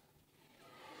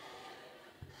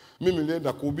 Mimi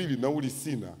nilienda kuhubiri nauli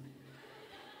sina.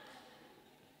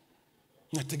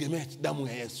 Nategemea damu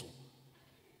ya Yesu.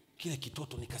 Kile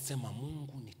kitoto nikasema,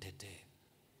 Mungu nitetee.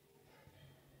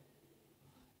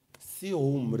 Sio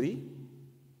umri,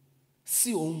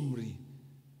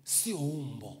 sio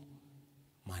umbo,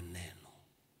 maneno.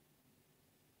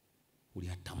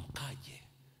 Uliyatamkaje?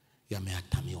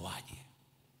 Yameatamiwaje?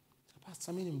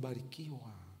 Pastor, mimi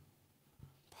mbarikiwa.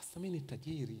 Pastor, mimi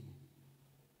tajiri.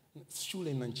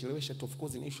 Shule inanichelewesha, of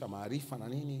course ni issue ya maarifa na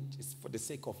nini, just for the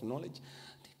sake of knowledge.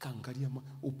 Nikaangalia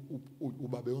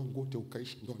ubabe wangu wote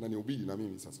ukaishi, ndio ananihubiri na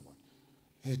mimi sasa bwana.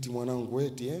 Eti mwanangu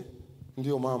eti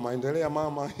ndio mama, endelea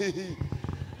mama.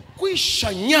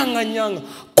 Kwisha nyanga.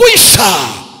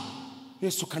 Kwisha.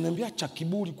 Yesu kaniambia, acha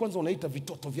kiburi, kwanza unaita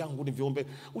vitoto vyangu niviombe.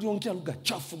 Uliongea lugha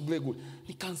chafu Gregory.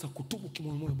 Nikaanza kutubu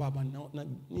kimoyo, Baba,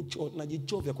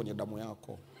 najichovya kwenye damu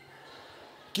yako.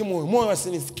 Kimoyo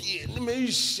asinisikie,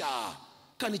 nimeisha.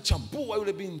 Kanichambua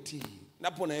yule binti.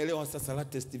 Napo naelewa sasa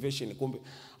latest version, kumbe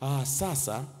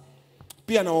sasa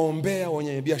pia naombea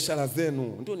wenye biashara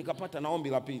zenu. Ndio nikapata naombi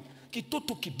la pili.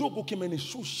 Kitoto kidogo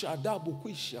kimenishusha adabu,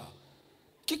 kwisha.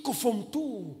 Kiko form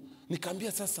 2.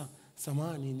 Nikamwambia sasa,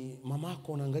 samani ni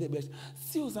mamako unaangalia biashara.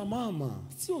 Sio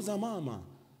za mama.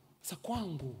 Sasa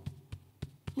kwangu.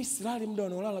 Mimi silali muda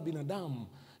wanaolala binadamu.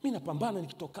 Mimi napambana,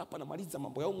 nikitoka hapa namaliza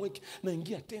mambo ya umweke,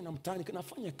 naingia tena mtaani,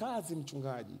 nafanya kazi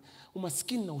mchungaji.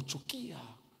 Umaskini na uchukia.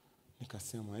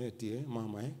 Nikasema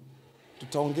mama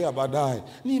tutaongea baadaye.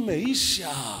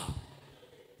 Nimeisha.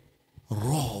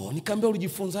 Roho. Nikamwambia,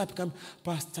 ulijifunza wapi? Nikamwambia,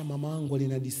 Pastor, mamangu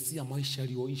alinadisia maisha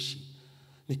aliyoishi.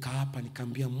 Nikaapa,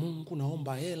 nikamwambia, Mungu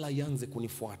naomba hela ianze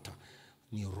kunifuata.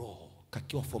 Ni roho.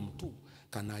 Kakiwa form 2,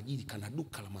 kanaajiri, kana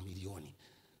duka la mamilioni.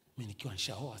 Mimi nikiwa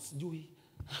nishaoa sijui,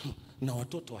 na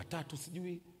watoto 3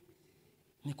 sijui,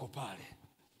 niko pale.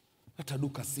 Hata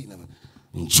duka sina.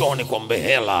 Njoni kuombe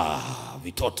hela,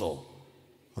 vitoto.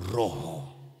 Roho.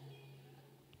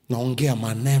 Naongea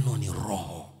maneno ni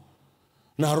roho.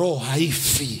 Na roho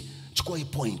haifi. Chukua hii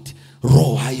point.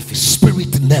 Roho haifi.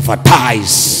 Spirit never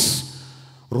dies.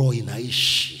 Roho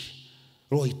inaishi.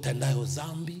 Roho itendayo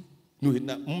dhambi,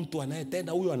 mtu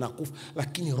anayetenda huyo anakufa,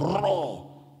 lakini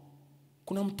roho,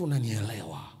 kuna mtu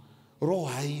unanielewa, roho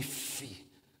haifi.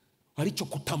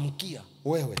 Alichokutamkia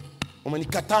wewe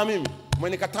Umenikataa mimi,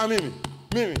 umenikataa mimi.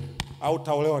 Mimi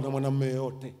hautaolewa na mwanamume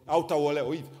yote.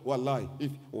 Hautaolewa hivi, wallahi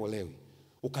hivi uolewi.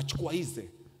 Ukachukua hizi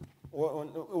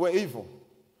wewe hivyo.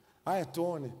 Haya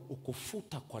tuone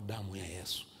ukufuta kwa damu ya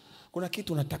Yesu. Kuna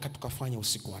kitu nataka tukafanya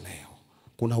usiku wa leo.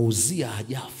 Kuna Uzia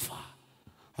hajafa,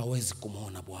 hawezi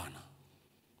kumuona Bwana.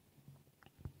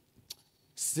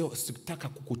 Sitaka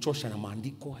kukuchosha na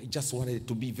maandiko. I just wanted it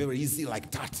to be very easy like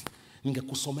that.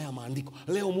 Ningekusomea maandiko.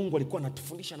 Leo Mungu alikuwa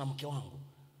anatufundisha na mke wangu.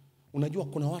 Unajua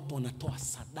kuna watu wanatoa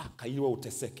sadaka ili wewe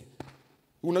uteseke.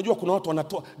 Unajua kuna watu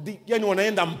wanatoa, yani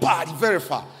wanaenda mbali, very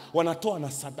far. Wanatoa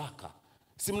na sadaka.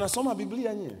 Si mnasoma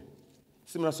Biblia nyewe?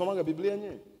 Si mnasomaga Biblia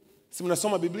nyewe? Si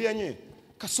mnasoma Biblia nyewe?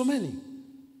 Kasomeni.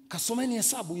 Kasomeni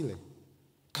Hesabu ile.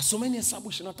 Kasomeni Hesabu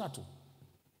 23.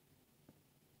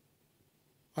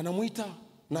 Anamuita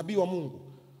nabii wa Mungu.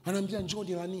 Anamwambia njoo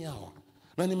nilani hawa.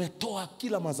 Na nimetoa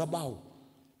kila madhabahu.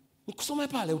 Nikusome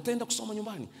pale, utaenda kusoma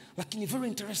nyumbani. Lakini very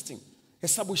interesting.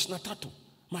 Hesabu 23.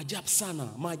 Maajabu sana,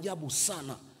 maajabu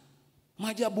sana.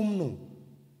 Maajabu mno.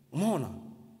 Umeona?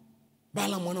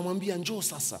 Balaam anamwambia njoo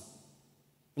sasa.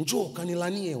 Njoo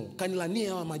kanilanie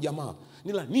hawa majamaa.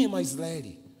 Nilanie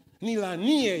Maisraeli.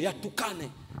 Nilanie yatukane.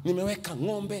 Nimeweka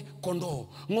ng'ombe,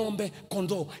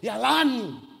 kondoo.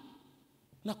 Yalani.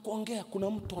 Na kuongea, kuna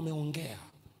mtu ameongea.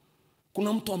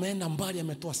 Kuna mtu ameenda mbali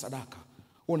ametoa sadaka.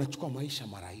 Unachukua maisha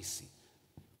marahisi.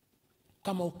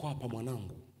 Kama uko hapa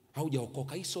mwanangu,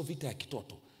 haujaokoka, hii sio vita ya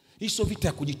kitoto. Hii sio vita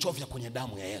ya kujichovya kwenye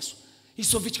damu ya Yesu. Hii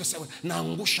sio vita ya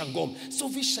naangusha ngome. Sio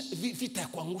vita ya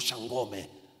kuangusha ngome.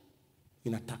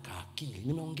 Inataka akili.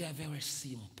 Nimeongea very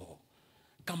simple.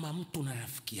 Kama mtu na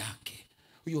rafiki yake,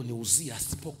 huyo ni Uzia,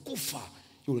 asipokufa,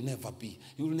 you will never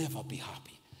be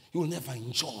happy. You will never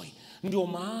enjoy. Ndio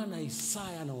maana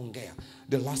Isaya anaongea.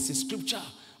 The last scripture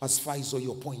as far as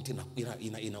your point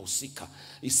inahusika.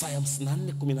 Isaya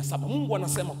 54:17. Mungu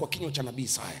anasema kwa kinywa cha nabii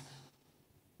Isaya,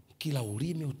 kila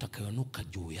ulimi utakayonuka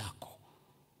juu yako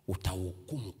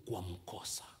utahukumu kwa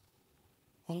mkosa.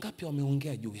 Wangapi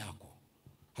wameongea juu yako?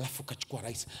 Halafu kachukua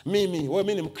rais.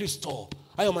 Mimi ni Mkristo.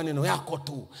 Hayo maneno yako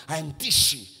tu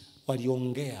hayamtishi.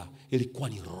 Waliongea, ilikuwa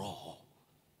ni roho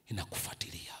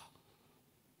inakufuatilia.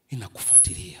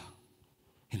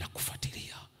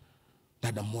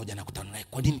 Dada mmoja nakutana naye,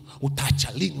 kwa nini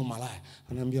utaacha lini umalaya?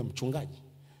 Ananiambia mchungaji,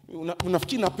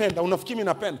 unafikiri napenda? Unafikiri mimi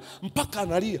napenda? Mpaka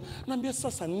analia. Ananiambia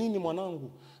sasa nini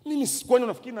mwanangu? Mimi kwani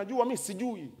unafikiri najua? Mimi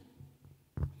sijui.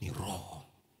 Ni roho.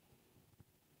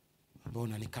 Ambao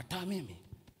unanikataa mimi,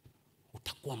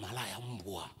 utakuwa malaya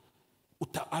mbwa.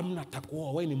 Amna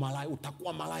takuoa, wewe ni malaya,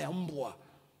 utakuwa malaya mbwa.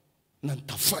 Na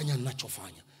nitafanya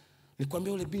ninachofanya.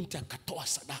 Nikwambia yule binti akatoa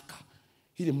sadaka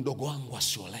ili mdogo wangu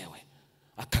asiolewe.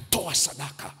 Akatoa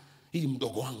sadaka ili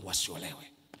mdogo wangu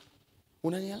asiolewe.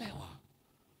 Unanielewa?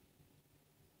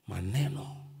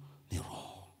 Maneno ni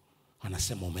roho.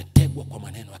 Anasema umetegwa kwa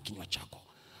maneno ya kinywa chako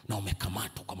na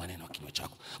umekamatwa kwa maneno ya kinywa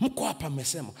chako. Mko hapa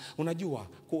mmesema, unajua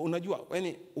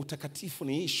yani utakatifu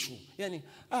ni issue. Yani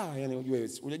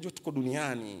unajua tuko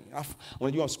duniani. Alafu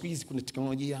unajua siku hizi kuna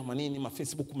teknolojia, manini, ma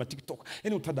Facebook, ma TikTok.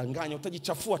 Yani utadanganya,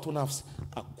 utajichafua tu nafsi.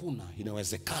 Hakuna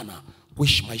inawezekana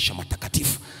kuishi maisha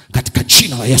matakatifu katika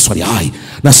jina la Yesu aliye hai.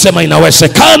 Nasema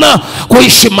inawezekana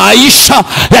kuishi maisha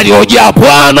yaliyojaa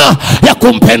Bwana, ya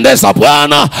kumpendeza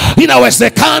Bwana.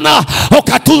 Inawezekana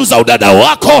ukatunza udada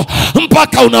wako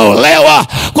mpaka unaolewa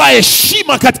kwa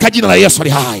heshima katika jina la Yesu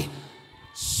aliye hai.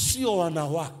 Sio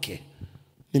wanawake.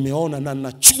 Nimeona na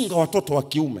nachunga watoto wa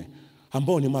kiume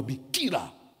ambao ni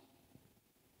mabikira.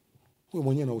 Huyo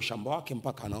mwenyewe na ushamba wake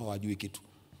mpaka anao hajui kitu.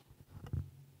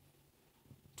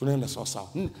 Tunaenda sawa.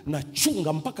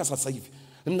 Nachunga mpaka sasa hivi.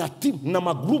 Na timu na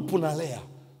magrupu na lea.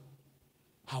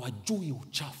 Hawajui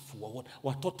uchafu wa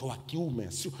watoto wa kiume.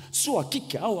 Sio wa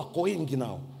kike, au wako wengi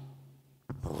nao.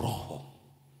 Roho.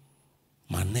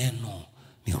 Maneno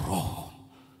ni roho.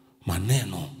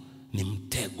 Maneno ni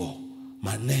mtego.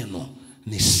 Maneno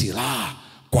ni silaha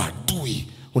kwa adui.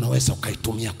 Unaweza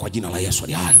ukaitumia kwa jina la Yesu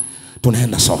aliye hai.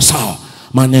 Tunaenda sawa.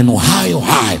 Maneno hayo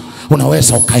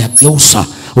unaweza ukayageuza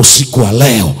usiku wa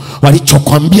leo.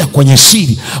 Walichokwambia kwenye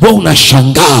siri, wewe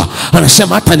unashangaa.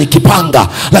 Anasema hata nikipanga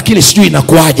lakini sijui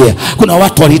inakuaje. Kuna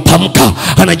watu walitamka,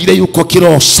 anajidai yuko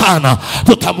kiroho sana.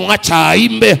 Tutamwacha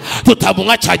aimbe,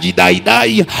 tutamwacha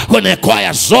jidaidai kwenye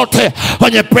kwaya zote,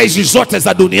 kwenye praise zote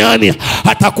za duniani.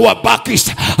 Atakuwa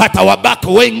backlist, atawabaki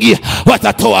wengi,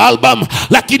 watatoa album,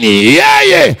 lakini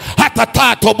yeye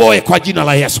hatataa toboe kwa jina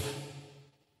la Yesu.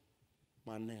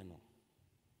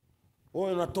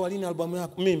 Wewe unatoa lini albamu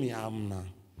yako? Mimi hamna.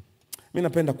 Mimi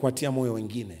napenda kuatia moyo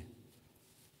wengine.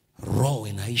 Roho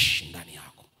inaishi ndani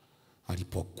yako.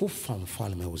 Alipokufa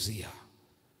mfalme Uzia,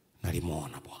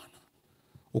 nalimuona Bwana.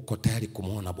 Uko tayari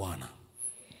kumuona Bwana?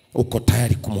 Uko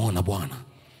tayari kumuona Bwana?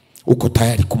 Uko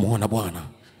tayari kumuona Bwana?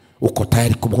 Uko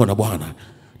tayari kumuona Bwana?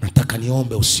 Nataka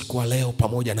niombe usiku wa leo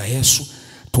pamoja na Yesu.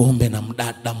 Tuombe na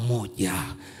mdada mmoja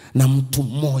na mtu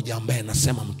mmoja ambaye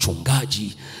anasema,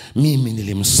 mchungaji, mimi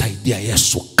nilimsaidia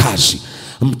Yesu kazi.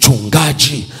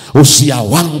 Mchungaji, usia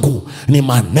wangu ni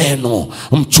maneno.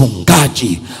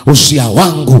 Mchungaji, usia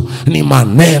wangu ni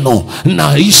maneno.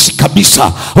 Nahisi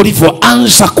kabisa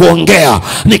ulivyoanza kuongea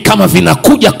ni kama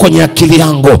vinakuja kwenye akili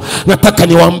yangu. Nataka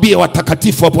niwaambie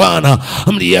watakatifu wa Bwana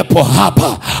mliepo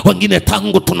hapa, wengine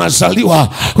tangu tunazaliwa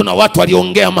kuna watu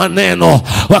waliongea maneno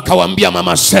wakawaambia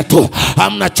mama zetu,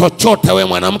 hamna chochote we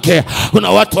mwanamke. Kuna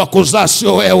watu wa kuzaa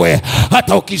sio wewe,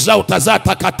 hata ukizaa utazaa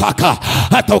takataka,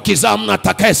 hata ukizaa mna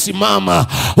atakayesimama,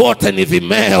 wote ni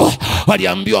vimeo.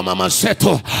 Waliambiwa mama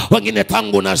zetu. Wengine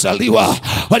tangu nazaliwa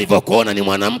walivyokuona ni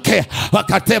mwanamke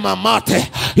wakatema mate.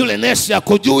 Yule nesi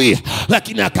akujui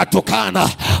lakini akatukana,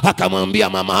 akamwambia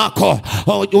mama yako,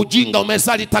 ujinga,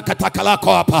 umezali takataka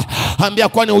lako hapa. Ambia,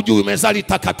 kwani ujui umezali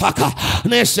takataka?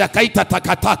 Nesi akaita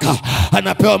takataka,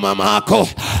 anapewa mama yako,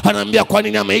 anaambia kwa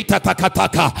nini ameita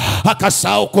takataka?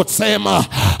 Akasahau kusema,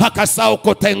 akasahau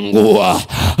kutengua.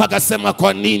 Akasema,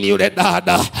 kwa nini yule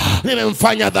dada,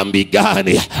 nimemfanya dhambi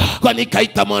gani? Kwani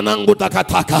kaita mwanangu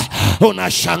takataka?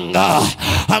 Unashangaa,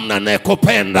 hamna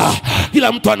anayekupenda,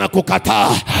 kila mtu anakukataa.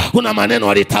 Kuna maneno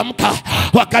walitamka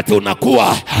wakati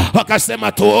unakuwa,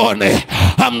 wakasema tuone,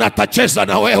 hamna atacheza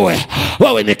na wewe,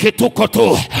 wewe ni kituko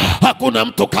tu, hakuna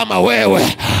mtu kama wewe,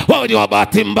 wewe ni wa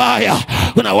bahati mbaya.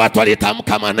 Kuna watu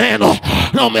walitamka maneno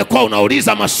na umekuwa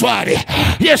unauliza maswali,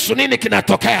 Yesu, nini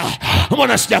kinatokea?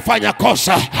 Mbona sijafanya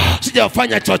kosa,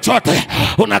 sijafanya chochote?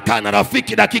 Unakaa na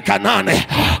rafiki dakika 8,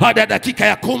 baada dakika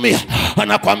ya 10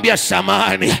 anakuambia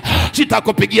samahani,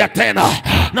 sitakupigia tena,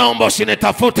 naomba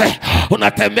usinitafute.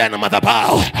 Unatembea na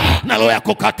madhabahu na roho ya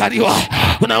kukataliwa.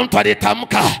 Kuna mtu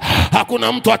alitamka,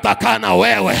 hakuna mtu atakaa na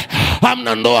wewe,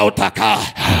 hamna ndoa utakaa,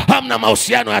 hamna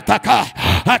mahusiano yatakaa,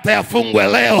 hata yafungwe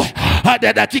leo,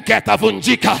 hadi dakika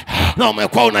yatavunjika. Na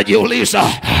umekuwa unajiuliza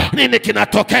nini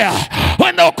kinatokea?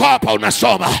 Wenda uko hapa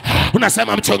unasoma,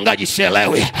 unasema mchungaji,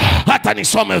 sielewi hata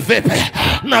nisome vipi,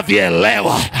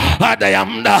 navielewa baada ya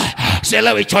muda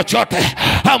sielewi chochote,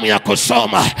 hamu ya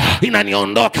kusoma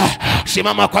inaniondoka.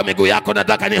 Simama kwa miguu yako,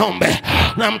 nataka niombe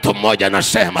na mtu mmoja.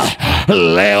 Nasema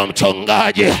leo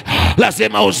mchungaji,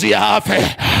 lazima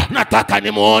uziafe. Nataka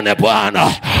nimuone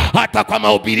Bwana hata kwa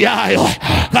mahubiri hayo.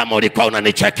 Kama ulikuwa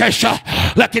unanichekesha,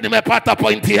 lakini nimepata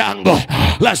pointi yangu.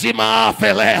 Lazima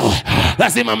afe leo,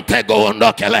 lazima mtego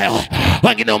uondoke leo.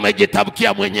 Wengine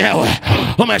umejitamkia mwenyewe,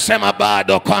 umesema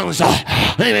bado kwanza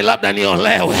mimi labda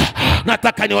niolewe.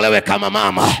 Nataka niolewe kama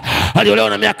mama aliolewa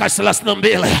na miaka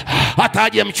 32, hata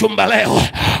aje mchumba leo.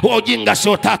 Ujinga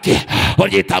siutaki,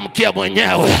 ujitamkia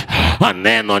mwenyewe.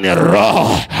 Maneno ni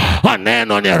roho,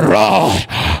 maneno ni roho,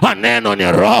 maneno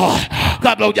ni roho.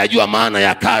 Kabla hujajua maana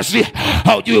ya kazi,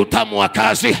 haujui utamu wa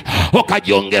kazi,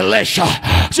 ukajiongelesha.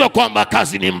 Sio kwamba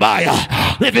kazi ni mbaya,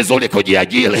 ni vizuri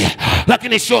kujiajiri,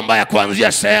 lakini sio mbaya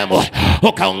kuanzia sehemu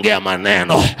ukaongea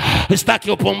maneno.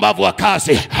 Sitaki upumbavu wa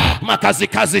kazi,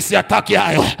 kazi siyataki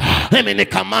hayo. Mimi ni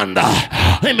kamanda,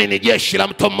 mimi ni jeshi la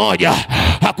mtu mmoja.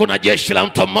 Hakuna jeshi la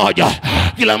mtu mmoja,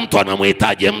 kila mtu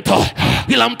anamhitaji mtu,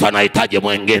 kila mtu anahitaji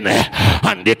mwingine.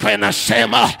 Andiko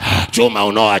yanasema chuma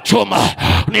unoa chuma.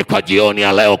 Niko jioni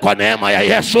ya leo kwa neema ya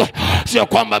Yesu, sio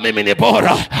kwamba mimi ni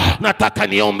bora. Nataka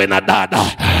niombe na dada,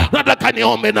 nataka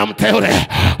niombe na mteule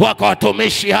wako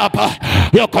watumishi hapa.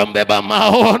 Yuko mbeba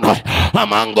maono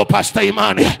mamangu Pastor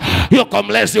Imani, yuko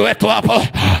mlezi wetu hapo,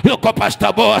 yuko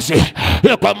Pastor Boazi,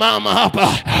 yuko mama hapa,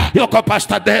 yuko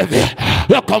Pastor David,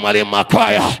 yuko mwalimu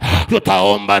Makwaya.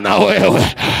 Tutaomba na wewe,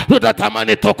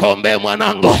 tutatamani tukuombee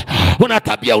mwanangu. Una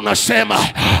tabia unasema,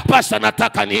 Pastor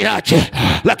nataka niache,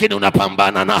 lakini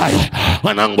unapambana nayo.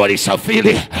 Mwanangu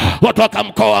alisafiri kutoka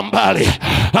mkoa mbali,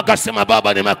 akasema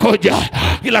baba, nimekuja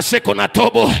kila siku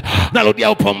natobo,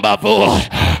 narudia upumbavu,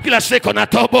 kila siku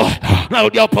natobo,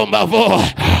 narudia upumbavu.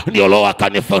 Ndio roho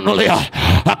akanifunulia,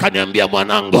 akaniambia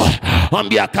mwanangu,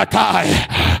 mwambie akatae,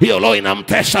 hiyo roho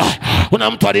inamtesa.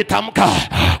 Kuna mtu alitamka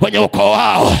kwenye ukoo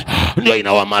wao, ndio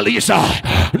inawamaliza,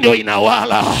 ndio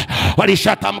inawala.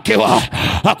 Walishatamkiwa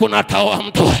hakuna ataoa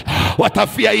mtu,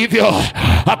 watafia hivyo,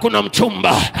 hakuna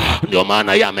mchumba. Ndio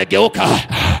maana yeye amegeuka,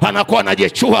 anakuwa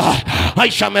anajechua,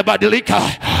 maisha amebadilika,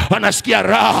 anasikia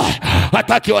raha,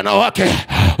 hataki wanawake.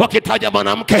 Wakitaja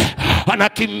mwanamke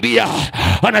anakimbia,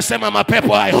 anasema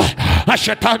mapepo hayo,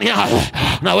 mashetani hayo.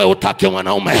 Na wewe utaki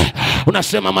mwanaume,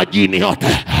 unasema majini yote.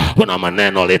 Kuna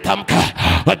maneno litamka,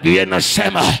 Biblia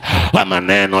inasema kwa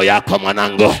maneno yako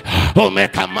mwanangu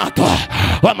umekamatwa,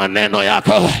 Kwa maneno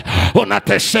yako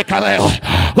unateseka leo.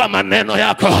 Kwa maneno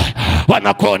yako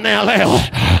wanakuonea leo.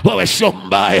 Wewe sio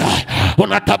mbaya.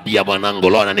 Una tabia mwanangu,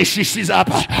 leo nanisisitiza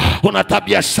hapa. Una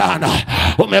tabia sana.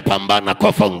 Umepambana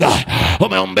kufunga.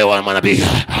 Umeombewa na manabii.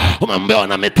 Umeombewa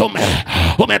na mitume.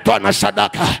 Umetoa na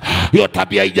sadaka. Hiyo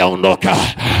tabia haijaondoka.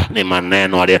 Ni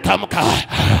maneno waliyetamka.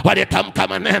 Waliyetamka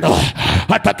maneno.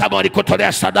 Hata kama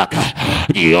walikutolea sadaka,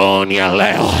 jioni ya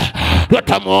leo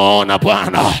utamuona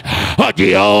Bwana.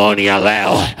 Jioni ya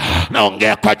leo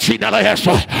naongea kwa jina la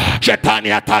Yesu.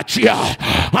 Shetani ataachia.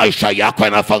 Maisha yako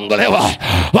yanafunguliwa.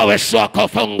 Wewe sio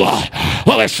kufungwa.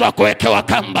 Wewe sio kuwekewa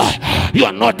kamba. You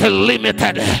are not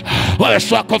limited. Wewe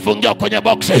sio kufungiwa kwenye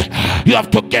box. You have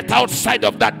to get outside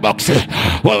of that box.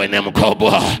 Wewe ni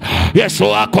mkubwa. Yesu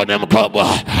wako ni mkubwa.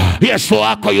 Yesu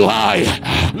wako yu hai.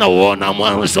 Na uona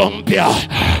mwanzo mpya.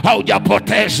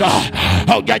 Haujapoteza.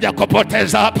 Haujaja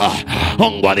kupoteza hapa.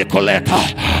 Mungu alikuleta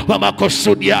kwa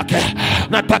makusudi yake.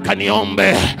 Nataka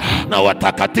niombe na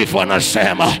watakatifu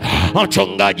wanasema,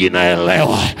 mchungaji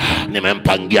naelewa,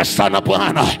 nimempangia sana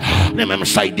Bwana,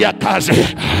 nimemsaidia kazi,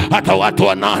 hata watu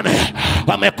 8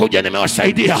 wamekuja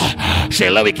nimewasaidia,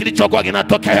 sielewi kilichokuwa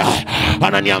kinatokea.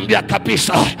 Ananiambia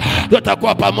kabisa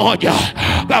tutakuwa pamoja,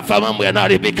 ghafla mambo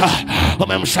yanaharibika.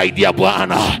 Umemsaidia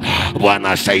Bwana.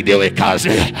 Bwana asaidiwe kazi.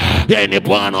 Yeye ni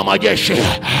Bwana wa majeshi.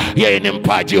 Yeye ni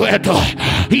mpaji wetu.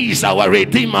 He is our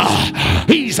redeemer.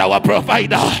 He is our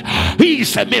provider. He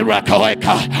is a miracle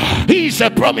worker. He is a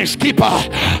promise keeper.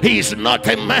 He is not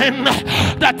a man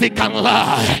that he can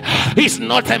lie. He is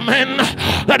not a man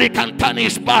that he can turn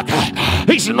his back.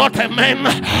 He is not a man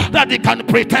that he can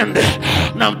pretend.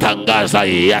 Namtangaza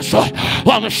Yesu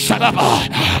wa msalaba.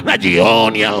 Na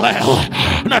jioni ya leo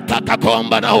nataka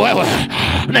kuomba na wewe.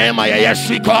 Neema ya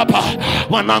Yesu iko hapa.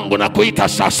 Mwanangu nakuita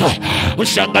sasa.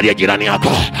 Usiangalie jirani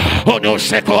yako. Ni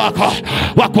usiku wako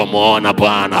wa kumuona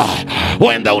Bwana.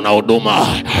 Wenda una huduma.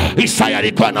 Isaya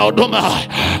alikuwa na huduma.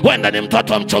 Wenda ni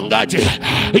mtoto wa mchungaji.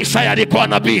 Isaya alikuwa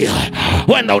nabii.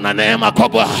 Wenda una neema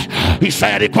kubwa.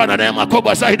 Isaya alikuwa na neema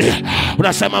kubwa zaidi.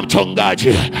 Unasema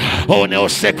mchungaji, ni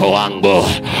usiku wangu.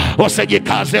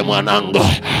 Usijikaze mwanangu.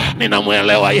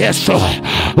 Ninamuelewa Yesu.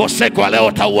 Usiku wa leo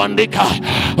utauandika.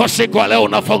 Usiku wa leo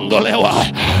unafunguliwa.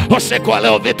 Usiku wa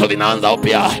leo vitu vinaanza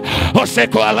upya.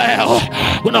 Usiku wa leo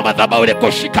una madhabahu ile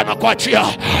kushika na kuachia.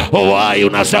 Uhai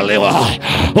unazaliwa.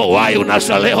 Uhai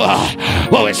unazaliwa.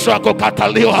 Wewe sio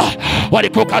kukataliwa.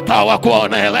 Walikukataa wakuwa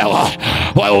wanaelewa.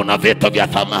 Wewe una vitu vya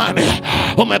thamani.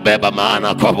 Umebeba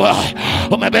maana kubwa.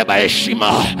 Umebeba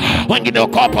heshima. Wengine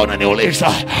uko hapa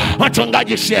unaniuliza,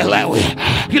 mchungaji sielewi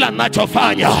kila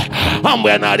ninachofanya mambo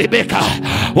yanaharibika.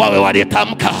 Wawe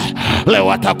walitamka, leo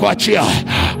watakuachia.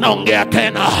 Naongea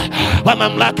tena kwa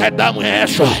mamlaka ya damu ya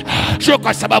Yesu. Sio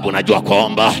kwa sababu najua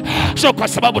kuomba, sio kwa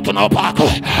sababu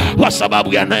tunaopako, kwa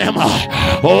sababu ya neema.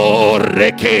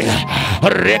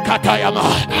 Rekatayama.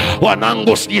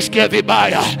 Wanangu, sijisikie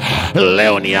vibaya.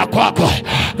 Leo ni ya kwako.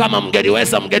 Kama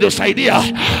mngeliweza mngetusaidia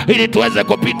ili tuweze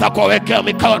kupita kwa wekea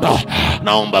mikono.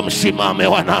 Naomba msimame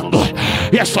wanangu.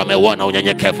 Yesu ameuona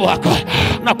unyenyekevu wako.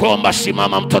 Na kuomba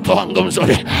simama mtoto wangu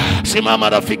mzuri. Simama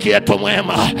rafiki yetu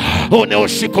mwema. Huu ni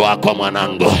usiku wako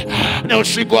mwanangu. Ni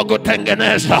usiku wa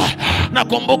kutengeneza.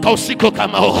 Nakumbuka usiku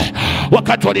kama huu.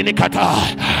 Wakati walinikataa,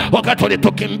 wakati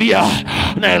walitukimbia.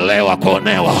 Naelewa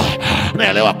kuonewa.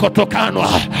 Naelewa kutokanwa.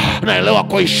 Naelewa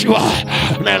kuishiwa.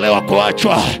 Naelewa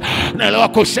kuachwa. Naelewa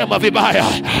kusema vibaya.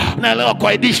 Naelewa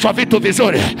kuaidishwa vitu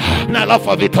vizuri na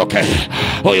alafu vitokee.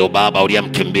 Huyu baba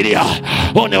uliyemkimbilia,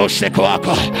 une usiku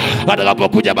wako.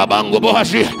 Atakapokuja babangu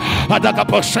Boazi,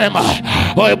 atakaposema,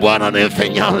 wewe Bwana ni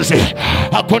mfinyanzi,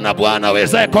 hakuna Bwana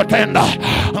awezaye kutenda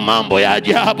mambo ya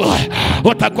ajabu,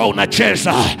 utakuwa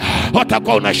unacheza,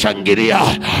 utakuwa unashangilia.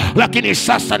 Lakini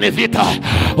sasa ni vita.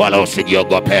 Wala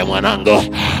usijiogope mwanangu.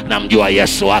 Namjua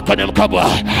Yesu wako ni mkubwa.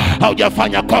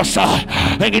 Haujafanya kosa.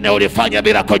 Wengine ulifanya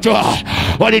bila kujua.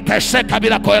 Waliteseka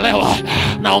bila kuelewa.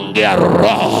 Naongea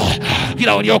roho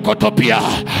kila uliokotopia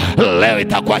leo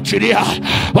itakuachilia.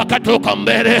 Wakati uko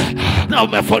mbele na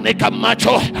umefunika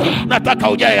macho, nataka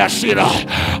ujae hasira.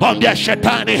 Ombea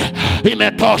shetani,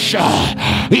 imetosha.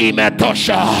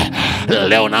 Imetosha.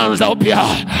 Leo naanza upya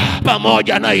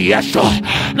pamoja na Yesu.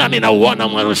 Nami nauona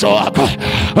mwanzo wako.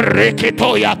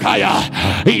 Rikito ya kaya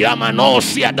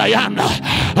yamanosi ya dayana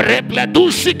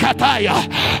repledusi kataya.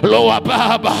 Loa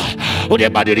baba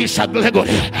uliyebadilisha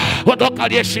Gregory kutoka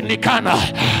aliyeshindikana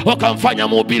ukamfanya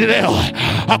mhubiri leo.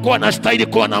 Hakuwa anastahili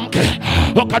kuwa na mke,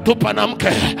 ukatupa na mke.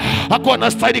 Hakuwa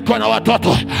anastahili kuwa na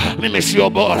watoto. Mimi sio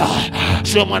bora,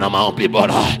 sio mwana maombi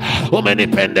bora.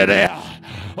 Umenipendelea,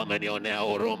 umenionea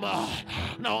huruma.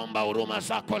 naomba huruma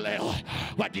zako leo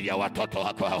kwa ajili ya watoto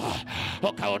wako hawa.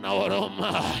 Ukaona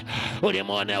huruma,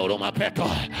 ulimwonea huruma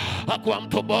Petro. Hakuwa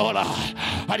mtu bora,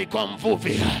 alikuwa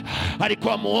mvuvi,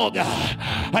 alikuwa muoga,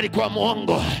 alikuwa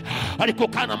muongo,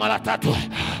 alikukana mara 3.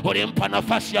 Ulimpa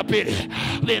nafasi ya pili.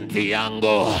 Binti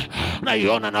yangu,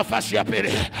 naiona nafasi ya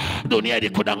pili. Dunia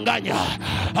ilikudanganya,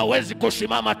 hawezi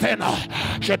kusimama tena.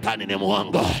 Shetani ni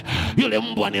muongo, yule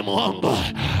mbwa ni muongo.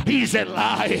 He is a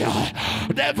liar.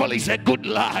 Devil is a good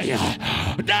liar.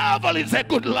 Devil is a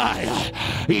good liar.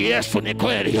 Yesu ni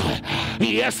kweli,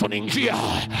 Yesu ni njia,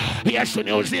 Yesu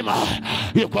ni uzima.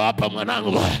 Yuko hapa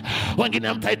mwanangu.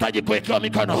 Wengine mtahitaji kuwekewa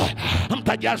mikono,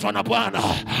 mtajazwa na Bwana,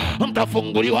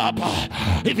 mtafunguliwa hapa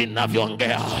hivi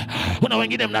ninavyoongea. Kuna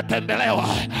wengine mnatembelewa.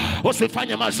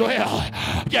 Usifanye mazoea,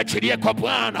 jiachilie kwa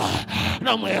Bwana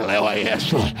na muelewa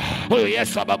Yesu. Huyu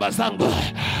Yesu wa baba zangu,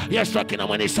 Yesu akina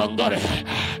Mwenisongore,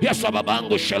 Yesu wa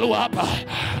babangu Shelua hapa,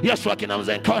 Yesu akina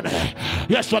Mzenkone,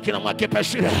 Yesu akina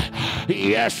Mwakipesile,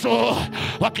 Yesu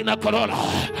wakina Korola,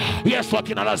 Yesu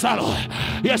akina Lazaro,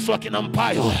 Yesu akina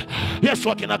Mpayo,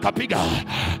 Yesu akina Kapiga,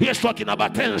 Yesu akina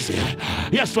Batenzi,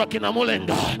 Yesu akina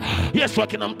Mulenga, Yesu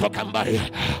akina Mtoka Mbari,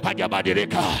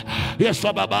 hajabadilika. Yesu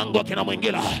wa babangu akina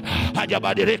Mwingila,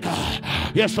 hajabadilika.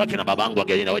 Yesu akina babangu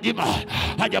Agelina Wejima,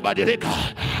 hajabadilika.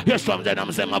 Yesu wa mzee na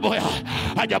mzee Maboya,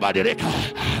 hajabadilika.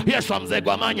 Yesu wa mzee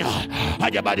Gwamanya,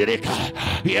 hajabadilika.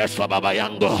 Yesu wa baba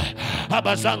yangu,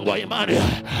 baba zangu wa imani,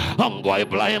 Mungu wa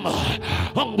Ibrahimu,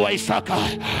 Mungu wa Isaka,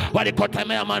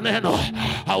 walikotemea maneno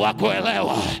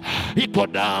hawakuelewa. Iko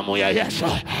damu ya Yesu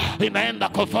inaenda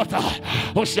kufuta.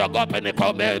 Usiogope,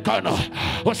 nikuombee mikono.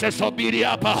 Usisubiri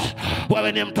hapa,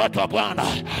 wewe ni mtoto wa Bwana,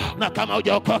 na kama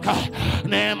hujaokoka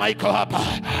neema iko hapa.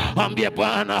 Mwambie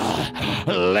Bwana,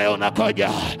 leo nakoja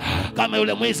kama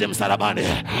yule mwizi msalabani.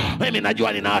 Mimi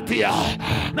najua nina hatia,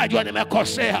 najua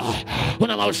nimekosea.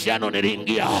 Kuna mahusiano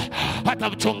niliingia, hata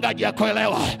mchungaji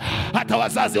hakuelewa, hata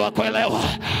wazazi hawakuelewa.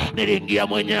 Niliingia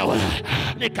mwenyewe,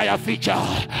 nikayaficha,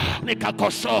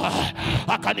 nikakosoa,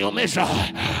 akaniumiza,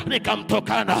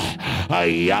 nikamtokana.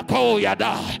 Yako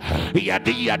yada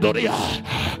yadia doria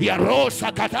ya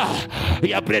rosa kata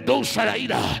ya bredosa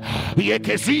raida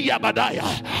yekezia badaya.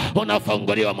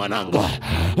 Unafunguliwa mwanangu.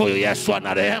 Huyu Yesu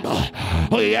ana rehema,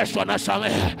 huyu Yesu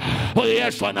anasamehe, huyu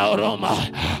Yesu ana huruma.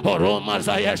 Huruma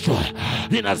za Yesu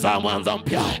zinazaa mwanzo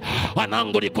mpya.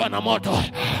 Wanangu, nilikuwa na moto,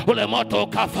 ule moto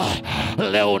ukafa.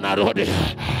 Leo unarudi,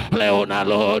 leo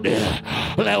unarudi,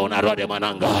 leo unarudi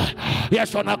mwanangu.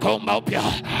 Yesu anakuumba upya.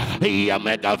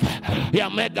 Ya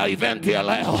mega event ya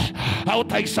leo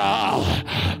hautaisahau.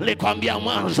 Nilikwambia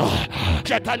mwanzo,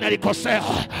 shetani alikosea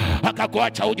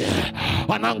akakuacha uje.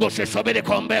 Wanangu, usisubiri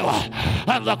kuombewa,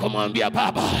 anza kumwambia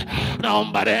Baba,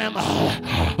 naomba rehema.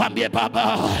 Mwambie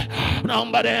Baba,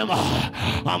 naomba rehema.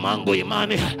 Mamangu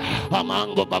Imani,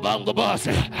 mamangu babangu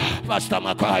Bose, Pastor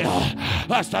Makaya,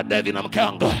 Pastor David na mke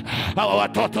wangu. Hawa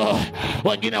watoto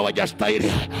wengine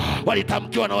hawajastahili,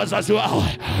 walitamkiwa na wazazi wao,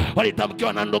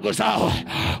 walitamkiwa na ndugu zao,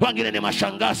 wengine ni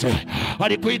mashangazi,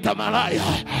 walikuita malaya.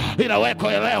 Ila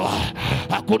weko elewa,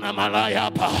 hakuna malaya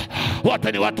hapa,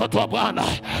 wote ni watoto wa Bwana.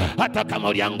 Hata kama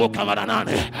ulianguka mara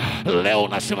 8, leo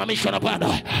unasimamishwa na Bwana.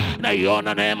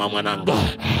 Naiona neema mwanangu,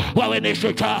 wawe ni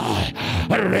shujaa.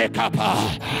 Rekapa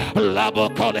labo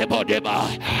kole bodeba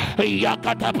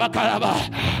yakatapakaraba.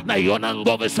 Naiona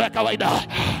nguvu za kawaida.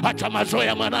 Acha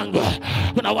mazoea mwanangu.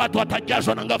 Kuna watu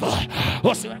watajazwa na nguvu,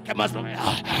 usiweke mazoea.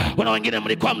 Kuna wengine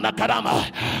mlikuwa mna karama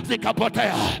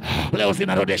zikapotea, leo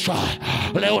zinarudishwa.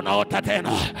 Leo unaota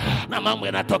tena na mambo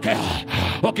yanatokea.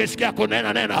 Ukisikia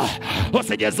kunena nena,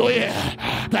 usijizuie.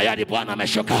 Tayari Bwana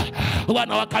ameshuka,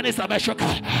 Bwana wa kanisa ameshuka.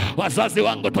 Wazazi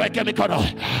wangu, tuweke mikono.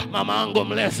 Mama yangu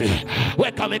mlezi,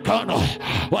 weka mikono.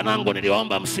 Wanangu,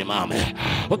 niliomba msimame.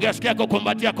 Ukisikia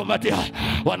kukumbatia, kumbatia.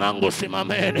 Wanangu,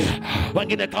 simameni.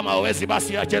 Wengine kama hawezi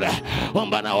basi achele,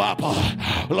 omba na wapo.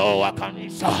 Lo wa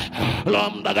kanisa, lo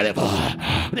mdagalevo,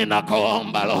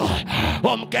 ninakuomba lo.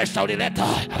 Mkesha ulileta,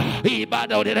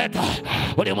 ibada ulileta,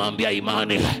 ulimwambia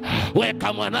Imani,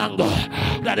 weka mwanangu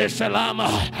Dar es Salaam.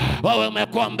 Wewe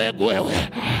umekuwa mbegu, wewe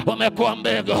umekuwa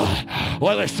mbegu.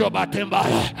 Wewe sio bahati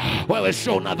mbaya, wewe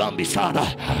sio una dhambi sana.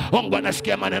 Mungu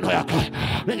anasikia maneno yako.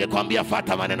 Ningekwambia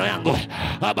fuata maneno yangu.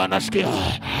 Baba anasikia,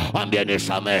 ambia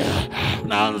nisamehe,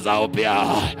 naanza upya.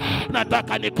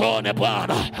 Nataka nikuone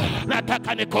Bwana,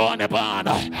 nataka nikuone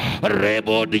Bwana.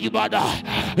 Rebo dibada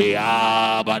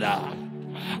ya bada.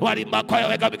 Walimakoya,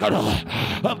 weka mikono.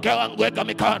 Mke wangu, weka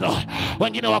mikono.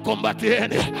 Wengine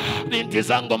wakumbatieni. Binti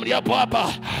zangu mliapo hapa,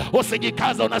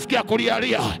 usijikaza unasikia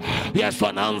kulialia. Yesu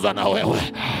anaanza na wewe.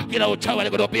 Kila uchawi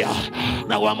alikutopia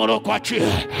na uamuru kuachie.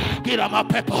 Kila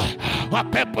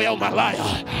mapepo ya umalaya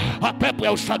mapepo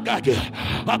ya usagaji,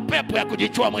 mapepo ya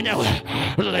kujichua mwenyewe,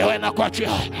 leo inakuachia.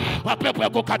 Mapepo ya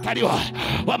kukataliwa,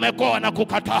 wamekuwa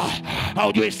wanakukataa,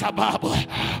 haujui sababu,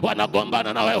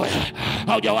 wanagombana na wewe,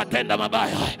 haujawatenda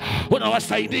mabaya,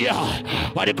 unawasaidia,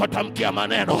 walikotamkia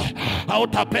maneno,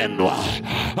 hautapendwa,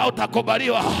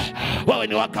 hautakubaliwa, wewe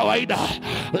ni wa kawaida.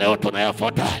 Leo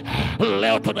tunayafuta,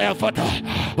 leo tunayafuta.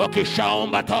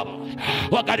 Ukishaomba toba,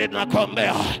 wakati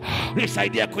tunakuombea,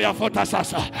 nisaidie kuyafuta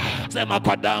sasa. Sema,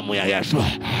 kwa damu ya Yesu,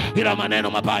 ila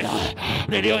maneno mabaya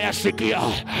niliyoyasikia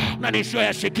na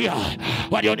nisiyoyasikia,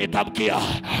 walionitamkia,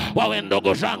 wawe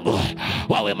ndugu zangu,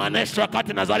 wawe manesi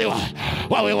wakati nazaliwa,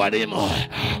 wawe walimu,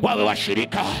 wawe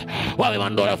washirika, wawe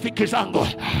marafiki zangu,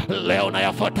 leo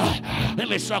nayafuta.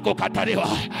 Mimi si wa kukataliwa,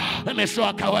 mimi si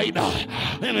wa kawaida,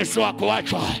 mimi si wa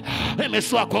kuachwa, mimi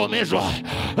si wa kuumizwa,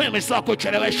 mimi si wa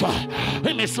kucheleweshwa,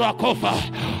 mimi si wa kufa,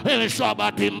 mimi si wa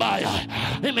bahati mbaya,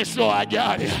 mimi si wa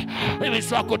ajali, mimi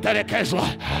si wa kutelekezwa,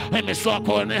 mimi si wa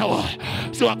kuonewa,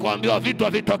 si wa kuambiwa vitu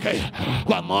vitokee.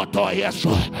 Kwa moto wa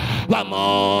Yesu, kwa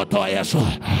moto wa Yesu,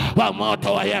 kwa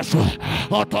moto wa Yesu,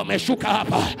 moto umeshuka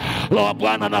hapa. Roho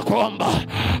Bwana nakuomba,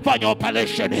 fanya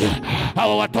operation.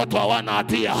 Hawa watoto hawana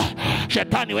hatia.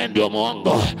 Shetani wewe ndio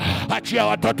muongo. Achia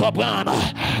watoto wa Bwana,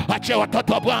 achia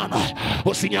watoto wa Bwana.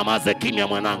 Usinyamaze kimya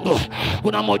mwanangu,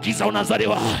 kuna muujiza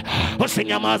unazaliwa.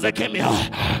 Usinyamaze kimya,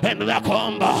 endelea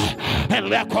kuomba,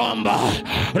 endelea kuomba.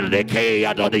 Reke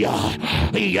ya dodia,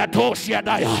 ya tosi ya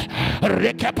daya,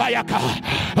 reke payaka,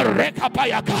 reka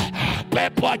payaka.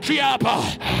 Pepo achia hapa,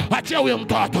 achia huyo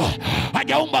mtoto,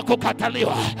 hajaumba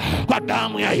kukataliwa, kwa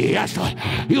damu ya Yesu.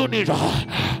 Uniza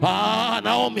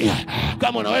Naomi,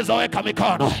 kama unaweza weka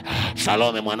mikono.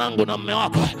 Salome mwanangu na mume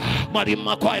wako, mwalimu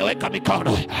Makwaya, weka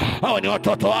mikono. Hawa ni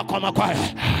watoto wako Makwaya.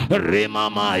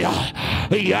 Rimamaya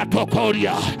ya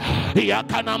tokoria ya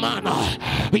kanamana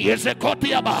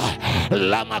yezekotia ba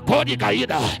la makodi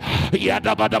kaida ya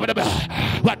dabadabada,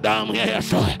 kwa damu ya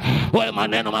Yesu. Wewe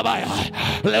maneno mabaya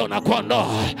leo nakuondoa,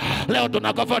 leo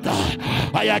tunakufuta.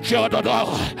 Ayachie watoto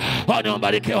wao, wao ni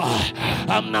wabarikiwa.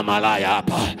 Hamna malaya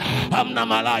hapa, hamna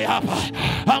malaya hapa,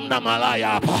 hamna malaya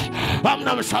hapa,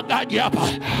 hamna msagaji hapa,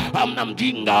 hamna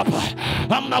mjinga hapa,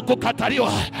 hamna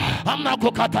kukataliwa, hamna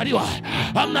kukataliwa,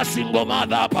 hamna single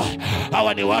mother hapa.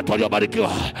 Hawa ni watu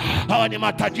waliobarikiwa, hawa ni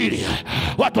matajiri,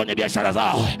 watu wenye biashara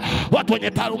zao, watu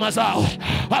wenye taaluma zao,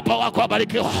 hapa wako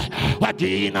wabarikiwa kwa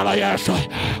jina la Yesu,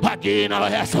 kwa jina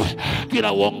la Yesu.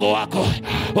 Kila uongo wako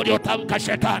uliotamka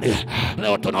shetani,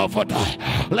 leo tunaofuta,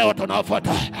 leo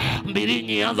tunaofuta.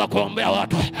 Mbilinyi, anza kuombea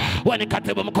watu. Wewe ni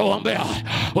katibu mkuu, ombea.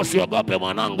 Usiogope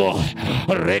mwanangu.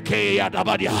 Reke ya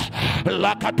dabadia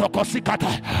la katokosikata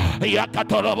ya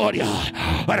katoroboria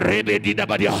rebedi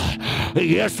dabadia.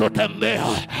 Yesu, tembea,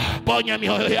 ponya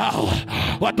mioyo yao.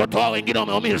 Watoto wao wengine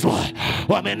wameumizwa,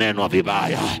 wamenenwa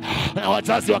vibaya na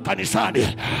wazazi wa kanisani,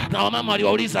 na wamama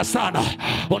waliwauliza sana,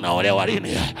 unaolewa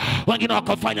lini? Wengine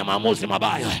wakafanya maamuzi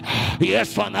mabaya.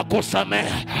 Yesu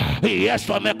anakusamehe,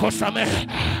 Yesu amekusamehe,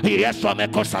 Yesu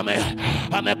amekusamehe,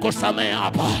 amekusamehe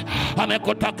hapa,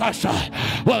 amekutakasa.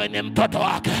 Wewe ni mtoto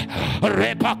wake.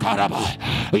 Repa karaba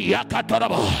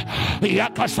yakatoraba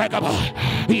yakasagaba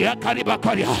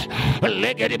yakaribakaria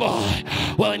legeribo.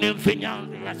 Wewe ni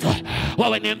mfinyanzi Yesu,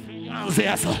 wewe ni mfinyanzi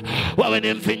Yesu, wewe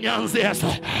ni mfinyanzi Yesu.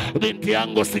 Binti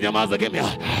yangu, usinyamaze kimya,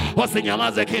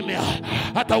 usinyamaze kimya.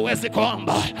 Hata uwezi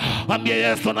kuomba, ambie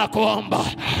Yesu nakuomba,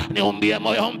 niumbie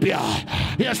moyo mpya.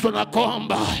 Yesu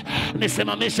nakuomba,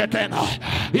 nisimamishe tena.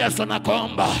 Yesu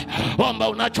nakuomba, omba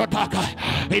unachotaka.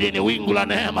 Hili ni wingu la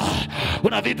neema,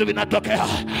 kuna vitu vinatokea.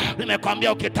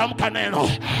 Nimekwambia ukitamka neno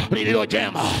lililo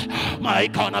jema,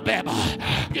 malaika wanabeba.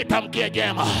 Jitamkie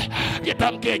jema,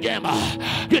 jitamkie jema,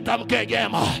 jitamkie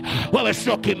jema. Wewe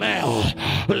sio kimeo.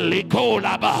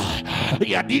 Likolaba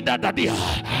ya dida dadia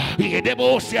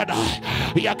yedebo siada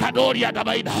ya kadoria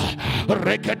dabaida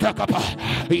reketa kapa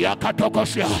ya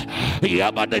katokosia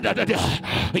ya badada dadia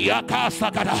ya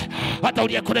kasakada. Hata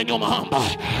uliyekule nyuma hamba,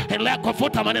 endelea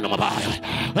kufuta maneno mabaya.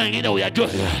 Wengine uyajue,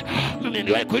 mimi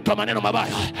niliwahi kuitwa maneno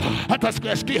mabaya, hata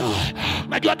sikuyasikia.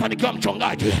 Najua hata nikiwa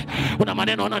mchungaji kuna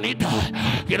maneno wananiita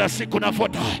kila siku,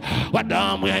 nafuta kwa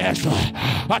damu ya Yesu.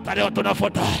 Hata leo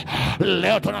tunafuta,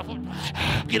 leo tunafuta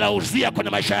kila uzia kwenye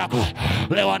maisha yako.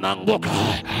 Leo anaanguka,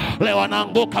 leo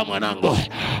anaanguka mwanangu.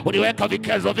 Uliweka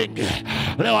vikezo vingi,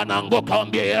 leo anaanguka.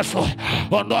 Waambie Yesu,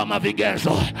 ondoa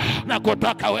mavigezo na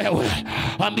kutaka wewe.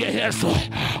 Waambie Yesu,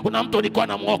 kuna mtu nilikuwa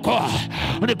namuokoa,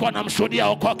 nilikuwa namshuhudia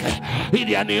okoke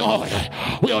ili anioe.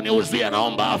 Huyo ni uzia,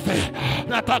 naomba afe,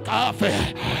 nataka afe.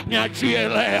 niachie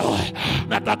leo,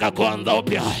 nataka kuanza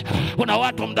upya. Kuna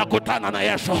watu mtakutana na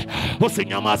Yesu,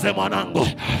 usinyamaze mwanangu,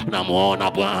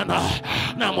 namuona Bwana,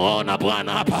 namuona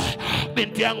Bwana hapa.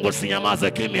 Binti yangu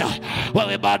usinyamaze kimya,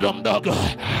 wewe bado mdogo.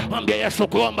 Mwambie Yesu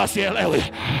kuomba sielewi,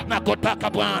 nakutaka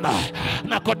Bwana,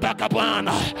 nakutaka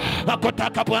Bwana,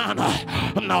 nakutaka Bwana.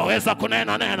 Mnaweza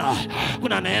kunena nena,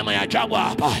 kuna neema ya ajabu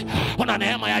hapa, kuna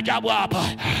neema ya ajabu hapa.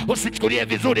 Usichukulie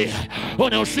vizuri,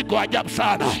 ni usiku wa ajabu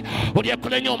sana. Uliye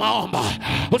kule nyuma omba,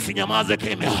 usinyamaze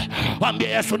kimya. Mwambie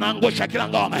Yesu naangusha kila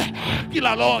ngome,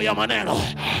 kila roho ya maneno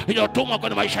iliyotumwa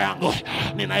kwenye maisha yangu,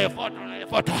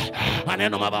 ninayefuta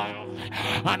maneno mabaya,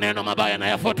 maneno mabaya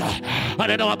nayafuta,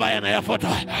 maneno mabaya nayafuta.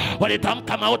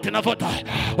 Walitamka mauti nafuta,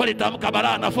 walitamka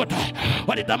balaa nafuta,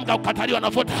 walitamka ukataliwa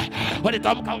nafuta,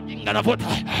 walitamka ujinga nafuta,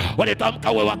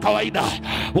 walitamka wewe wa kawaida.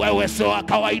 Wewe sio wa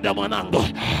kawaida mwanangu,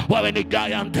 wewe ni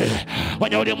giant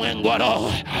kwenye ulimwengu wa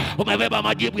roho. Umebeba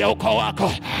majibu ya ukoo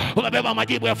wako, umebeba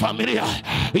majibu ya familia.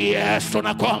 Yesu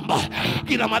nakuomba,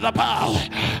 kila madhabahu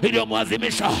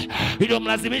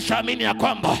iliyomlazimisha amini ya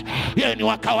kwamba yeye ni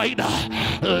wa kawaida,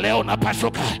 leo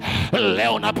napasuka,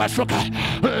 leo napasuka,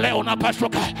 leo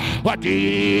napasuka kwa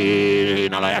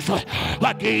jina la Yesu,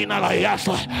 kwa jina la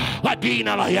Yesu, kwa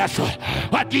jina la Yesu,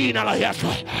 kwa jina la Yesu,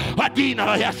 kwa jina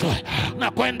la Yesu.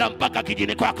 Na kwenda mpaka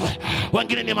kijini kwako.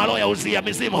 Wengine ni maroho ya uzia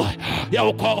mizimu ya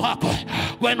ukoo wako,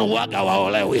 wenu waga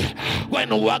waolewi,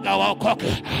 wenu waga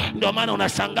waokoke. Ndio maana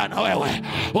unashangaa na wewe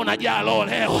unajaa roho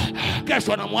leo,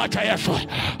 kesho unamwacha Yesu.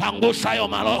 Angusha hayo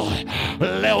maroho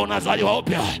leo, unazaliwa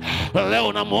upya. Leo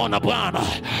unamuona Bwana,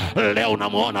 leo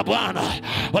unamuona Bwana,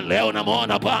 leo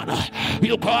unamuona Bwana.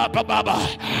 Yuko hapa Baba,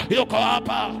 yuko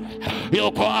hapa,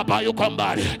 yuko hapa, yuko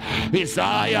mbali.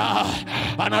 Isaya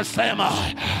anasema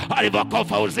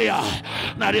alivyokufa Uzia,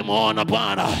 nalimuona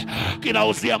Bwana. Kila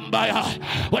Uzia mbaya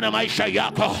wana maisha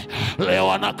yako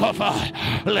leo anakufa,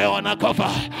 leo anakufa.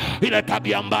 Ile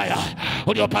tabia mbaya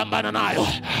uliopambana nayo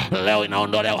leo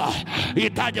inaondolewa.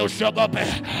 Itaje, usiogope.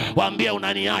 Waambie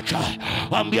unaniacha,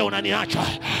 waambie unaniacha.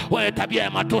 Wewe tabia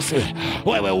ya matusi,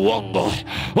 wewe uongo,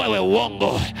 wewe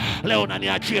uongo, leo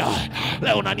unaniachia,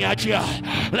 leo unaniachia,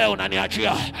 leo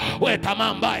unaniachia. Wewe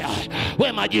tamaa mbaya,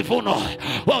 wewe majivuno,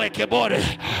 wewe kiburi,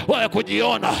 wewe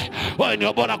kujiona wewe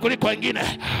ni bora kuliko wengine,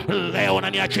 leo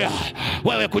unaniachia.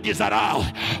 Wewe kujidharau,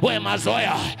 wewe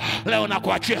mazoea, leo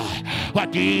nakuachia kwa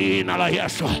jina la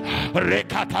Yesu.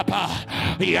 Rekatapa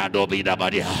yadobida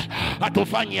badia.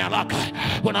 Hatufanyi haraka,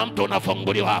 kuna mtu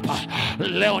unafunguliwa hapa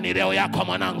leo. Ni leo yako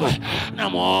mwanangu.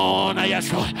 Namuona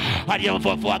Yesu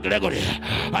aliyemfufua Gregory,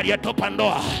 aliyetupa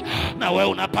ndoa, na wewe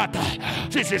unapata.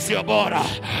 Sisi sio bora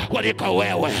kuliko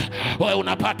wewe, wewe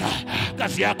unapata.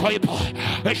 Kazi yako ipo,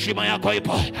 heshima yako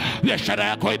ipo, biashara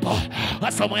yako ipo,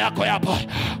 masomo yako yapo.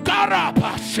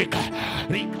 Karapasika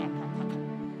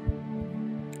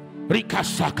Rika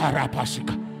saka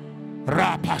rapasika,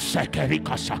 rapa seke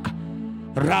rika saka,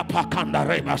 rapa kanda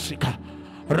rebasika,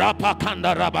 rapa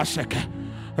kanda rabaseke,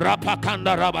 rapa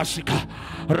kanda rabasika,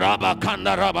 raba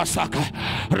kanda rabasaka,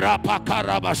 rapa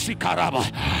karabasika raba,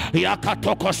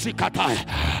 yakatoko sikatae.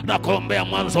 Na kuombea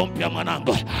mwanzo mpya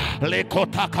mwanangu, liko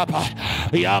takapa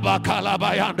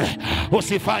yabakalabayande.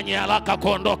 Usifanye haraka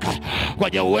kuondoka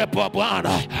kwenye uwepo wa Bwana.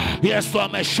 Yesu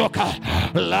ameshoka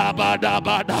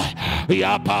labadabada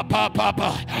ya papa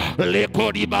papa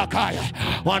likodi bakaya.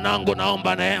 Mwanangu,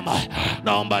 naomba neema,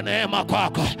 naomba neema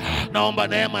kwako, naomba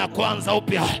neema ya kuanza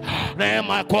upya,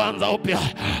 neema ya kuanza upya.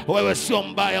 Wewe sio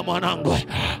mbaya mwanangu,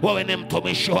 wewe ni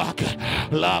mtumishi wake.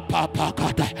 La papa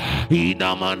kata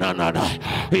ina manana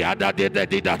ya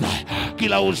dadededidada.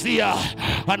 Kila Uzia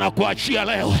anakuachia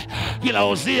leo, kila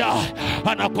Uzia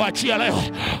anakuachia leo.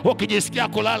 Ukijisikia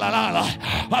kulala lala,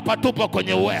 hapa tupo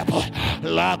kwenye uwepo.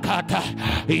 La kata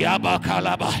ya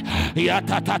bakalaba ya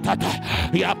tatatata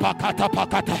ya pakata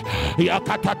pakata ya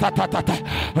katatatata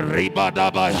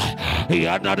ribadabaya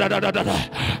ya dadadadada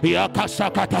ya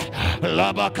kasakata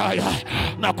la bakaya.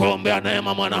 Na kuombea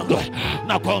neema mwanangu,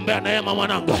 na kuombea neema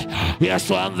mwanangu.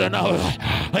 Yesu anze na wewe,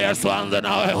 Yesu anze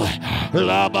na wewe.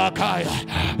 La bakaya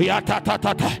ya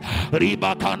tatatata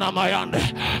ribakana mayande.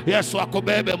 Yesu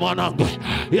akubebe mwanangu,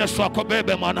 Yesu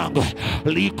akubebe mwanangu.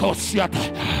 Liko siata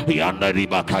ya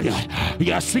ribakaya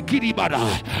ya sikiribada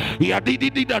ya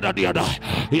didididadadiada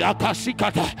ya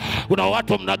kasikata. Kuna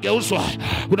watu mnageuzwa,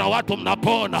 kuna watu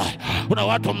mnapona, kuna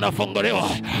watu mnafunguliwa.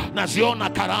 Naziona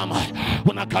karama,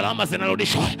 kuna karama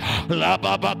zinarudishwa. La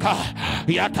babaka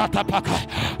ya tatapaka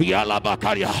ya la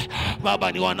bakaria.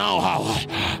 Baba, ni wanao hawa,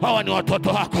 hawa ni watoto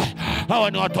wako,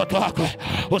 hawa ni watoto wako.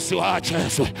 Usiwaache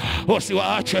Yesu,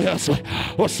 usiwaache Yesu,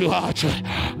 usiwaache.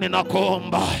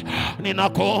 Ninakuomba,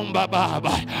 ninakuomba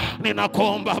Baba,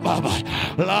 ninakuomba Baba.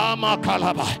 lama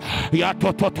kalaba ya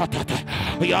tototata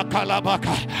ya kalabaka.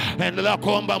 Endelea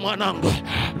kuomba mwanangu.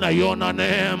 Naiona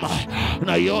neema,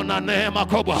 naiona neema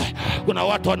kubwa. Kuna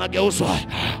watu wanageuzwa,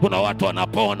 kuna watu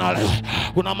wanapona leo.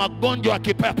 Kuna magonjwa ya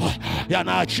kipepo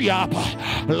yanaachia hapa.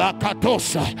 La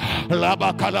katosa la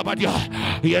bakalabadia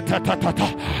yetatata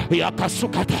ya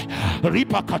kasukata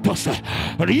riba katosa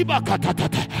riba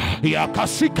katatata ya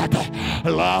kasikata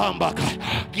lambaka.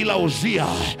 Kila uzia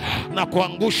na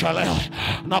kuangusha leo,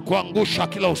 na kuangusha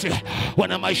kila uzia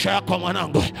wana maisha yako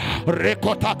mwanangu.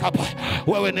 Rekotakapa,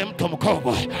 wewe ni mtu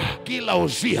mkubwa. Kila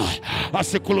uzia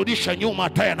asikurudisha nyuma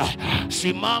tena.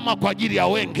 Simama kwa ajili ya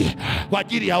wengi, kwa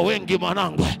ajili ya wengi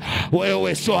mwanangu.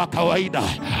 Wewe sio kawaida,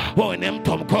 wewe ni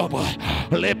mtu mkubwa.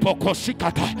 Lepo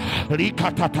kosikata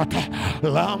likatatata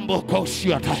lambo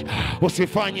kosiata.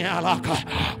 Usifanye haraka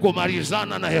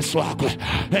kumalizana na Yesu wako.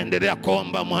 Endelea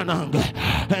kuomba mwanangu,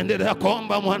 endelea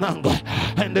kuomba mwanangu,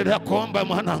 endelea kuomba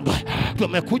mwanangu.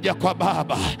 Tumekuja kwa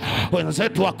Baba.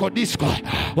 Wenzetu wako disco,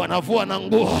 wanavua na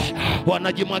nguo,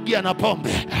 wanajimwagia na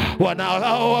pombe,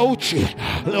 wanalao wa uchi.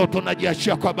 Leo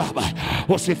tunajiachia kwa Baba.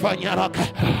 Usifanye haraka,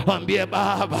 mwambie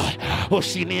Baba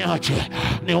usiniache,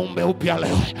 niumbe upya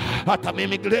leo. Hata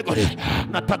mimi Gregory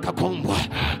nataka kuumbwa.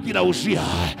 Kila uzia,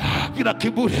 kila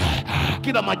kiburi,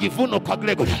 kila majivuno kwa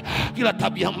Gregory, kila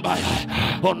tabia mbaya,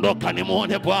 ondoka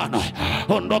nimuone Bwana,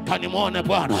 ondoka nimuone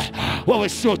Bwana. Wewe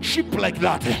sio cheap like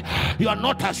that, you are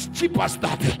not as cheap as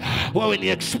that. Wewe ni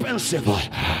expensive,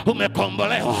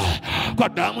 umekombolewa kwa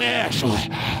damu ya Yesu,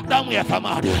 damu ya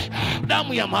thamani,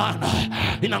 damu ya maana.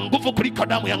 Ina nguvu kuliko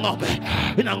damu ya ng'ombe,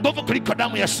 ina nguvu kuliko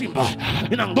damu ya simba,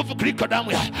 ina nguvu kuliko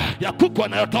damu ya kuku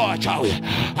anayotoa wachawi.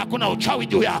 Hakuna uchawi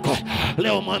juu yako.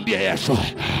 Leo mwambie Yesu,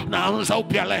 naanza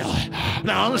upya leo,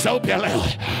 naanza upya leo.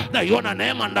 Naiona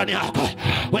neema ndani yako.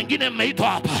 Wengine mmeitwa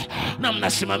hapa na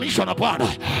mnasimamishwa na Bwana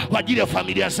kwa ajili ya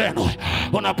familia zenu.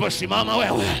 Unaposimama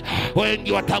wewe,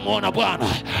 wengi watamuona Bwana.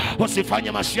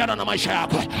 Usifanye masiara na maisha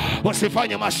yako,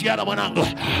 usifanye masiara mwanangu.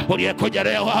 Uliyekuja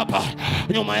leo hapa,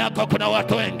 nyuma yako kuna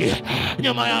watu wengi,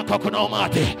 nyuma yako kuna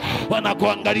umati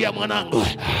wanakuangalia mwanangu.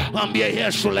 Mwambie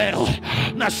Yesu, leo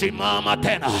nasimama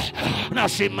tena,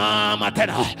 nasimama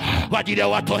tena kwa ajili ya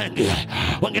watu wengi.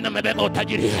 Wengine mmebeba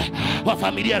utajiri wa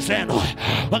familia zenu,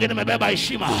 wengine mmebeba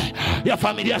heshima ya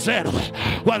familia zenu.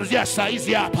 Kuanzia saa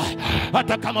hizi hapa,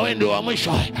 hata kama wewe ndio wa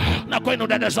mwisho na kwenu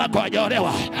dada zako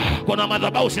hawajaolewa, kuna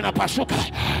madhabahu zinapasuka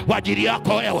kwa ajili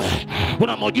yako wewe.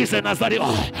 Kuna muujiza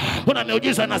inazaliwa, kuna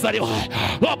miujiza inazaliwa.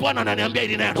 Leo Bwana ananiambia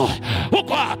hili neno.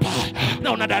 Uko hapa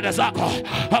na una dada zako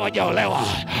hawajaolewa,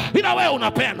 ila wewe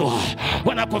unapendwa,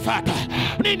 wanakufuata.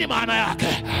 Nini maana yake?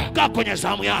 Kaa kwenye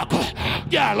zamu yako.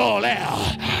 Jalo leo,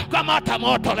 kama hata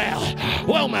moto leo.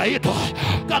 Wewe umeitwa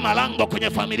kama lango kwenye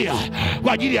familia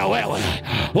kwa ajili ya wewe.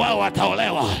 Wao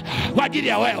wataolewa kwa ajili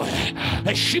ya wewe.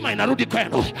 Heshima inarudi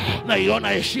kwenu. Naiona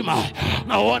heshima,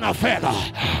 naona fedha,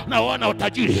 naona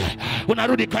utajiri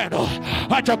unarudi kwenu.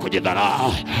 Acha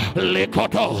kujidharau.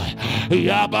 Likoto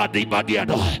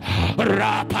yabadibadiado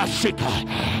rapasika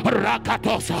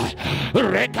rakatosa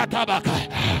rekatabaka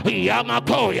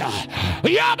yamakoya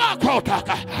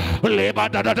yamakotaka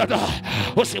lebadadada.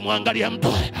 Usimwangalie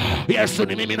mtu. Yesu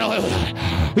ni mimi na wewe,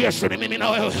 Yesu ni mimi na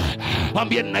wewe.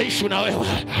 Mwambie naishi na wewe,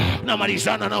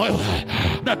 namalizana na wewe,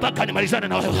 nataka nimalizane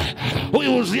na wewe.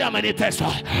 Huyu uzia amenitesa,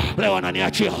 leo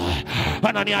ananiachia,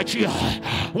 ananiachia.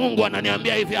 Mungu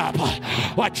ananiambia hivi hapa,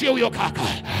 wachie huyo kaka,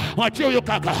 wachie huyo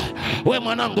kaka. We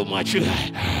mwanangu, mwachie.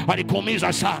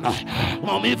 Alikuumiza sana,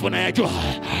 maumivu nayajua,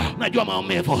 najua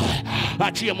maumivu.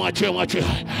 Achie, mwachie, mwachie,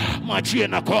 mwachie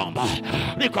na kuomba,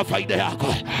 ni kwa faida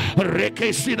yako.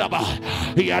 Reke sidaba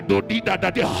ya dodida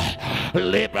dadia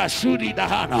lebra sudi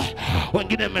dahana.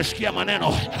 Wengine mmesikia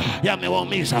maneno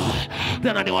yamewaumiza,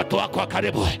 tena ni watu wako wa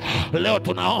karibu. Leo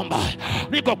tunaomba,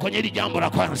 niko kwenye hili jambo la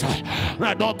kwanza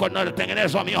na doko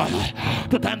linalotengenezwa mioyo.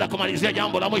 Tutaenda kumalizia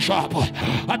jambo la mwisho hapo.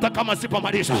 Hata kama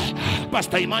sipomaliza,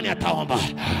 Pastor Imani ataomba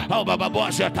au Baba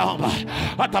Boaz ataomba,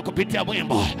 hata kupitia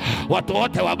mwimbo. Watu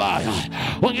wote wabaya,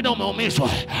 wengine umeumizwa,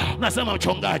 nasema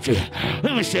mchungaji,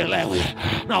 mimi sielewi,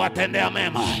 na watendea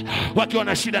mema. Wakiwa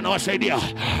na shida na wasaidia,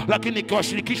 lakini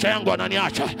nikiwashirikisha yangu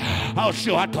wananiacha. Hao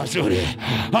sio watu wazuri.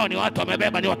 Hao ni watu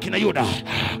wamebeba, ni wakina Yuda,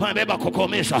 wamebeba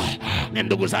kukuumiza. Ni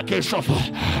ndugu zake Yusufu,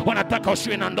 wanataka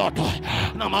usiwe na ndoto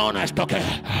na maono yasitokee.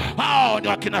 Hao ni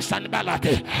wakina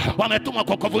Sanbalati, wametumwa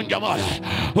kwa kuvunja moyo.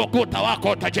 Ukuta wako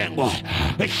utajengwa,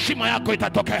 heshima yako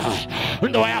itatokea,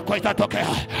 ndoa yako itatokea.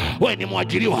 Wewe ni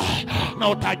mwajiriwa na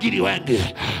utajiri wengi.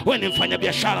 Wewe ni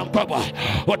mfanyabiashara mkubwa.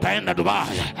 Utaenda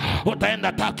Dubai,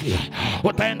 utaenda Turkey,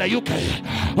 utaenda UK,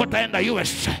 utaenda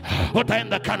US,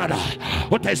 utaenda Canada,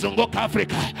 utaizunguka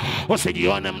Afrika.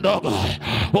 Usijione mdogo,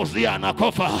 Uzia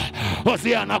anakufa.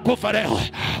 Uzia anakufa leo.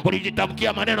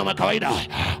 Ulijitamkia maneno ya kawaida,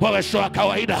 wewe sio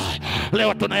kawaida.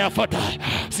 Leo tunayafuta.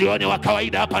 Sioni wa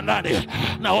kawaida hapa ndani.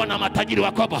 Naona matajiri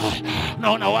wakubwa.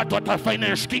 Naona watu wata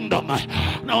finance kingdom.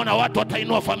 Naona watu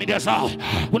watainua familia zao.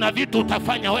 Kuna vitu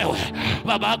utafanya wewe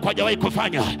baba yako hajawahi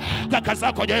kufanya, kaka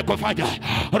zako hajawahi kufanya.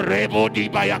 Rebo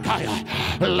diba yakaya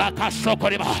la kasoko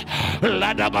riba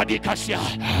la dabadikasia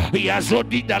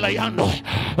yazodi dalayando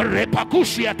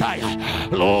repakusi ataya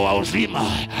loa uzima.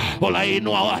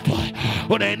 Unainua watu,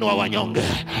 unainua wanyonge,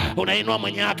 unainua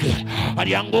mwenye yake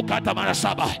alianguka hata mara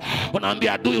 7.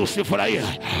 Unaambia adui usifurahie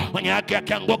mwenye yake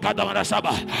akianguka hata mara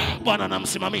 7. Bwana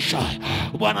anamsimamisha.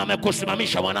 Bwana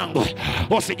amekusimamisha mwanangu,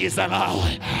 usijidharau.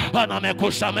 Bwana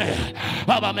amekusamehe,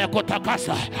 Baba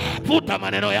amekutakasa. Futa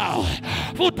maneno yao,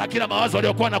 futa kila mawazo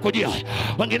yaliyokuwa nakujia.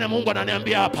 Wengine Mungu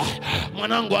ananiambia hapa,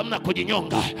 mwanangu hamna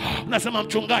kujinyonga. Nasema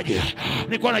mchungaji,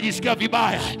 nilikuwa najisikia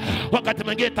vibaya, wakati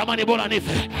mwingine tamani bora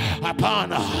nife.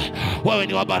 Hapana, wewe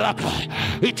ni wa baraka.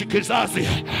 Hichi kizazi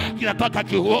kinataka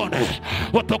kiuone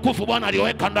utukufu Bwana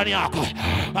alioweka ndani yako.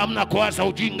 Hamna kuwaza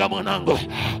ujinga mwanangu,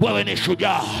 wewe ni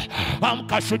shujaa.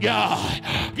 Amka shujaa.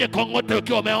 Jikongote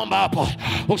ukiwa umeomba hapo,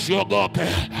 usiogope.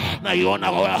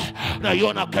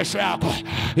 Naiona kesho yako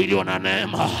iliyo na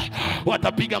neema.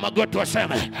 Watapiga magoti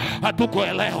waseme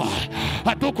hatukuelewa,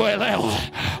 hatukuelewa.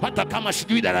 Hata kama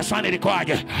sijui darasani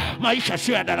likoaje, maisha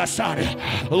sio ya darasani.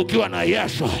 Ukiwa na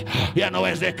Yesu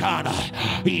yanawezekana,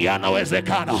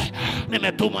 yanawezekana.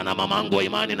 Nimetumwa na mamangu wa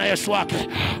imani na Yesu wake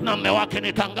na mume wake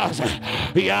nitangaze,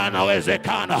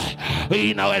 yanawezekana,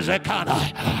 inawezekana.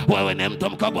 Wewe ni mtu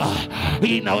mkubwa,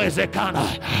 inawezekana.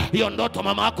 Hiyo ndoto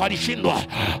mama yako alishindwa,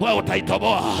 wewe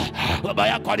utaitoboa. Baba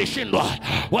yako alishindwa,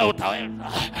 wewe utaweza.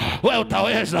 Wewe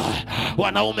utaweza.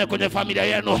 Wanaume kwenye familia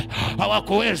yenu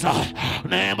hawakuweza.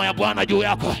 Neema ya Bwana juu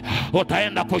yako,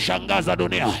 utaenda kushangaza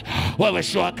dunia. Wewe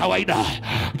sio kawaida.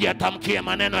 Jitamkie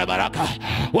maneno ya baraka.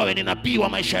 Wewe ni nabii wa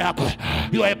maisha yako.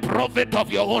 You are a prophet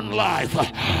of your own life.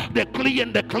 Declare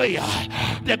and declare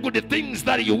the good things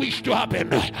that you wish to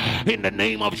happen in the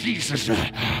name of Jesus.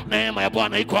 Neema ya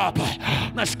Bwana iko hapa.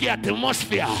 Nasikia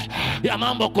atmosphere ya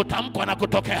mambo kutamkwa na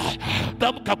kutokea.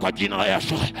 Tamka kwa jina la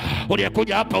Yesu.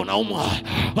 Uliyekuja hapa unaumwa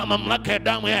kwa mamlaka ya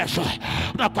damu ya Yesu,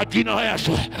 na kwa jina la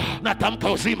Yesu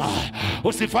natamka uzima.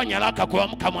 Usifanye haraka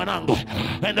kuamka mwanangu.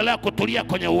 Endelea kutulia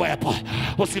kwenye uwepo.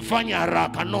 Usifanye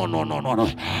haraka. No.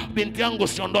 Binti yangu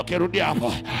usiondoke, rudia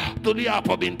hapo. Tulia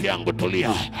hapo binti yangu, tulia.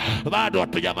 Bado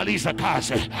hatujamaliza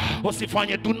kazi.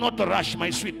 Usifanye, do not rush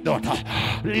my sweet daughter.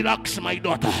 Relax my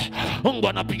daughter. Mungu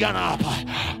anapigana hapa.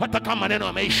 Hata kama neno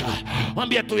yameisha,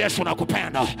 mwambie tu Yesu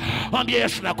nakupenda. Mwambie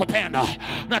Yesu nakupenda.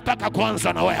 Nataka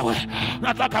kuanza na wewe.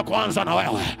 Nataka kuanza na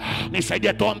wewe.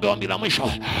 Nisaidie tuombe ombi la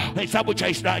mwisho. Hesabu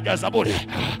cha Zaburi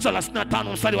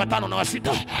 35 mstari wa 5 na wa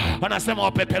 6. Anasema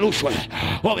wapeperushwe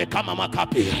wawe kama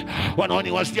makapi,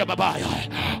 wanaoniwazia mabaya,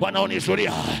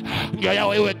 wanaonizuria njia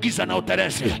yao iwe giza na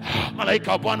uteresi.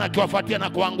 Malaika wa Bwana akiwafuatia na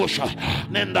kuangusha.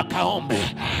 Nenda kaombe.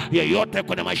 Yeyote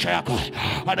kwenye maisha yako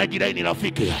anajidai ni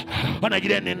rafiki,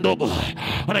 anajidai ni ndugu,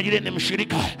 anajidai ni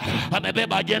mshirika,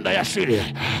 amebeba ajenda ya siri,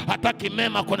 hataki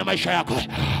mema kwenye maisha yako,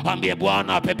 ambie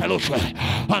Bwana apeperushwe,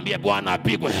 ambie Bwana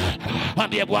apigwe,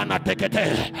 ambie Bwana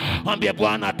ateketee, ambie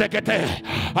Bwana ateketee.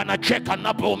 Anacheka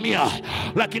ninapoumia,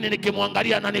 lakini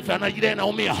nikimwangalia anajidai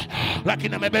naumia,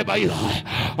 lakini amebeba hilo.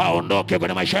 Aondoke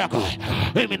kwenye maisha yako.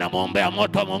 Mimi namwombea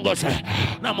moto mwongose,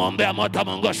 namwombea moto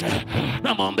mwongose,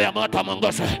 namwombea moto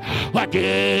mwongose kwa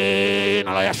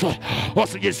jina la Yesu.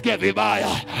 Usijisikie vibaya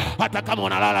hata kama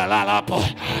unalala hapo.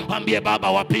 Ambie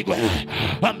Baba wapigwe,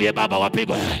 ambie Baba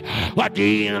wapigwe kwa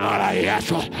jina la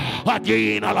Yesu, kwa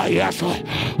jina la Yesu.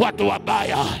 Watu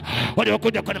wabaya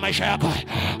waliokuja kwenye maisha yako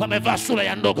wamevaa sura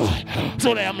ya ndogo,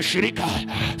 sura ya mshirika,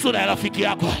 sura ya rafiki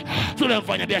yako, sura ya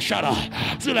mfanyabiashara,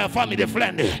 sura ya family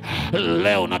friend.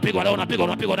 Leo unapigwa, leo unapigwa,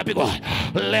 unapigwa.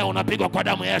 Leo unapigwa kwa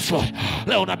damu ya Yesu.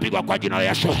 Leo unapigwa kwa jina la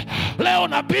Yesu. Leo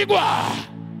unapigwa.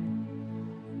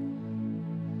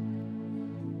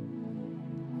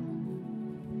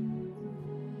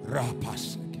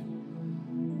 Rapaseke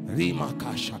Rima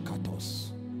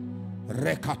kashakatos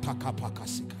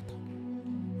Rekatakapakasikata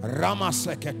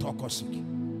Ramaseke tokosiki.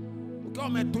 Ukiwa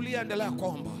umetulia, endelea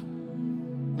kuomba.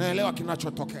 Naelewa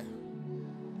kinachotokea.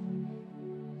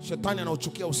 Shetani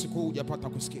anauchukia usiku huu hujapata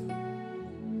kusikia.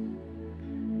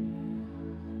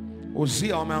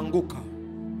 Uzia wameanguka.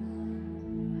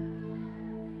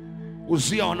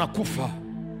 Uzia wanakufa.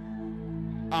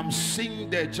 I'm seeing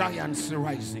the giants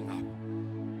rising up.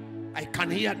 I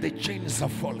can hear the chains are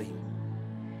falling.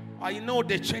 I know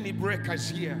the chain breaker is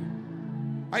here.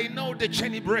 I know the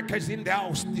chain breaker is in the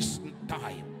house this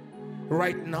time.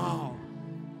 Right now.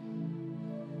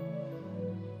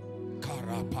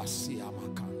 Rapasia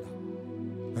makanda.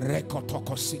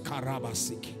 Rekotoko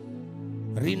sikarabasiki.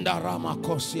 Rinda rama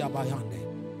kosia bayande.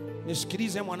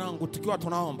 Nisikilize mwanangu, tukiwa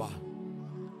tunaomba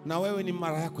na wewe ni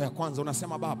mara yako ya kwanza,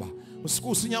 unasema baba,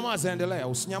 usinyamaze, endelea,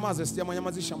 usinyamaze,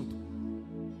 sijamnyamazisha mtu.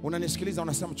 Unanisikiliza,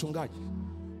 unasema mchungaji,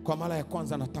 kwa mara ya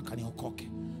kwanza nataka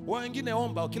niokoke. Wewe wengine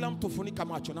omba, kila mtu funika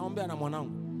macho, naombea na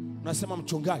mwanangu. Unasema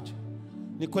mchungaji,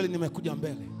 ni kweli nimekuja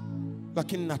mbele,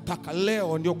 lakini nataka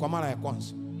leo ndio kwa mara ya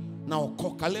kwanza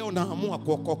naokoka. Leo naamua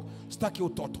kuokoka. Sitaki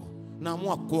utoto,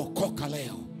 naamua kuokoka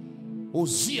leo.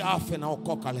 Uzia afe,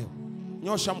 naokoka leo.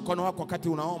 Nyosha mkono wako wakati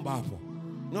unaomba hapo.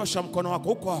 Nyosha mkono wako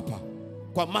huko hapa.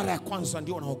 Kwa mara ya kwanza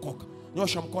ndio unaokoka.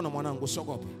 Nyosha mkono mwanangu,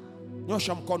 usiogope.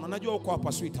 Nyosha mkono, najua uko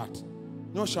hapa sweetheart.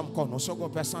 Nyosha mkono,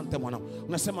 usiogope. Asante mwanangu.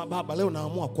 Unasema baba, leo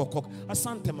naamua kuokoka.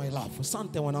 Asante my love.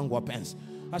 Asante mwanangu wapenzi.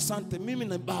 Asante, mimi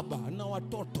na baba na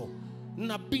watoto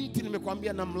na binti,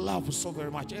 nimekwambia na love so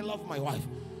very much. I love my wife.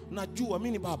 Najua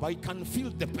mimi baba, I can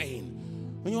feel the pain.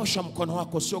 Nyosha mkono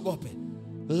wako, usiogope.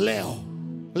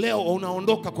 Leo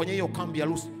unaondoka kwenye hiyo kambi ya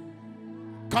Lusi,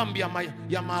 kambi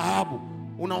ya Mahabu.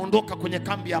 Unaondoka kwenye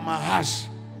kambi ya Mahazi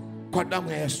kwa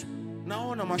damu ya Yesu.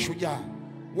 Naona mashujaa.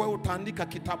 Wewe utaandika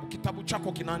kitabu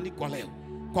chako kinaandikwa leo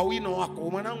kwa wino wako.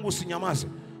 Mwanangu, usinyamaze.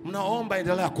 Mnaomba,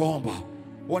 endelea kuomba.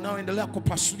 Wanaoendelea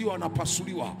kupasuliwa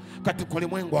wanapasuliwa katika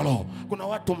ulimwengu wa roho. Kuna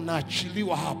watu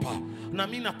mnaachiliwa hapa, na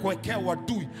mimi nakuwekea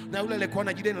wadui, na yule aliyekuwa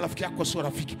anajidai rafiki yako sio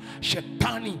rafiki.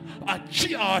 Shetani,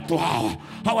 achia watu hawa.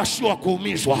 Hawa sio wa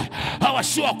kuumizwa, hawa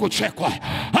sio wa kuchekwa,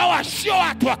 hawa sio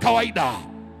watu wa kawaida.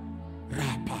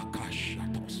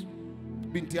 Rapakashatos.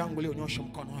 Binti yangu, leo nyosha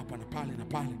mkono hapa na pale na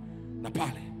pale na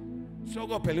pale.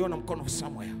 Usiogope, leo na mkono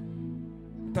somewhere.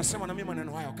 Utasema na mimi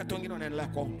maneno haya wakati wengine wanaendelea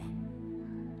kuomba.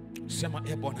 Sema,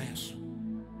 Bwana Yesu,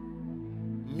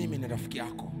 mimi ni rafiki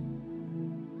yako.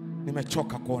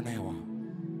 Nimechoka kuonewa,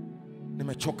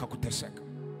 nimechoka kuteseka.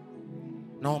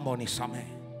 Naomba unisamehe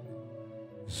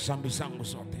dhambi zangu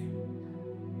zote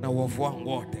na uovu wangu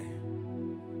wote,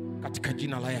 katika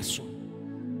jina la Yesu.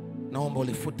 Naomba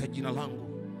ulifute jina langu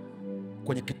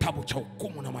kwenye kitabu cha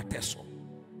hukumu na mateso.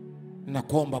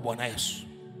 Ninakuomba Bwana Yesu,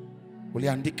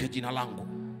 uliandike jina langu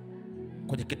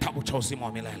kwenye kitabu cha uzima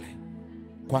wa milele.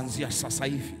 Kuanzia sasa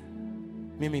hivi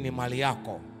mimi ni mali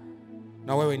yako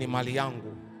na wewe ni mali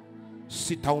yangu.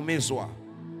 Sitaumizwa,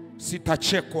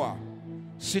 sitachekwa,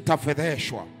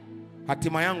 sitafedheshwa.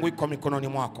 Hatima yangu iko mikononi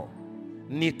mwako.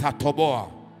 Nitatoboa.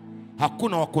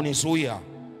 Hakuna wa kunizuia,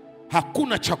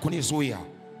 hakuna cha kunizuia.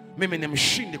 Mimi ni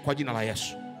mshindi kwa jina la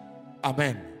Yesu.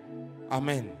 Amen.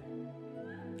 Amen.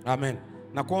 Amen.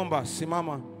 Na kuomba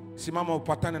simama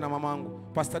upatane na mamangu.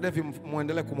 Pastor Devi,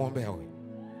 muendelee kumwombea huyu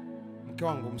mke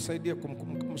wangu, msaidie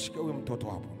kumshika huyu mtoto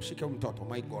hapo. Mshike huyu mtoto,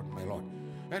 my God, my Lord.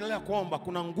 Endelea kuomba,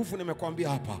 kuna nguvu nimekuambia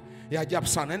hapa ya ajabu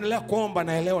sana. Endelea kuomba,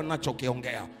 naelewa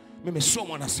ninachokiongea. Mimi sio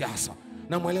mwanasiasa,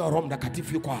 na muelewa Roho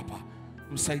Mtakatifu yuko hapa.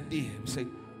 Msaidie.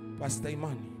 Pastor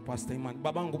Imani,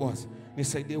 babangu boss,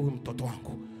 nisaidie huyu mtoto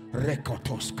wangu.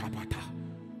 Rekotos kabata.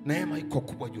 Neema iko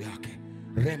kubwa juu yake.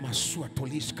 Rema sua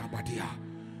tolis kabadia.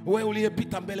 Wewe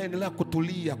uliyepita mbele, endelea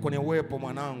kutulia kwenye uwepo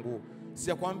mwanangu.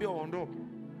 Sijakwambia uondoke.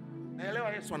 Naelewa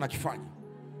Yesu anakifanya.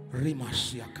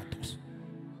 Rimasia katos.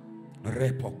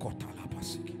 Repo kota la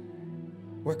pasiki.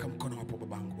 Weka mkono hapo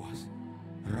babangu wazi.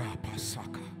 Rapa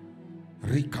saka.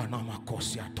 Rika na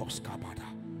makosi ya toska bada.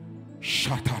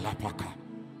 Shata la paka.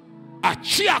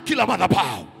 Achia kila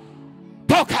madhabahu.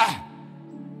 Toka.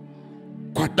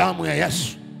 Kwa damu ya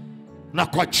Yesu na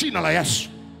kwa jina la Yesu.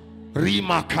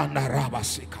 Rima kanda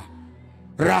rabasika.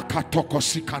 Raka toko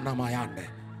sika na mayande.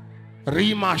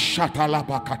 Rima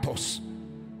shatalaba katos.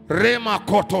 Rema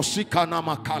kotosika na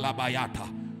makalabayata.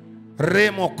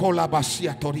 Remo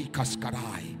kolabasia torika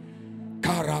skarai.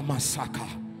 Karamasaka.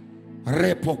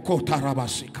 Repo kota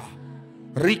rabasika.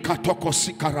 Rika toko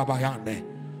sika rabayande.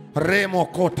 Remo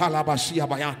kota labasia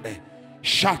bayande.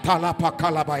 Shatalapa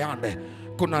kalabayande.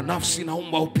 Kuna nafsi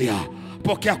naumba upya.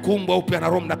 Pokea kuumbwa upya na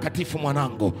Roho Mtakatifu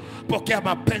mwanangu. Pokea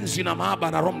mapenzi na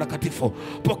mahaba na Roho Mtakatifu.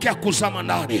 Pokea kuzama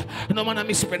ndani. Ndio maana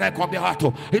mimi sipendaye kuambia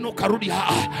watu inuka rudi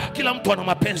haa. Kila mtu ana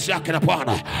mapenzi yake na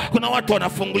Bwana. Kuna watu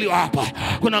wanafunguliwa hapa.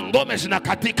 Kuna ngome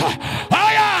zinakatika.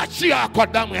 Haya, achia kwa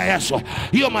damu ya Yesu.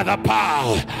 Hiyo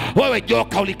madhabahu. Wewe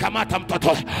joka ulikamata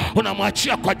mtoto,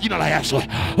 unamwachia kwa jina la Yesu.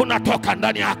 Unatoka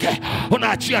ndani yake.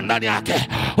 Unaachia ndani yake.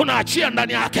 Unaachia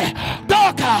ndani yake.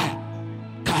 Toka.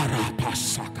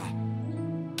 Karapasaka.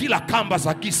 Kila kamba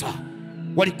za giza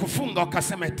walikufunga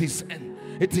wakasema it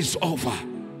is over.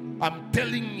 I'm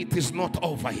telling it is not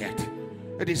over yet.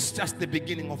 It is just the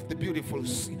beginning of the beautiful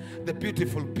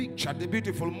picture, the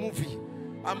beautiful movie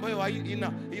ambayo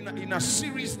ina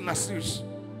series na series.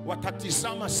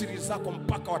 watatizama siri zako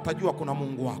mpaka watajua kuna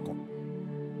Mungu wako.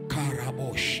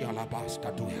 Karaboshi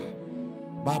alabasta duya.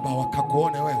 Baba,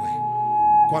 wakakuone wewe.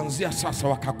 Kuanzia sasa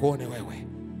wakakuone wewe.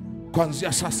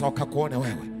 Kuanzia sasa wakakuone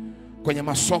wewe. Kwenye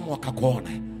masomo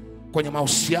wakakuone. Kwenye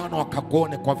mahusiano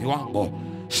wakakuone kwa viwango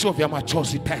sio vya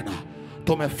machozi tena.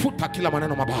 Tumefuta kila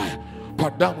maneno mabaya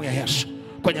kwa damu ya Yesu.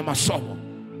 Kwenye masomo,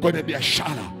 kwenye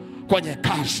biashara, kwenye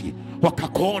kazi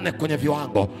wakakuone kwenye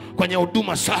viwango. Kwenye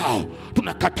huduma zao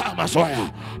tunakataa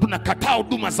mazoea, tunakataa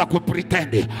huduma za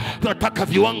kupretend. Tunataka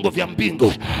viwango vya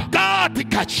mbingu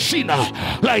katika jina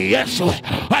la Yesu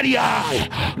aliye hai.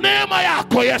 Neema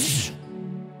yako Yesu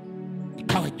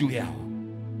ikawe juu yao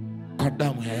kwa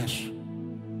damu ya Yesu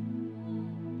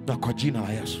na kwa jina la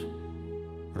Yesu.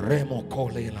 Remo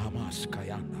kole la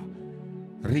maskayanda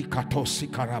rikatosi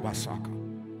karabasaka.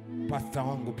 Pastor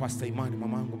wangu, Pastor Imani,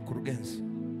 mamangu mkurugenzi.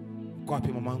 Kwa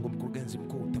wapi mamangu mkurugenzi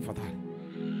mkuu tafadhali?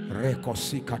 Reko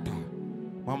sikata.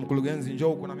 Mama mkurugenzi njoo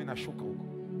huko na mimi nashuka huko.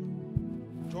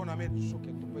 Njoo na mimi tushuke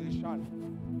tupelishane.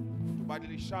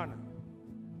 Tubadilishane.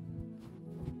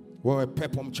 Wewe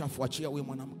pepo mchafu, achia huyu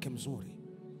mwanamke mzuri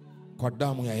kwa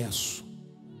damu ya Yesu.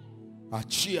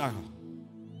 Achia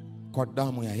kwa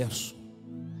damu ya Yesu.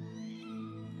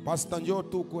 Pastor njoo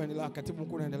tu kuendelea, katibu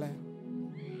mkuu endelea.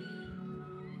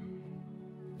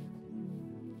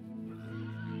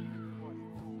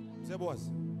 Mzee Boaz,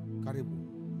 karibu.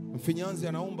 Mfinyanzi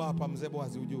anaomba hapa, Mzee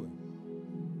Boaz ujue.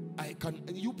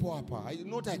 Yupo hapa.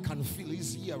 I can feel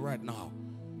he's here right now.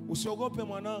 Usiogope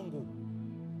mwanangu.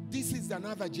 This is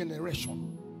another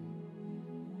generation.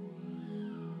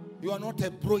 You are not a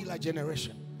broiler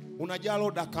generation.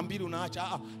 Unajalo dakika mbili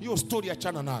unaacha. Hiyo story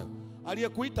achana nayo.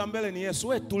 Aliyekuita mbele ni Yesu.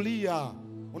 Wewe tulia.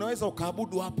 Unaweza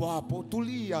ukaabudu hapo hapo.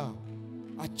 Tulia.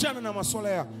 Achana na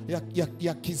masuala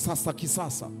ya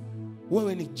kisasa.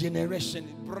 Wewe ni generation,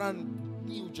 brand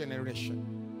new generation.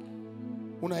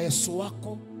 Una Yesu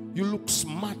wako, you look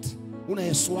smart. Una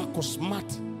Yesu wako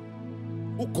smart.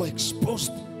 Uko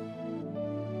exposed.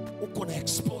 Uko na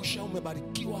exposure,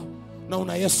 umebarikiwa. Na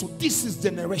una Yesu. This is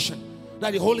generation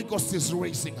that the Holy Ghost is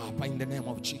raising up in the name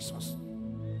of Jesus.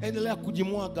 Endelea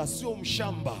kujimwaga, sio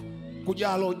mshamba.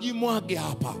 Kujalo, jimwage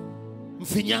hapa.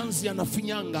 Mfinyanzi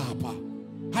anafinyanga hapa.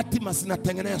 Hatima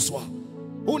zinatengenezwa.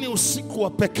 Huu ni usiku wa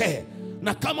pekee.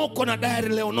 Na kama uko na diary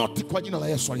leo, noti kwa jina la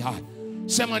Yesu aliye hai.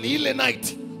 Sema ni ile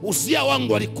night Uzia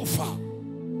wangu alikufa.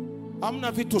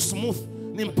 Hamna vitu smooth,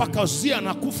 ni mpaka Uzia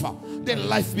anakufa then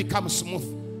life becomes smooth.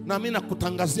 Na mimi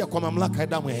nakutangazia kwa mamlaka ya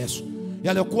damu ya Yesu,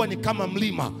 yaliokuwa ni kama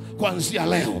mlima kuanzia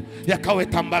leo yakawe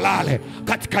tambalale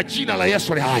katika jina la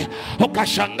Yesu aliye hai.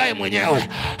 Ukashangae mwenyewe,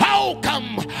 how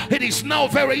come it is now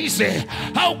very easy?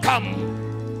 How come?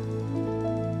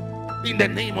 In the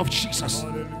name of Jesus.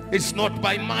 It's not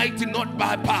by might, not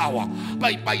by power,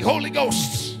 by Holy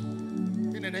Ghost.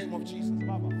 In the name of Jesus.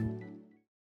 Baba.